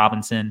 Jackson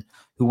Robinson,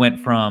 who went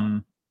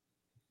from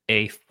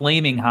a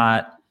flaming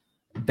hot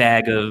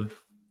bag of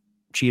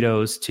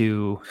Cheetos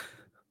to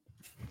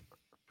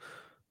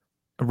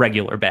a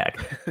regular bag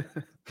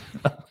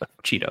of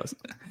Cheetos.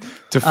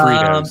 To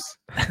Fritos.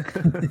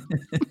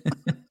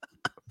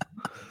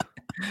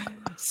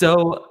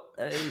 So,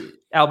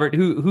 Albert,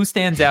 who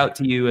stands out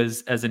to you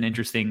as an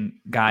interesting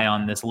guy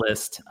on this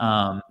list?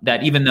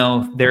 That even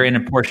though they're in a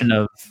portion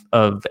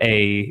of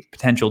a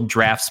potential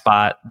draft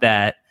spot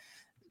that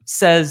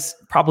says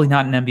probably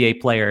not an NBA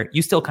player,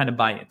 you still kind of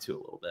buy into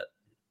a little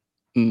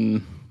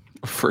bit.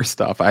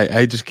 First off,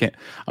 I just can't.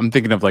 I'm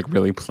thinking of like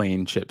really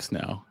plain chips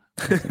now.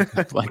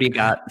 Like, what do you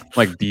got?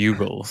 Like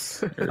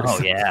Bugles. Oh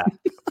yeah.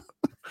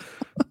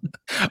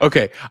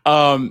 Okay.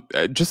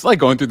 Just like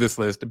going through this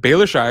list,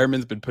 Baylor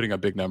Shireman's been putting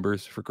up big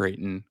numbers for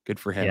Creighton. Good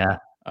for him. Yeah.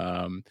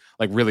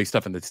 Like really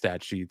stuff in the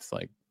stat sheets,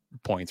 like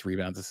points,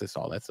 rebounds, assists,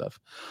 all that stuff.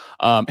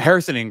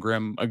 Harrison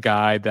Ingram, a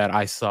guy that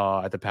I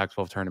saw at the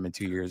Pac-12 tournament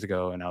 2 years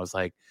ago, and I was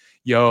like,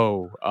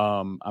 yo,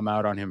 I'm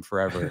out on him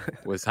forever,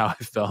 was how I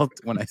felt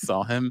when I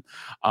saw him.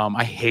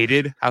 I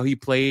hated how he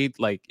played.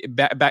 Like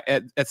back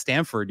at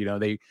Stanford,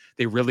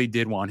 they really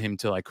did want him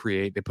to like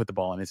create. They put the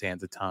ball in his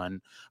hands a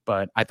ton,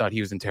 but I thought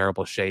he was in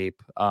terrible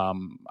shape.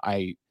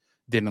 I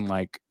didn't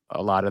like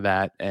a lot of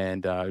that,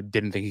 and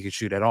didn't think he could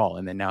shoot at all.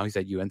 And then now he's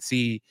at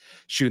UNC,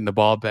 shooting the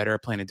ball better,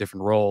 playing a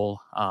different role.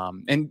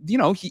 And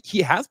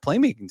he has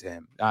playmaking to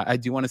him. I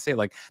do want to say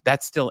like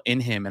that's still in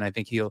him, and I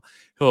think he'll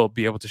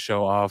be able to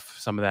show off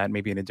some of that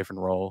maybe in a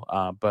different role.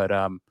 But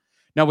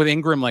now with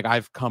Ingram, like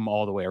I've come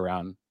all the way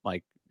around,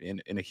 like in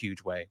a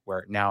huge way,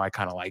 where now I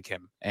kind of like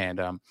him.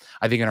 And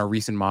I think in our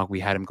recent mock we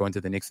had him going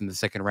to the Knicks in the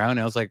second round, and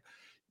I was like,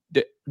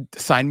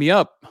 sign me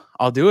up,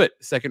 I'll do it.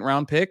 Second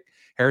round pick.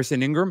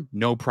 Harrison Ingram,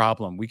 no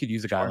problem. We could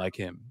use a guy like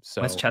him.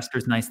 So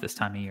Westchester's nice this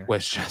time of year.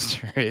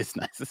 Westchester is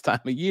nice this time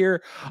of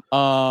year.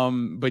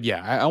 But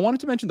yeah, I wanted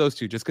to mention those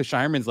two just because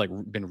Shireman's like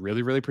been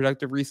really, really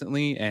productive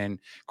recently, and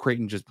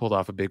Creighton just pulled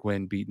off a big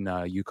win, beating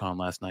UConn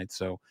last night.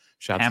 So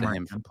shouts to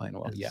him for playing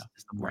well. Is the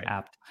more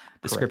apt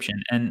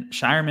description. Correct. And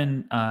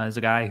Shireman is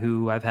a guy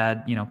who I've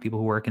had, people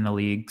who work in the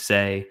league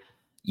say,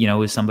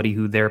 is somebody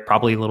who they're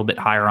probably a little bit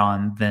higher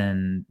on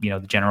than, the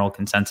general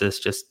consensus,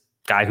 just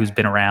guy who's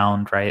been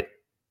around, right?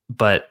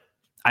 But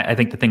I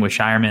think the thing with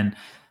Shireman,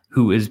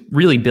 who is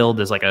really billed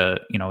as like a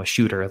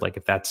shooter, like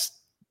if that's,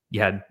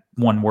 you had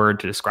one word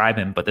to describe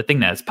him, but the thing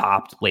that has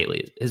popped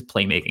lately, his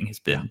playmaking has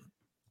been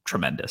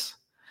tremendous.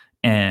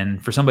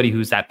 And for somebody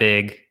who's that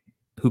big,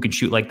 who can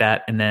shoot like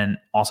that, and then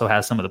also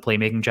has some of the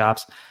playmaking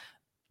chops,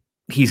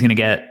 he's going to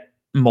get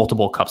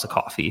multiple cups of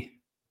coffee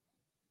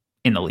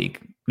in the league,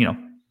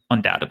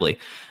 undoubtedly.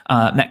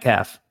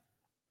 Metcalf,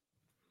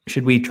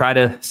 should we try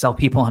to sell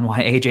people on why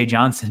AJ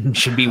Johnson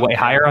should be way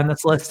higher on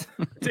this list?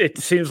 It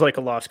seems like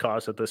a lost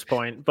cause at this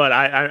point, but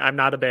I'm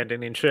not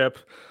abandoning ship.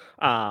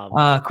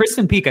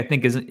 Kristen Peak, I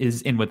think,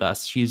 is in with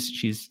us.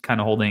 She's kind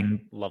of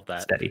holding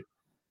steady.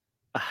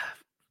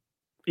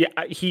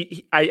 Yeah,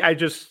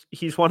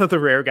 he's one of the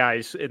rare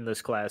guys in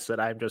this class that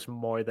I'm just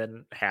more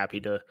than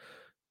happy to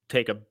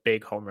take a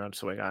big home run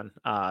swing on.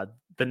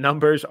 The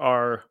numbers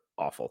are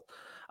awful,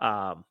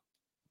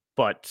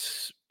 but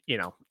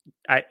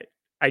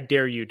I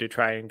dare you to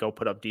try and go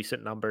put up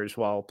decent numbers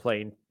while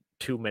playing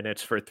 2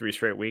 minutes for 3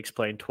 straight weeks,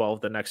 playing 12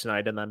 the next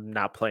night, and then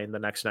not playing the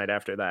next night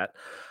after that.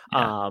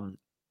 Yeah.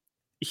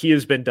 He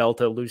has been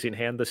dealt a losing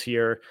hand this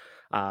year.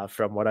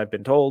 From what I've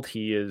been told,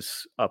 he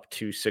is up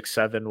to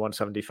 6'7",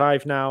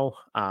 175 now,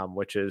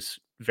 which is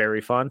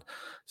very fun.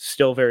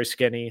 Still very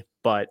skinny,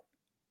 but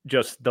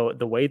just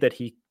the way that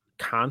he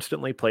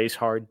constantly plays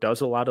hard,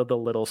 does a lot of the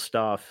little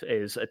stuff,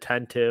 is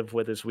attentive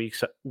with his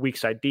weak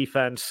side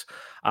defense,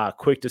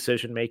 quick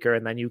decision maker,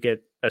 and then you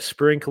get a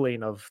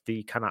sprinkling of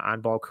the kind of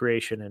on-ball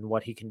creation and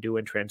what he can do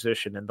in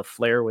transition and the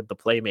flair with the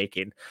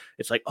playmaking.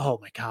 It's like, oh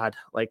my God,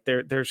 like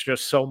there's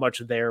just so much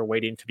there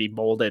waiting to be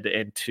molded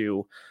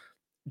into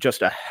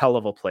just a hell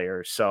of a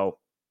player. So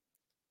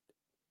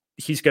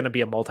he's going to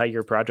be a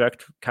multi-year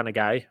project kind of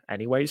guy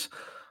anyways.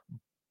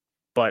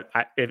 But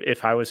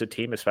if I was a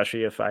team,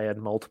 especially if I had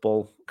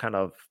multiple picks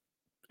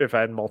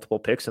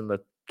in the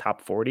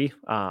top 40,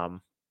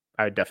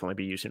 I'd definitely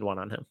be using one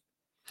on him.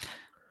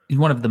 He's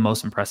one of the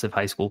most impressive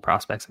high school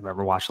prospects I've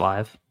ever watched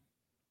live.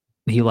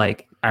 I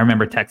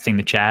remember texting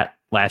the chat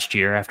last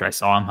year after I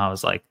saw him. I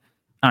was like,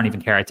 I don't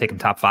even care. I take him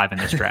top 5 in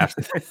this draft.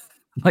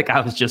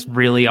 I was just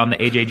really on the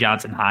AJ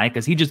Johnson high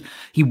because he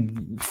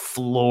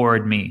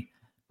floored me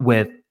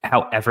with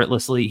how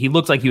effortlessly he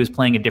looked like he was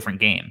playing a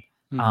different game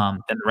than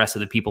the rest of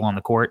the people on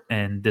the court.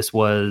 And this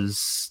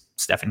was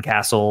Stephen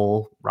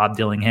Castle, Rob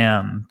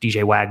Dillingham,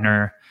 DJ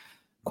Wagner,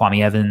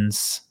 Kwame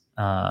Evans,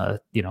 a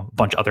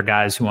bunch of other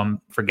guys who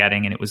I'm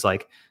forgetting. And it was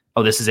like,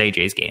 oh, this is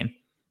AJ's game.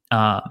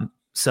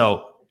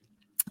 So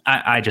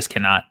I just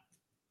cannot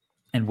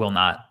and will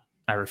not.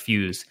 I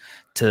refuse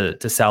to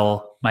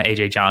sell my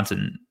AJ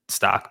Johnson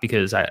stock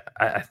because I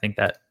think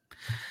that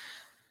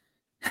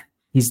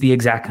he's the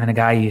exact kind of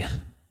guy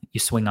you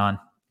swing on.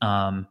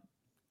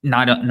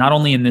 Not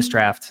only in this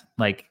draft,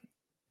 like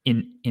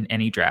in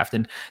any draft.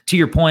 And to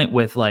your point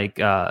with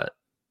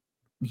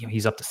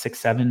he's up to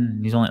 6'7",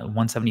 and he's only at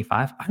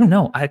 175. I don't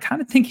know. I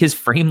kind of think his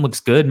frame looks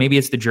good. Maybe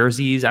it's the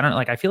jerseys. I don't know.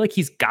 I feel like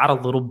he's got a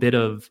little bit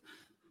of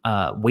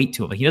weight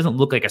to him. He doesn't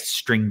look like a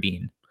string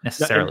bean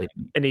necessarily.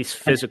 And he's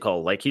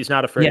physical. Like he's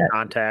not afraid of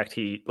contact.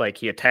 He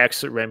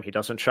attacks the rim. He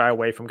doesn't shy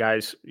away from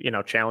guys,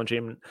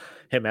 challenging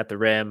him at the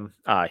rim.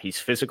 He's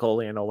physical,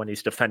 when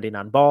he's defending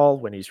on ball,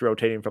 when he's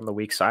rotating from the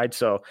weak side.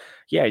 So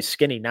yeah, he's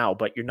skinny now,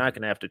 but you're not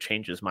going to have to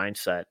change his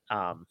mindset.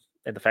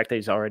 And the fact that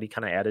he's already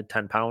kind of added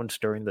 10 pounds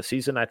during the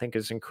season, I think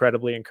is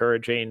incredibly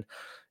encouraging.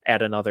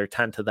 Add another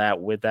 10 to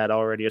that with that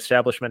already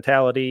established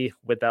mentality,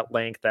 with that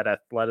length, that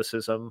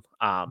athleticism,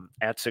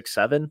 at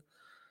 6'7".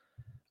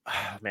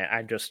 Oh,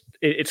 man,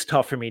 it's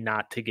tough for me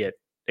not to get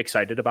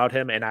excited about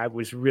him. And I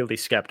was really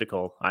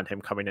skeptical on him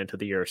coming into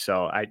the year.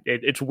 So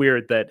it's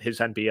weird that his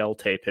NBL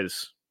tape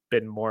has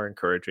been more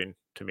encouraging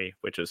to me,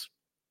 which is,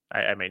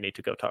 I may need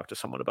to go talk to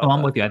someone about.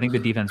 I'm with you. I think the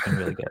defense has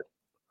been really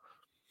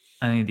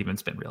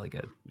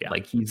good. Yeah.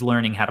 Like he's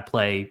learning how to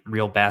play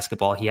real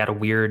basketball. He had a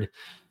weird,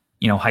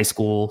 high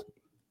school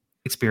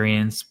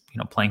experience,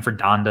 playing for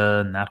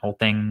Donda, and that whole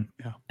thing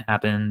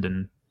happened.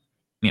 And,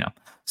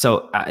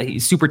 so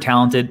he's super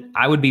talented.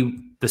 I would be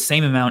the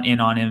same amount in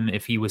on him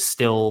if he was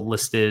still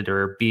listed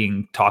or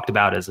being talked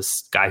about as a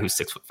guy who's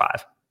 6'5".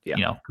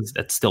 Because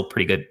that's still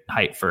pretty good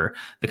height for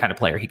the kind of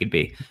player he could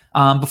be.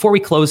 Before we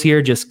close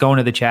here, just going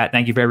to the chat.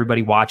 Thank you for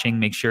everybody watching.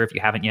 Make sure if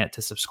you haven't yet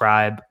to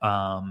subscribe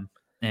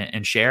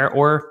and share,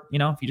 or,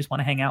 if you just want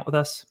to hang out with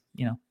us,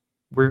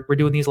 we're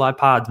doing these live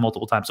pods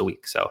multiple times a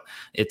week. So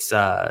it's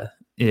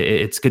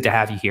good to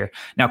have you here.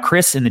 Now,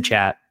 Chris in the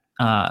chat,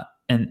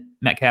 and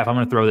Metcalf, I'm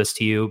going to throw this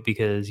to you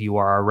because you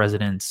are our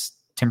resident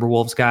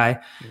Timberwolves guy.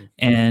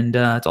 And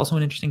it's also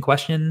an interesting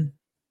question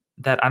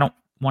that I don't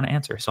want to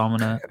answer. So I'm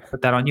going to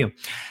put that on you.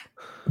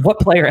 What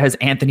player has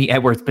Anthony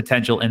Edwards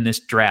potential in this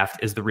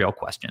draft is the real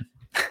question.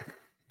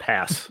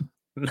 Pass.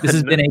 This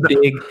has been a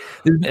big,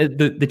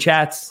 the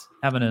chat's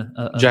having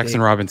a Jackson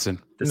big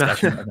Robinson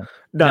discussion.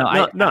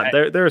 No,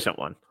 there isn't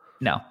one.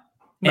 No.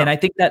 And I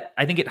think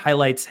it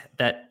highlights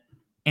that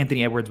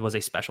Anthony Edwards was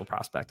a special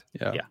prospect.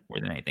 Yeah. More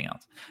than anything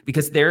else.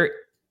 Because there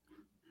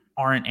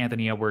aren't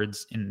Anthony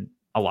Edwards in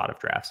a lot of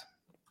drafts.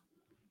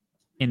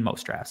 In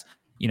most drafts.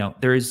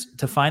 There's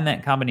to find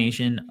that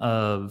combination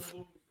of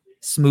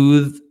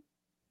smooth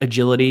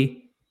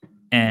agility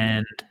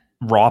and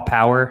raw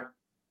power.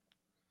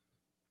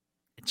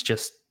 It's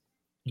just,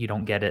 you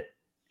don't get it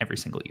every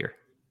single year.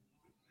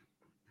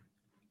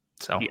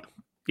 So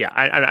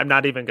I'm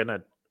not even going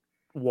to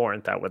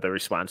warrant that with a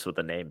response with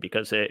a name,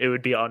 because it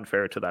would be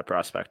unfair to that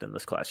prospect in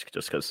this class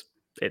just because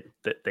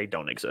they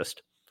don't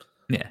exist.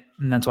 Yeah,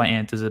 and that's why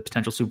Ant is a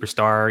potential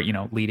superstar,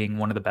 leading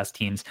one of the best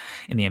teams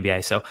in the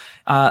NBA. So,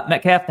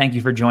 Metcalf, thank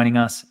you for joining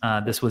us.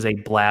 This was a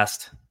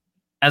blast,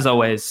 as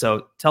always.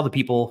 So tell the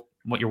people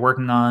what you're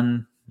working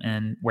on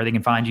and where they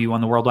can find you on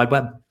the World Wide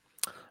Web.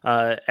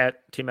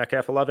 At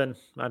TMetcalf11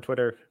 on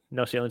Twitter,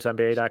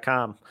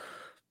 NoCeilingsNBA.com.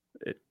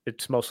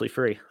 It's mostly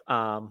free.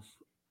 I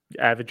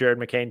have a Jared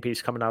McCain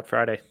piece coming out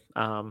Friday.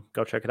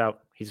 Go check it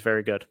out. He's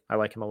very good. I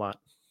like him a lot.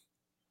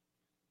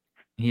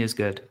 He is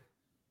good.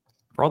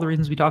 For all the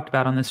reasons we talked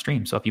about on this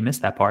stream. So if you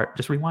missed that part,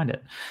 just rewind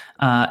it.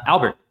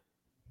 Albert,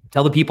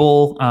 tell the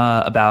people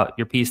about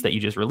your piece that you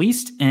just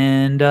released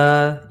and,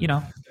 where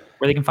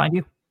they can find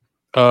you.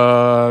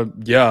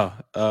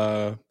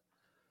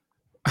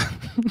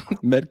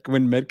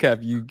 When Metcalf,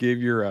 you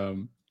gave your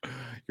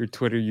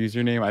Twitter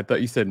username, I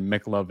thought you said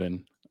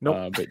McLovin.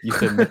 Nope. But you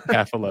said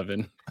Metcalf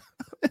 11.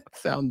 It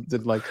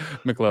sounded like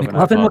McLovin.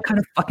 McLovin? What kind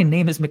of fucking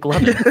name is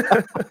McLovin?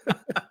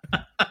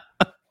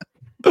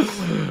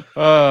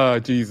 Oh,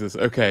 Jesus.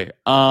 Okay.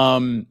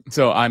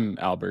 So I'm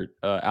Albert,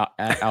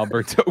 at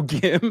Alberto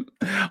Gim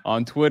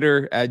on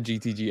Twitter, at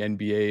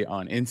GTGNBA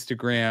on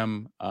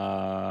Instagram.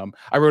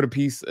 I wrote a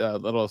piece, a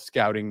little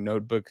scouting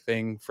notebook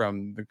thing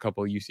from the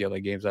couple of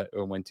UCLA games I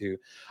went to.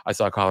 I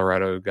saw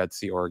Colorado, got to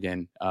see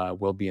Oregon.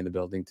 We'll be in the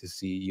building to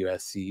see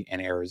USC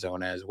and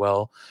Arizona as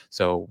well.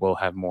 So we'll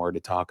have more to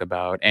talk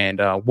about. And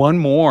one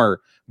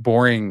more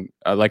boring,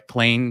 like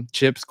plain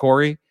chips,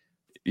 Corey.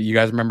 You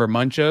guys remember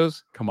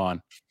Munchos? Come on.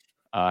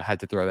 Had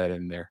to throw that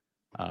in there.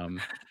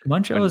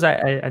 Munchos,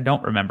 I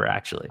don't remember,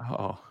 actually.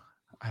 Oh,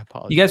 I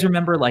apologize. You guys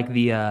remember like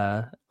the,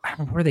 I don't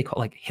know, what are they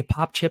called? Like hip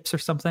hop chips or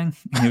something?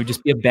 And it would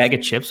just be a bag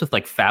of chips with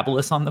like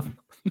Fabulous on the...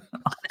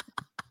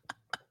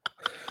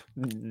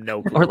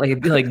 No. Or like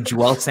it'd be like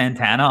Joel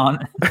Santana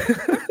on.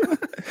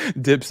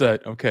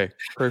 Dipset. Okay,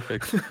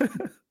 perfect.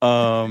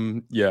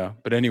 Yeah,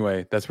 but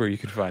anyway, that's where you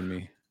can find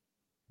me.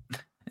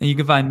 And you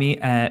can find me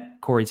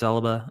at Corey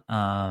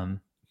Zalaba.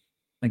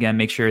 Again,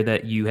 make sure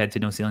that you head to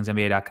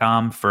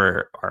NoCeilingsNBA.com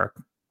for our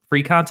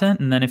free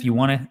content. And then if you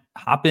want to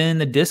hop in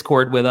the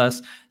Discord with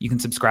us, you can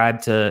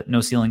subscribe to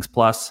No Ceilings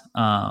Plus.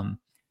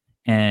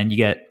 And you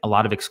get a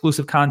lot of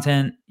exclusive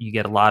content. You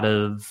get a lot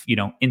of,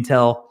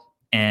 intel,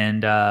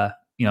 and,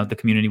 the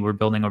community we're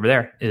building over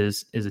there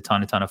is a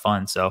ton of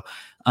fun. So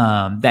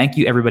thank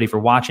you everybody for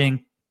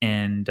watching.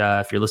 And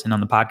if you're listening on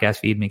the podcast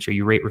feed, make sure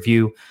you rate,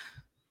 review,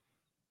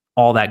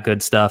 all that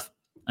good stuff.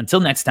 Until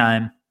next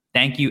time,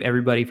 thank you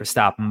everybody for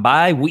stopping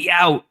by. We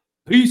out.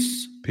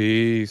 Peace.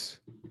 Peace.